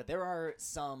 but there are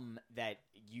some that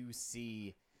you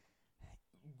see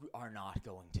are not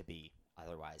going to be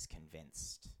otherwise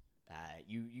convinced.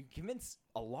 You convince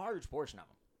a large portion of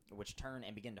them, which turn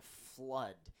and begin to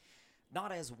flood,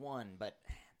 not as one, but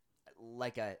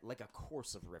like a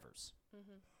course of rivers.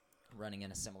 Running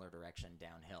in a similar direction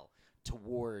downhill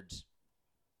towards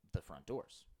the front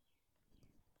doors,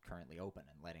 currently open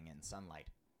and letting in sunlight.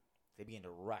 They begin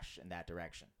to rush in that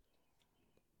direction.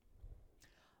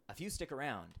 A few stick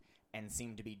around and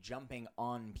seem to be jumping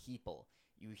on people.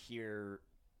 You hear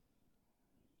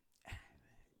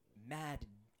mad,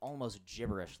 almost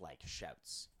gibberish-like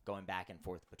shouts going back and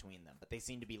forth between them, but they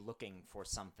seem to be looking for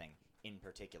something in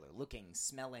particular. Looking,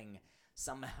 smelling,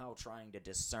 somehow trying to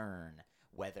discern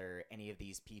whether any of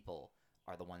these people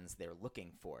are the ones they're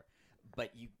looking for.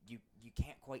 But you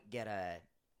can't quite get a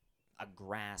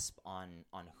grasp on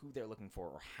who they're looking for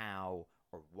or how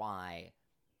or why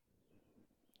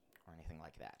or anything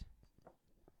like that.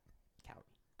 Calree.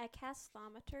 I cast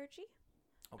thaumaturgy.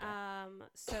 Okay.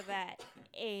 So that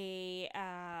a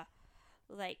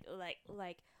like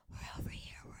we're over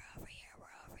here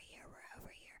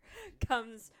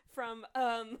comes from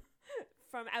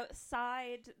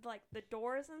outside, like the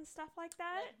doors and stuff like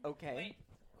that. Okay.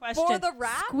 Question. For the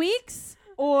rats? Squeaks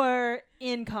or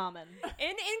in common?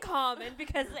 In common,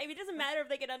 because I mean, it doesn't matter if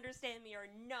they can understand me or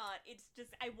not. It's just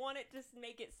I want it to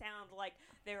make it sound like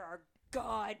there are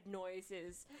god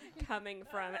noises coming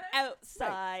from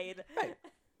outside. Right.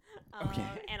 Okay.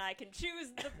 And I can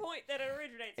choose the point that it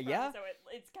originates from, Yeah. so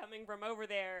it's coming from over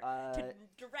there to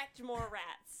direct more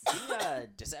rats. Do a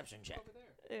deception check.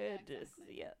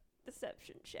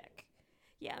 Deception check.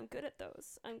 Yeah, I'm good at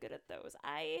those.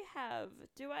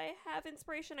 Do I have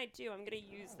inspiration? I do. I'm gonna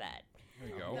use that. There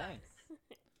you go.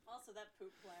 Also, that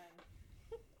poop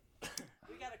plan.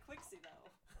 We got a Qixi though.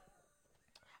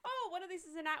 Oh, one of these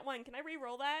is a nat 1. Can I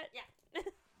re-roll that? Yeah.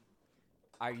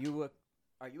 Are you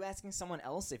asking someone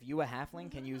else if you, a halfling,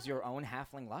 can use your own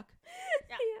halfling luck?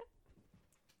 Yeah.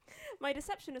 My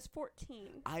deception is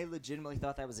 14. I legitimately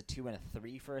thought that was a 2 and a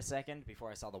 3 for a second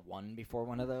before I saw the 1 before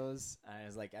one of those. I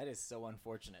was like, that is so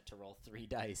unfortunate to roll 3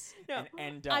 dice and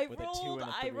end up with a 2 and a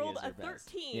 3 I rolled as a your best.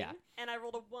 13, Yeah. and I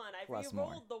rolled a 1. I Plus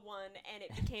re-rolled the 1, and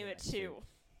it became a 2.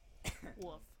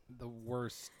 Woof. The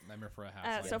worst nightmare for a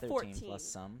half. So 13 14. plus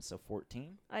some, so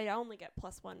 14. I only get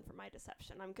 +1 for my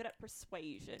deception. I'm good at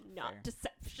persuasion, not Fair.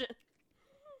 deception.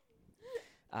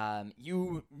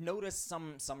 You notice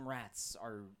some rats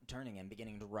are turning and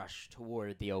beginning to rush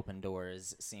toward the open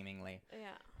doors, seemingly.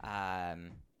 Yeah.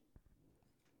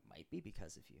 Might be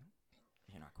because of you.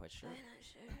 You're not quite sure. I'm not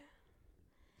sure.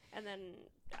 And then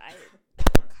I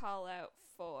call out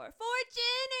for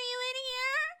Fortune. Are you in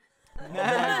here? Oh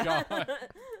my god.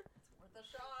 Worth a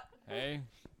shot. Hey.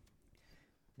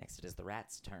 Next, it is the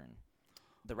rat's turn.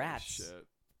 The rats, Shit.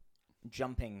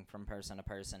 jumping from person to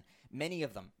person. Many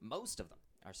of them, most of them,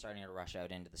 are starting to rush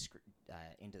out into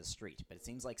the street, but it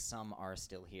seems like some are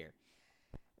still here.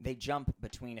 They jump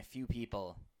between a few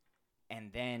people,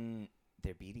 and then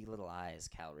their beady little eyes,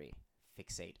 Calree,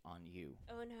 fixate on you.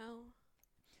 Oh no.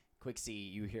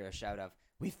 Qixi, you hear a shout of,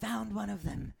 "We found one of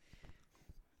them!"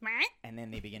 And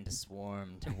then they begin to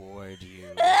swarm toward you,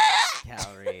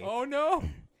 Calree. Oh no.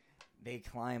 They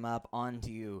climb up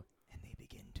onto you, and they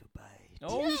begin to bite.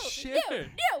 Oh shit.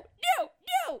 No.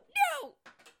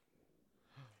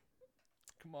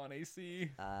 Come on, AC.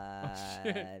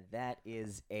 That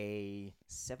is a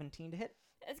 17 to hit.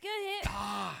 That's good hit.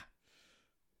 Ah.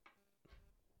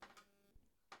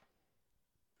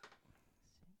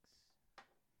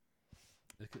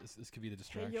 This could be the Hey,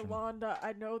 distraction. Iolanda,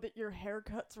 I know that your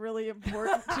haircut's really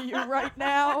important to you right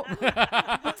now. There's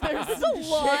That's some a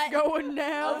lot shit going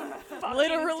down. Fucking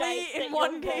Literally, dice that in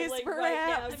one you're case, rolling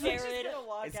perhaps. right now, Jared.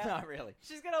 It's not really.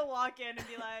 She's gonna walk in and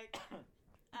be like,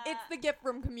 It's the gift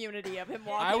from Community of him I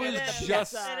walking I in was with the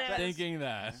just pizza. It is. thinking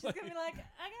that. she's gonna be like,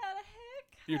 I got a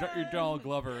haircut. You're Donald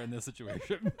Glover in this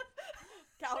situation.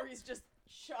 Calree's just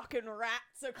chucking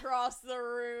rats across the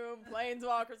room.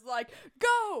 Planeswalker's like,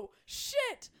 go!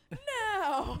 Shit!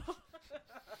 Now!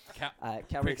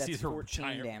 Calree, that's Quixi's a 14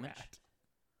 giant damage. rat.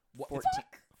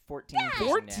 14 piercing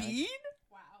damage. 14?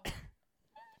 Wow.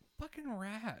 Fucking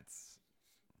rats.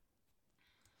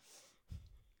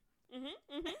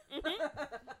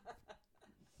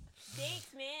 Thanks,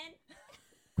 man.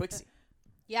 Qixi,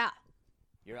 Yeah.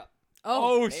 you're up.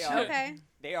 Oh, They shit. are- Okay.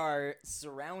 They are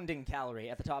surrounding Calree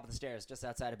at the top of the stairs, just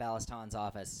outside of Balas Tawn's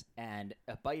office, and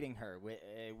biting her with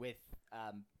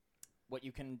what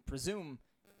you can presume,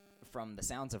 from the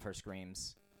sounds of her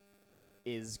screams,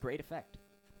 is great effect.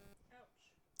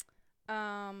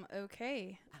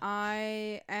 Okay.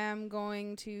 I am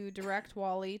going to direct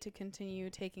Wally to continue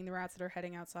taking the rats that are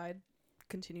heading outside,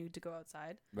 continue to go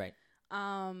outside. Right.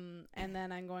 And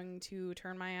then I'm going to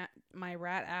turn my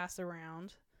rat ass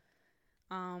around,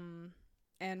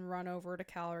 and run over to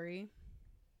Calree.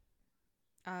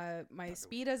 My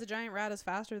speed as a giant rat is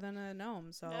faster than a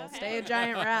gnome, so I'll stay a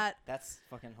giant rat. That's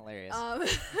fucking hilarious.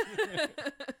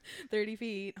 30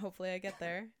 feet. Hopefully I get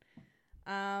there.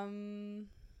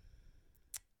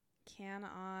 Can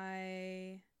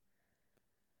I...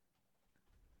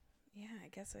 Yeah, I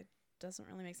guess it doesn't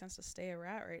really make sense to stay a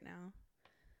rat right now.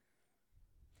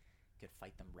 Could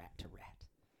fight them rat to rat.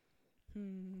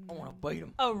 Hmm. I want to bite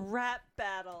them. A rat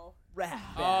battle. Rat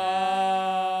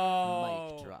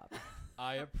Oh. Mic drop.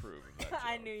 I approve of that.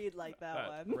 I joke. knew you'd like that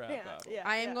That one. rat Yeah, battle. yeah,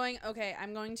 I am yeah.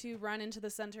 I'm going to run into the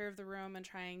center of the room and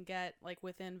try and get like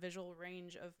within visual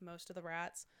range of most of the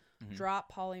rats, Mhm.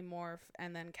 drop polymorph,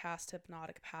 and then cast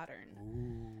hypnotic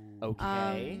pattern.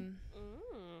 Okay.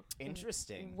 Mm.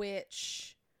 Interesting.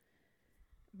 Which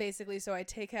basically, so I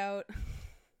take out,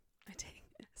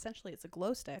 essentially it's a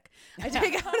glow stick. I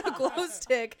take out a glow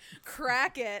stick,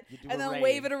 crack it, You do and a then rave.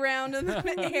 wave it around in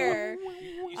the air.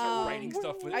 You start writing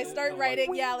stuff with I start the writing,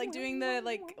 light. yeah, like doing the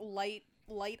like light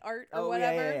art or Oh,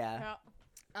 whatever. yeah.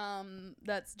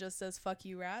 That's just says "fuck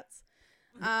you, rats."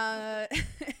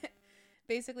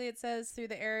 Basically, it says through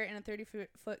the air in a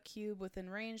 30-foot cube within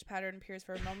range, pattern appears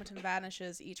for a moment and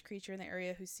vanishes. Each creature in the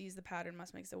area who sees the pattern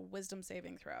must make a wisdom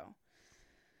saving throw.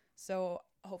 So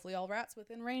hopefully all rats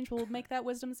within range will make that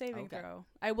wisdom saving throw.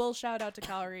 I will shout out to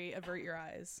Calree, avert your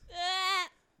eyes.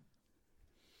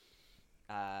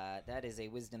 That is a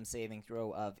wisdom saving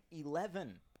throw of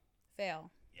 11.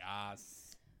 Fail.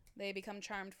 Yes. They become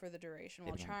charmed for the duration.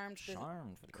 While charmed, the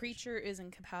for the creature is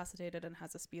incapacitated and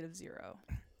has a speed of 0.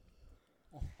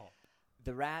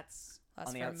 The rats Lasts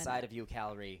on the for a outside minute. of you,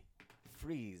 Calree,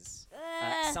 freeze.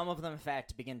 Some of them, in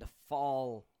fact, begin to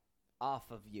fall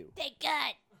off of you. Thank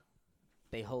God.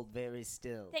 They hold very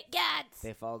still. Thank God.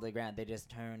 They fall to the ground. They just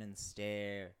turn and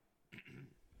stare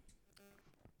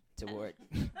toward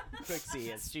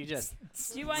Qixi as she just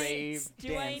Do I need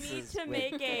dances to with-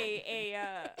 make a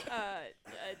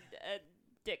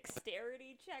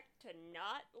dexterity check to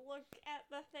not look at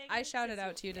the thing? I shouted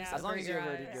out to you to As long as you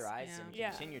avert averted your eyes and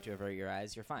Yeah. continue to avert your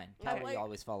eyes, you're fine. I Calree like-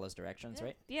 always follows directions,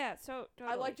 right? Yeah, so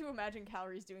totally. I like to imagine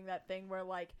Calree's doing that thing where,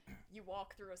 like, you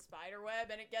walk through a spider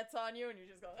web and it gets on you and you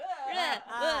just go,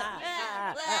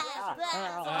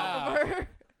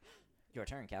 Your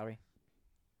turn, Calree.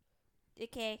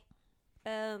 Okay.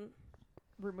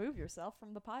 remove yourself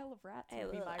from the pile of rats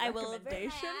would be my I will avert my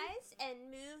recommendation. eyes and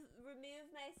remove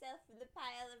myself from the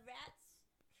pile of rats,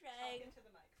 trying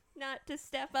not to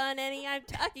step on any. I'm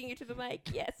talking to the mic.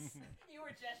 Yes. You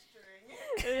were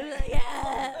gesturing.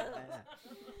 Yeah.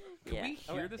 Can we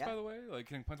hear Okay, this, yeah. by the way? Like,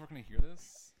 can Planeswalker can hear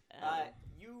this?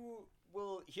 You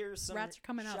will hear some Rats are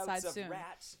coming shouts outside of soon.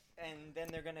 rats, and then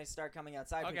they're going to start coming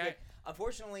outside. Okay. Because,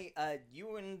 unfortunately,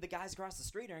 you and the guys across the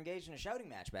street are engaged in a shouting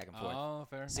match back and forth. Oh,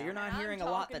 fair. So you're not And I'm hearing a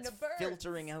lot talking that's to birds.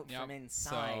 filtering out Yep, from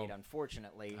inside, so-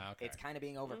 unfortunately. Okay. It's kind of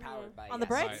being overpowered by On the yes.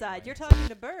 bright Right, side, right. you're talking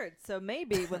to birds, so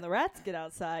maybe when the rats get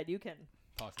outside, you can.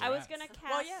 Talk to I was rats. gonna cast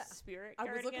Well, yeah. spirit I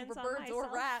was looking guardians for on birds or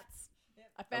myself. rats.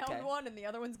 I found Okay. one, and the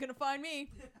other one's gonna find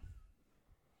me.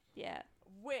 Yeah.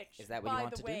 Which, Is that what you by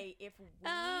want the to do? way, if we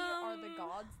are the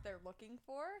gods they're looking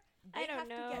for, they I don't have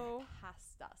know. to get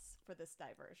past us for this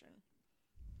diversion.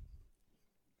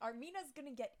 Armina's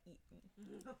gonna get eaten.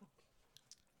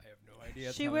 I have no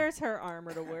idea. She wears her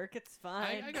armor to work. It's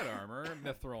fine. I got armor,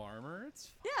 mithril armor.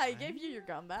 It's Yeah, I gave you your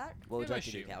gun back. What would you Yeah, like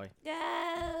to do, shoot. Calree?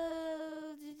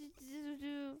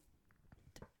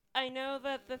 I know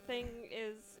that the thing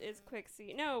is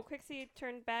Qixi. No, Qixi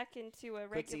turned back into a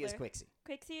regular. Qixi is Qixi.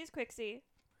 Qixi is Qixi.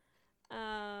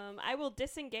 I will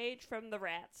disengage from the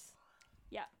rats.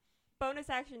 Yeah. Bonus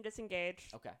action disengage.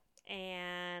 Okay.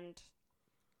 And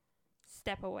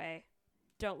step away.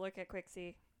 Don't look at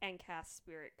Qixi and cast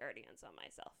Spirit Guardians on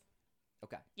myself.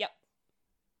 Okay. Yep.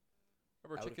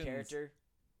 Rubber Out of chickens. character,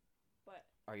 What?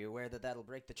 are you aware that that'll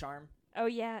break the charm? Oh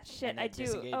yeah, shit, and I that do.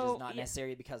 disengage Oh, is not yeah.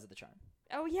 necessary because of the charm.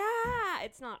 Oh yeah,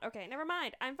 it's not. Okay, never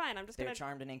mind. I'm fine. I'm just They're gonna.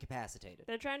 charmed and incapacitated.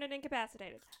 They're trying to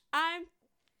incapacitate it. I'm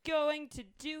going to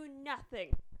do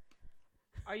nothing.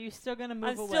 Are you still gonna move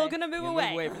I'm away? still gonna move You away.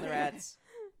 move away from the rats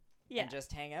Yeah. and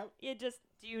just hang out. You just.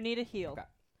 Do you need a heal? Okay.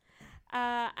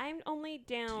 I'm only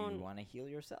Do down. you want to heal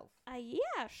yourself?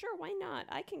 Yeah, sure. Why not?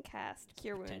 I can cast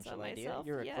Cure Wounds on Potential idea. myself.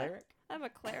 You're a yeah. cleric. I'm a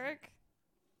cleric.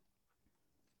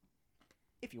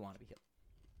 If you want to be healed.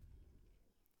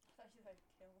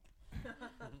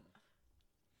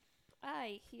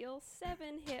 I heal 7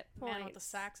 hit points. Man with the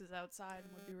sacks is outside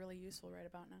and would be really useful right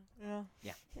about now.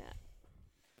 Yeah.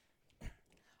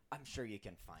 I'm sure you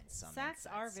can find some. Sacks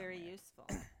inside are very somewhere. useful.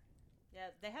 Yeah,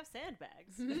 they have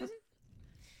sandbags.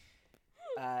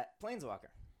 Planeswalker.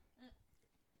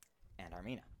 And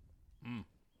Armina. Mm.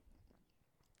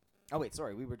 Oh wait,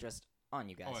 sorry, we were just on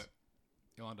you guys. Oh, wait.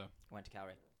 Iolanda. Went to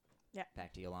Calree. Yeah.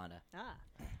 Back to Iolanda. Ah.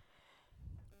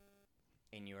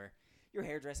 In your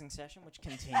hairdressing session, which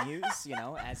continues,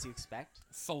 as you expect.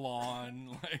 Salon,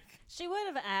 like. She would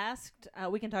have asked.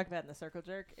 We can talk about it in the circle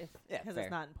jerk if Yeah, because fair.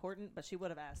 it's not important. But she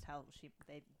would have asked how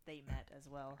they met as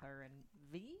well. Her and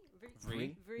V.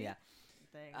 Vree. Yeah.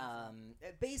 Thing.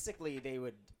 Basically, they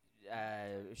would.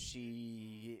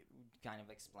 She kind of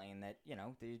explained that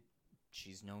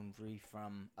she's known Vree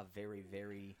from a very,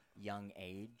 very young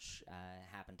age.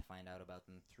 Happened to find out about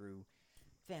them through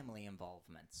family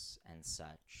involvements and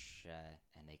such,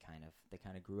 and they kind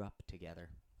of grew up together.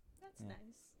 That's yeah.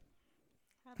 nice.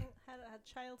 Had a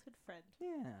childhood friend.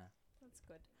 Yeah. That's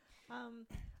good.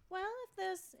 Well,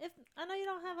 if I know you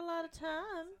don't have a lot of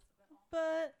time,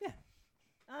 but Yeah.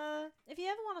 if you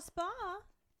ever want to spar,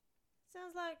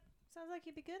 sounds like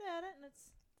you'd be good at it, and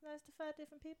it's nice to fight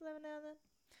different people every now and then.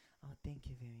 Oh, thank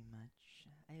you very much.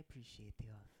 I appreciate the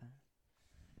offer.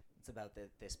 It's about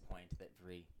this point that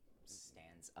Vree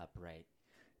stands upright.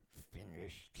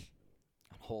 Finished.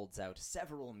 And holds out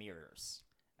several mirrors.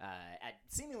 At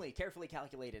seemingly carefully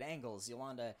calculated angles,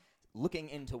 Iolanda, looking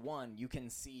into one, you can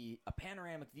see a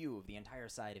panoramic view of the entire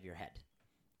side of your head,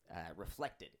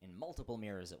 reflected in multiple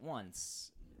mirrors at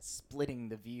once, splitting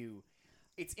the view.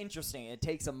 It's interesting. It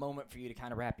takes a moment for you to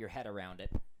kind of wrap your head around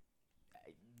it.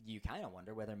 You kind of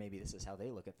wonder whether maybe this is how they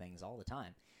look at things all the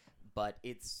time. But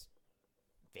it's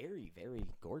very, very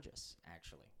gorgeous,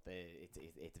 actually.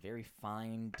 It's very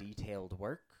fine, detailed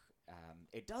work.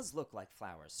 It does look like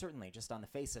flowers, certainly, just on the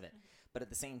face of it. But at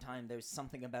the same time, there's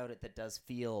something about it that does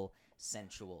feel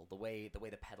sensual. The way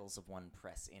the petals of one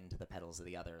press into the petals of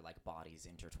the other, like bodies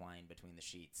intertwined between the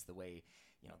sheets. The way,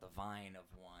 the vine of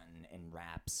one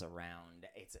enwraps around.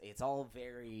 It's all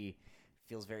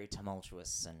feels very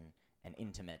tumultuous and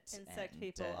intimate. Insect and,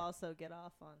 people also get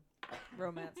off on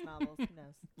romance novels. Who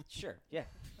knows? Sure, yeah.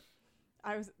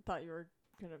 I thought you were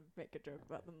gonna make a joke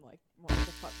about them like wanting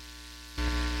to fuck.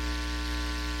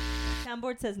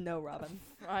 Soundboard says no, Robin.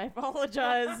 I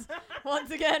apologize. Once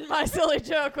again, my silly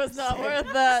joke was not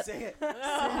worth that. Say it.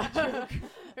 No.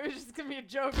 It was just gonna be a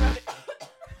joke about it.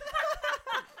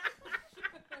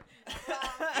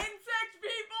 Insect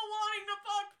people wanting to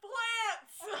fuck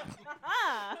plants.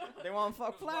 They want to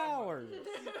fuck flowers.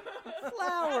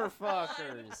 Flower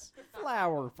fuckers.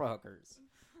 Flower fuckers.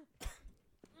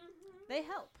 They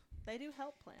help. They do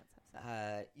help plants.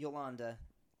 Iolanda,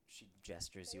 she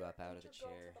gestures you up out of the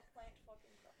chair.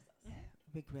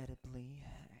 Regrettably,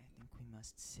 I think we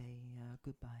must say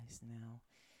goodbyes now.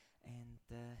 And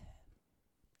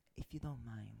if you don't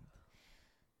mind,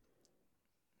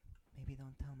 maybe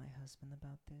don't tell my husband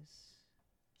about this.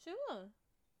 Sure.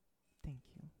 Thank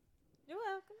you. You're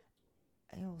welcome.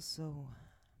 I also...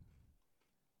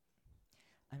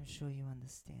 I'm sure you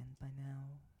understand by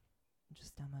now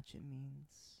just how much it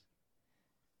means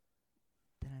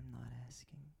that I'm not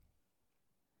asking.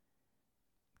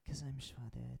 Because I'm sure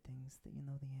there are things that you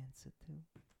know the answer to.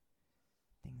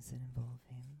 Things that involve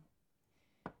him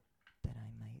that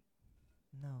I might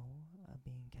know are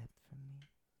being kept from me.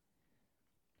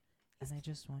 And I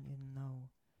just want you to know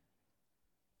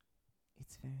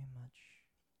it's very much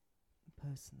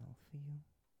personal for you.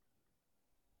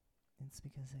 It's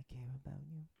because I care about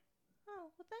you.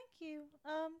 Oh, well, thank you.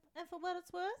 And for what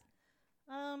it's worth,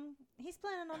 he's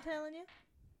planning on telling you.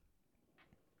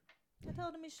 I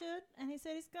told him he should, and he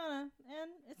said he's gonna,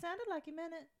 and it sounded like he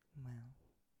meant it. Well,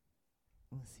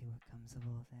 we'll see what comes of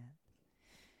all that.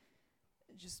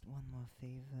 Just one more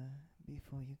favor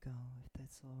before you go, if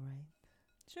that's all right.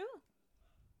 Sure.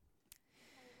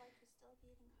 I would like to still be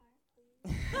eating heart,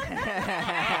 please.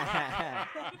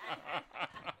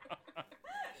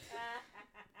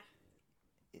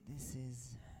 This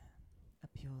is a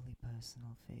purely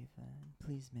personal favor, and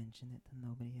please mention it to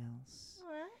nobody else.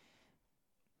 All right.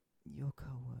 Your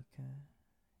co-worker,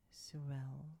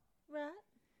 Sorrel, Right.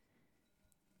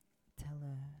 tell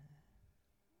her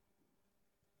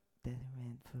that her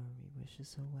Aunt Furry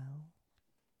wishes her well.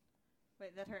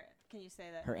 Wait, that her. Can you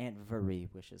say that? Her Aunt Vuri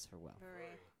wishes her well.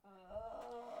 Very.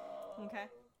 Okay.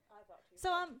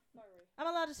 So I'm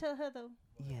allowed to tell her though.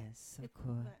 Yes, of It-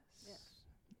 course. yeah.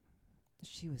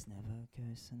 She was never a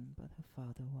Gerson, but her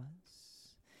father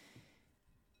was.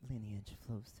 Lineage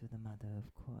flows through the mother,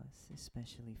 of course,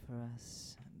 especially for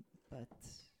us. But,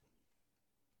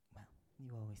 well,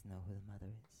 you always know who the mother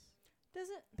is. Does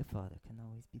it? The father can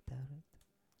always be doubted.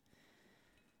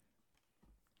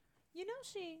 You know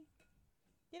she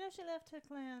left her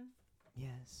clan.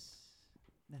 Yes,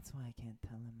 that's why I can't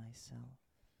tell her myself.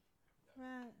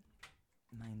 Right.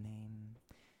 My name,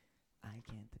 I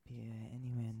can't appear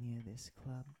anywhere near this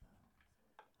club.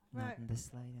 Not Right. in the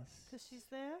slightest. 'Cause she's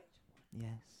there.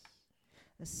 Yes.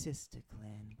 A sister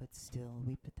clan, but still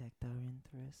we protect our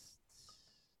interests.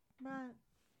 Right.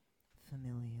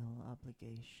 Familial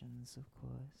obligations, of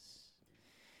course.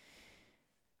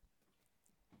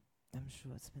 I'm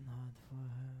sure it's been hard for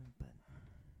her, but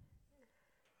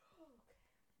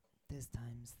there's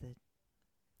times that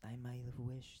I might have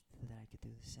wished that I could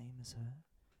do the same as her.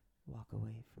 Walk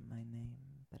away from my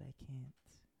name, but I can't.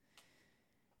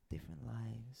 Different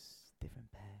lives,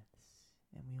 different paths,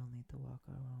 and we all need to walk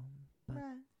our own. But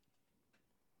Right.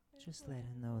 just let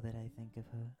her know that I think of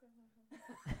her.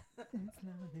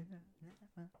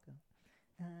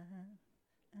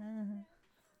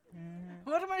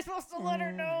 What am I supposed to let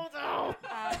her know, though?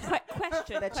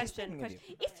 Question. That she's thinking of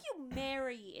you. If you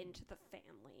marry into the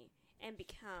family and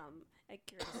become a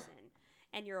Gerson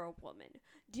and you're a woman,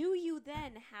 do you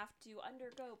then have to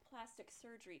undergo plastic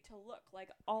surgery to look like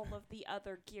all of the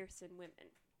other Gerson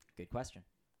women? Good question.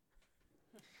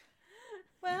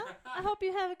 Well, I hope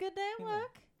you have a good day at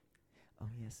work.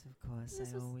 Yes, of course.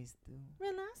 This I was- always do.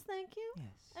 Real nice, thank you.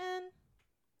 Yes. And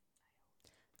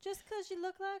just 'cause you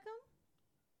look like him,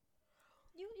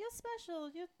 you're special.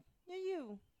 You're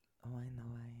you. Oh, I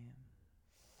know I am.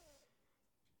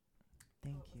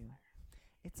 Thank you.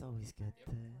 It's always good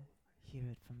to hear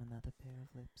it from another pair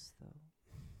of lips, though.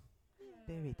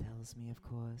 Barry tells me, of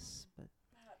course, but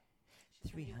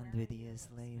 300 years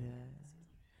later,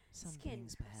 some Skin,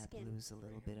 things perhaps skin. lose a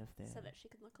little bit of their So that she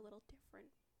could look a little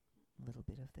different.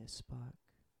 spark.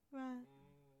 Right.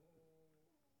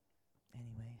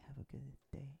 Anyway, have a good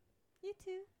day. You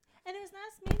too. And it was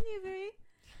nice meeting you, Viri.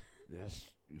 Yes,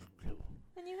 you do.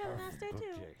 And you have a nice day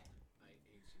too. Okay.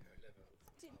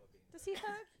 Does he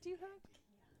hug? Do you hug?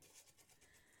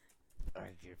 I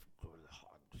give good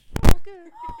hugs. Oh,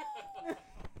 good.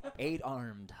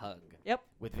 8-armed hug. Yep.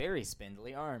 With very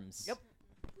spindly arms. Yep.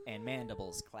 And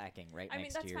mandibles clacking right I mean,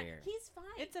 next that's to your fine. ear. He's fine.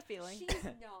 It's a feeling. She's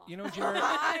not. You know, Jared.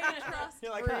 I trust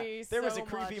You're like, Bree there was so a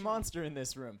creepy much. monster in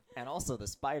this room, and also the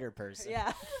spider person.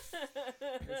 Yeah.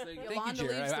 It's like, thank you, Yolanda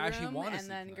Jared. leaves I the actually room, want to and see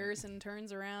then tonight. Gerson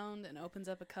turns around and opens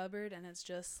up a cupboard, and it's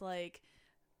just like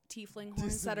tiefling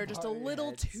horns that are just a little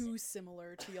heads. too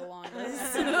similar to Yolanda's.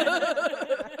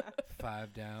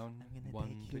 5 down, I'm gonna 1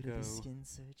 take to you to go. the skin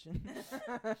surgeon.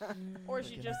 Or We're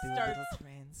she gonna just do a starts little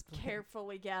transplant.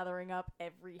 carefully gathering up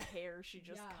every hair she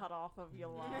just Yeah. cut off of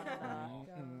Yolanda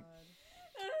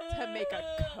Mm-hmm. to make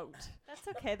a coat. That's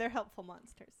okay. They're helpful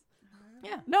monsters.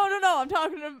 No, I'm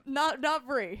talking to not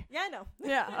Bree. Yeah, I know.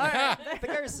 Yeah, all right. The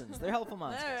Gersons, they're helpful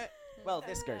monsters. All right. Well,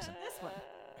 this Gerson. This one.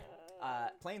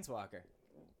 Planeswalker.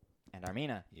 And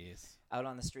Armina. Yes. Out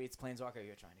on the streets, Planeswalker,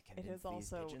 you're trying to It convince is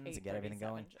these also pigeons to get everything 8:37,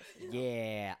 going. just so you know.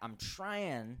 Yeah, I'm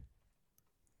trying.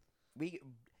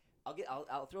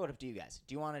 I'll throw it up to you guys.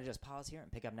 Do you want to just pause here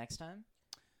and pick up next time,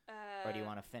 or do you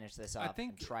want to finish this I off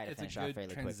think and try to it's finish a off good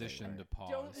fairly transition quickly? to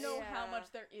pause. Don't know how Yeah.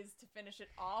 much there is to finish it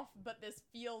off, but this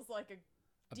feels like a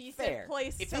decent Fair.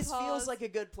 place If to this pause. feels like a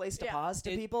good place to Yeah. pause to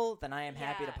people, then I am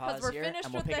happy to Yeah. pause we're here, finished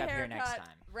and we'll with pick the up here haircut. next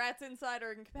time. Rats inside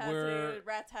are incapacitated. We're-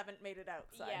 Rats haven't made it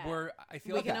outside. Yeah. I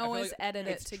feel We like can I feel always like, edit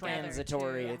it It's together.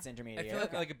 transitory. too. It's I intermediate. feel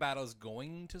Okay. like a battle's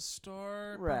going to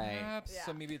start, Right. perhaps. Yeah.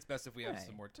 So maybe it's best if we have Right.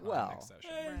 some more time Well, next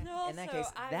session. In that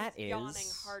case, I that was yawning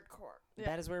is- hardcore.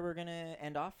 That is where we're going to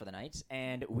end off for the night,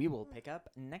 and we will pick up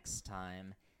next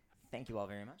time. Thank you all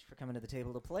very much for coming to the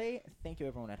table to play. Thank you,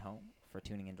 everyone at home, for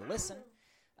tuning in to listen.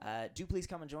 Do please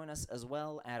come and join us as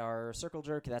well at our Circle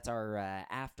Jerk. That's our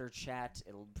after chat.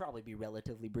 It'll probably be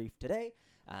relatively brief today,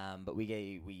 but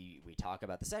we talk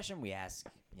about the session. We ask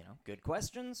good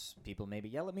questions. People maybe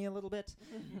yell at me a little bit.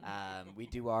 We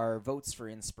do our votes for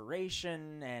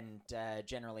inspiration and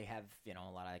generally have a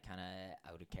lot of kind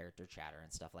of out of character chatter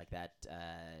and stuff like that.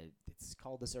 It's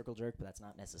called the Circle Jerk, but that's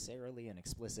not necessarily an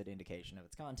explicit indication of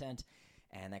its content,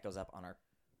 and that goes up on our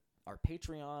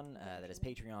Patreon, that is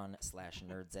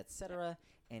Patreon/nerds, etc.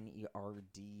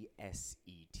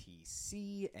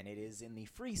 NERDSETC, and it is in the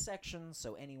free section,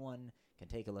 so anyone can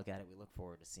take a look at it. We look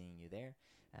forward to seeing you there,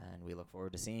 and we look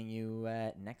forward to seeing you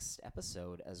next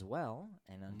episode as well.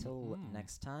 And until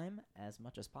next time, as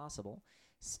much as possible,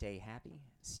 stay happy,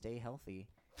 stay healthy,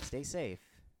 stay safe,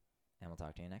 and we'll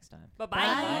talk to you next time.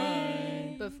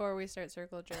 Bye-bye. Before we start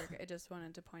Circle Jerk, I just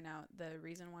wanted to point out the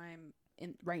reason why I'm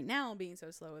right now being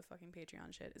so slow with fucking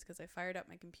Patreon shit is because I fired up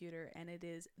my computer and it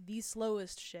is the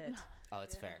slowest shit. Oh,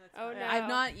 it's fair. Oh, no. I've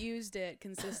not used it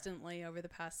consistently over the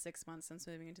past 6 months since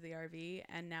moving into the RV,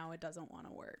 and now it doesn't want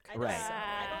to work. I Right.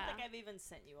 don't think I've even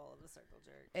sent you all of the circle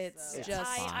jerks. It's It's just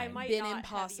I fine. might been not have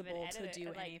impossible even to edited do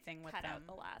it, like, anything with cut them. out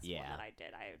the last Yeah. one that I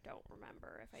did. I don't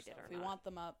remember if I did or If we not. want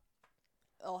them up,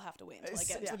 I'll have to wait until I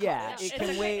get Yeah, to yeah, college. it It's can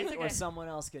okay, wait, it's or okay. someone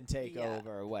else can take Yeah.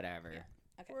 over, or whatever.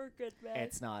 Okay. We're good, man.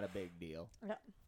 It's not a big deal.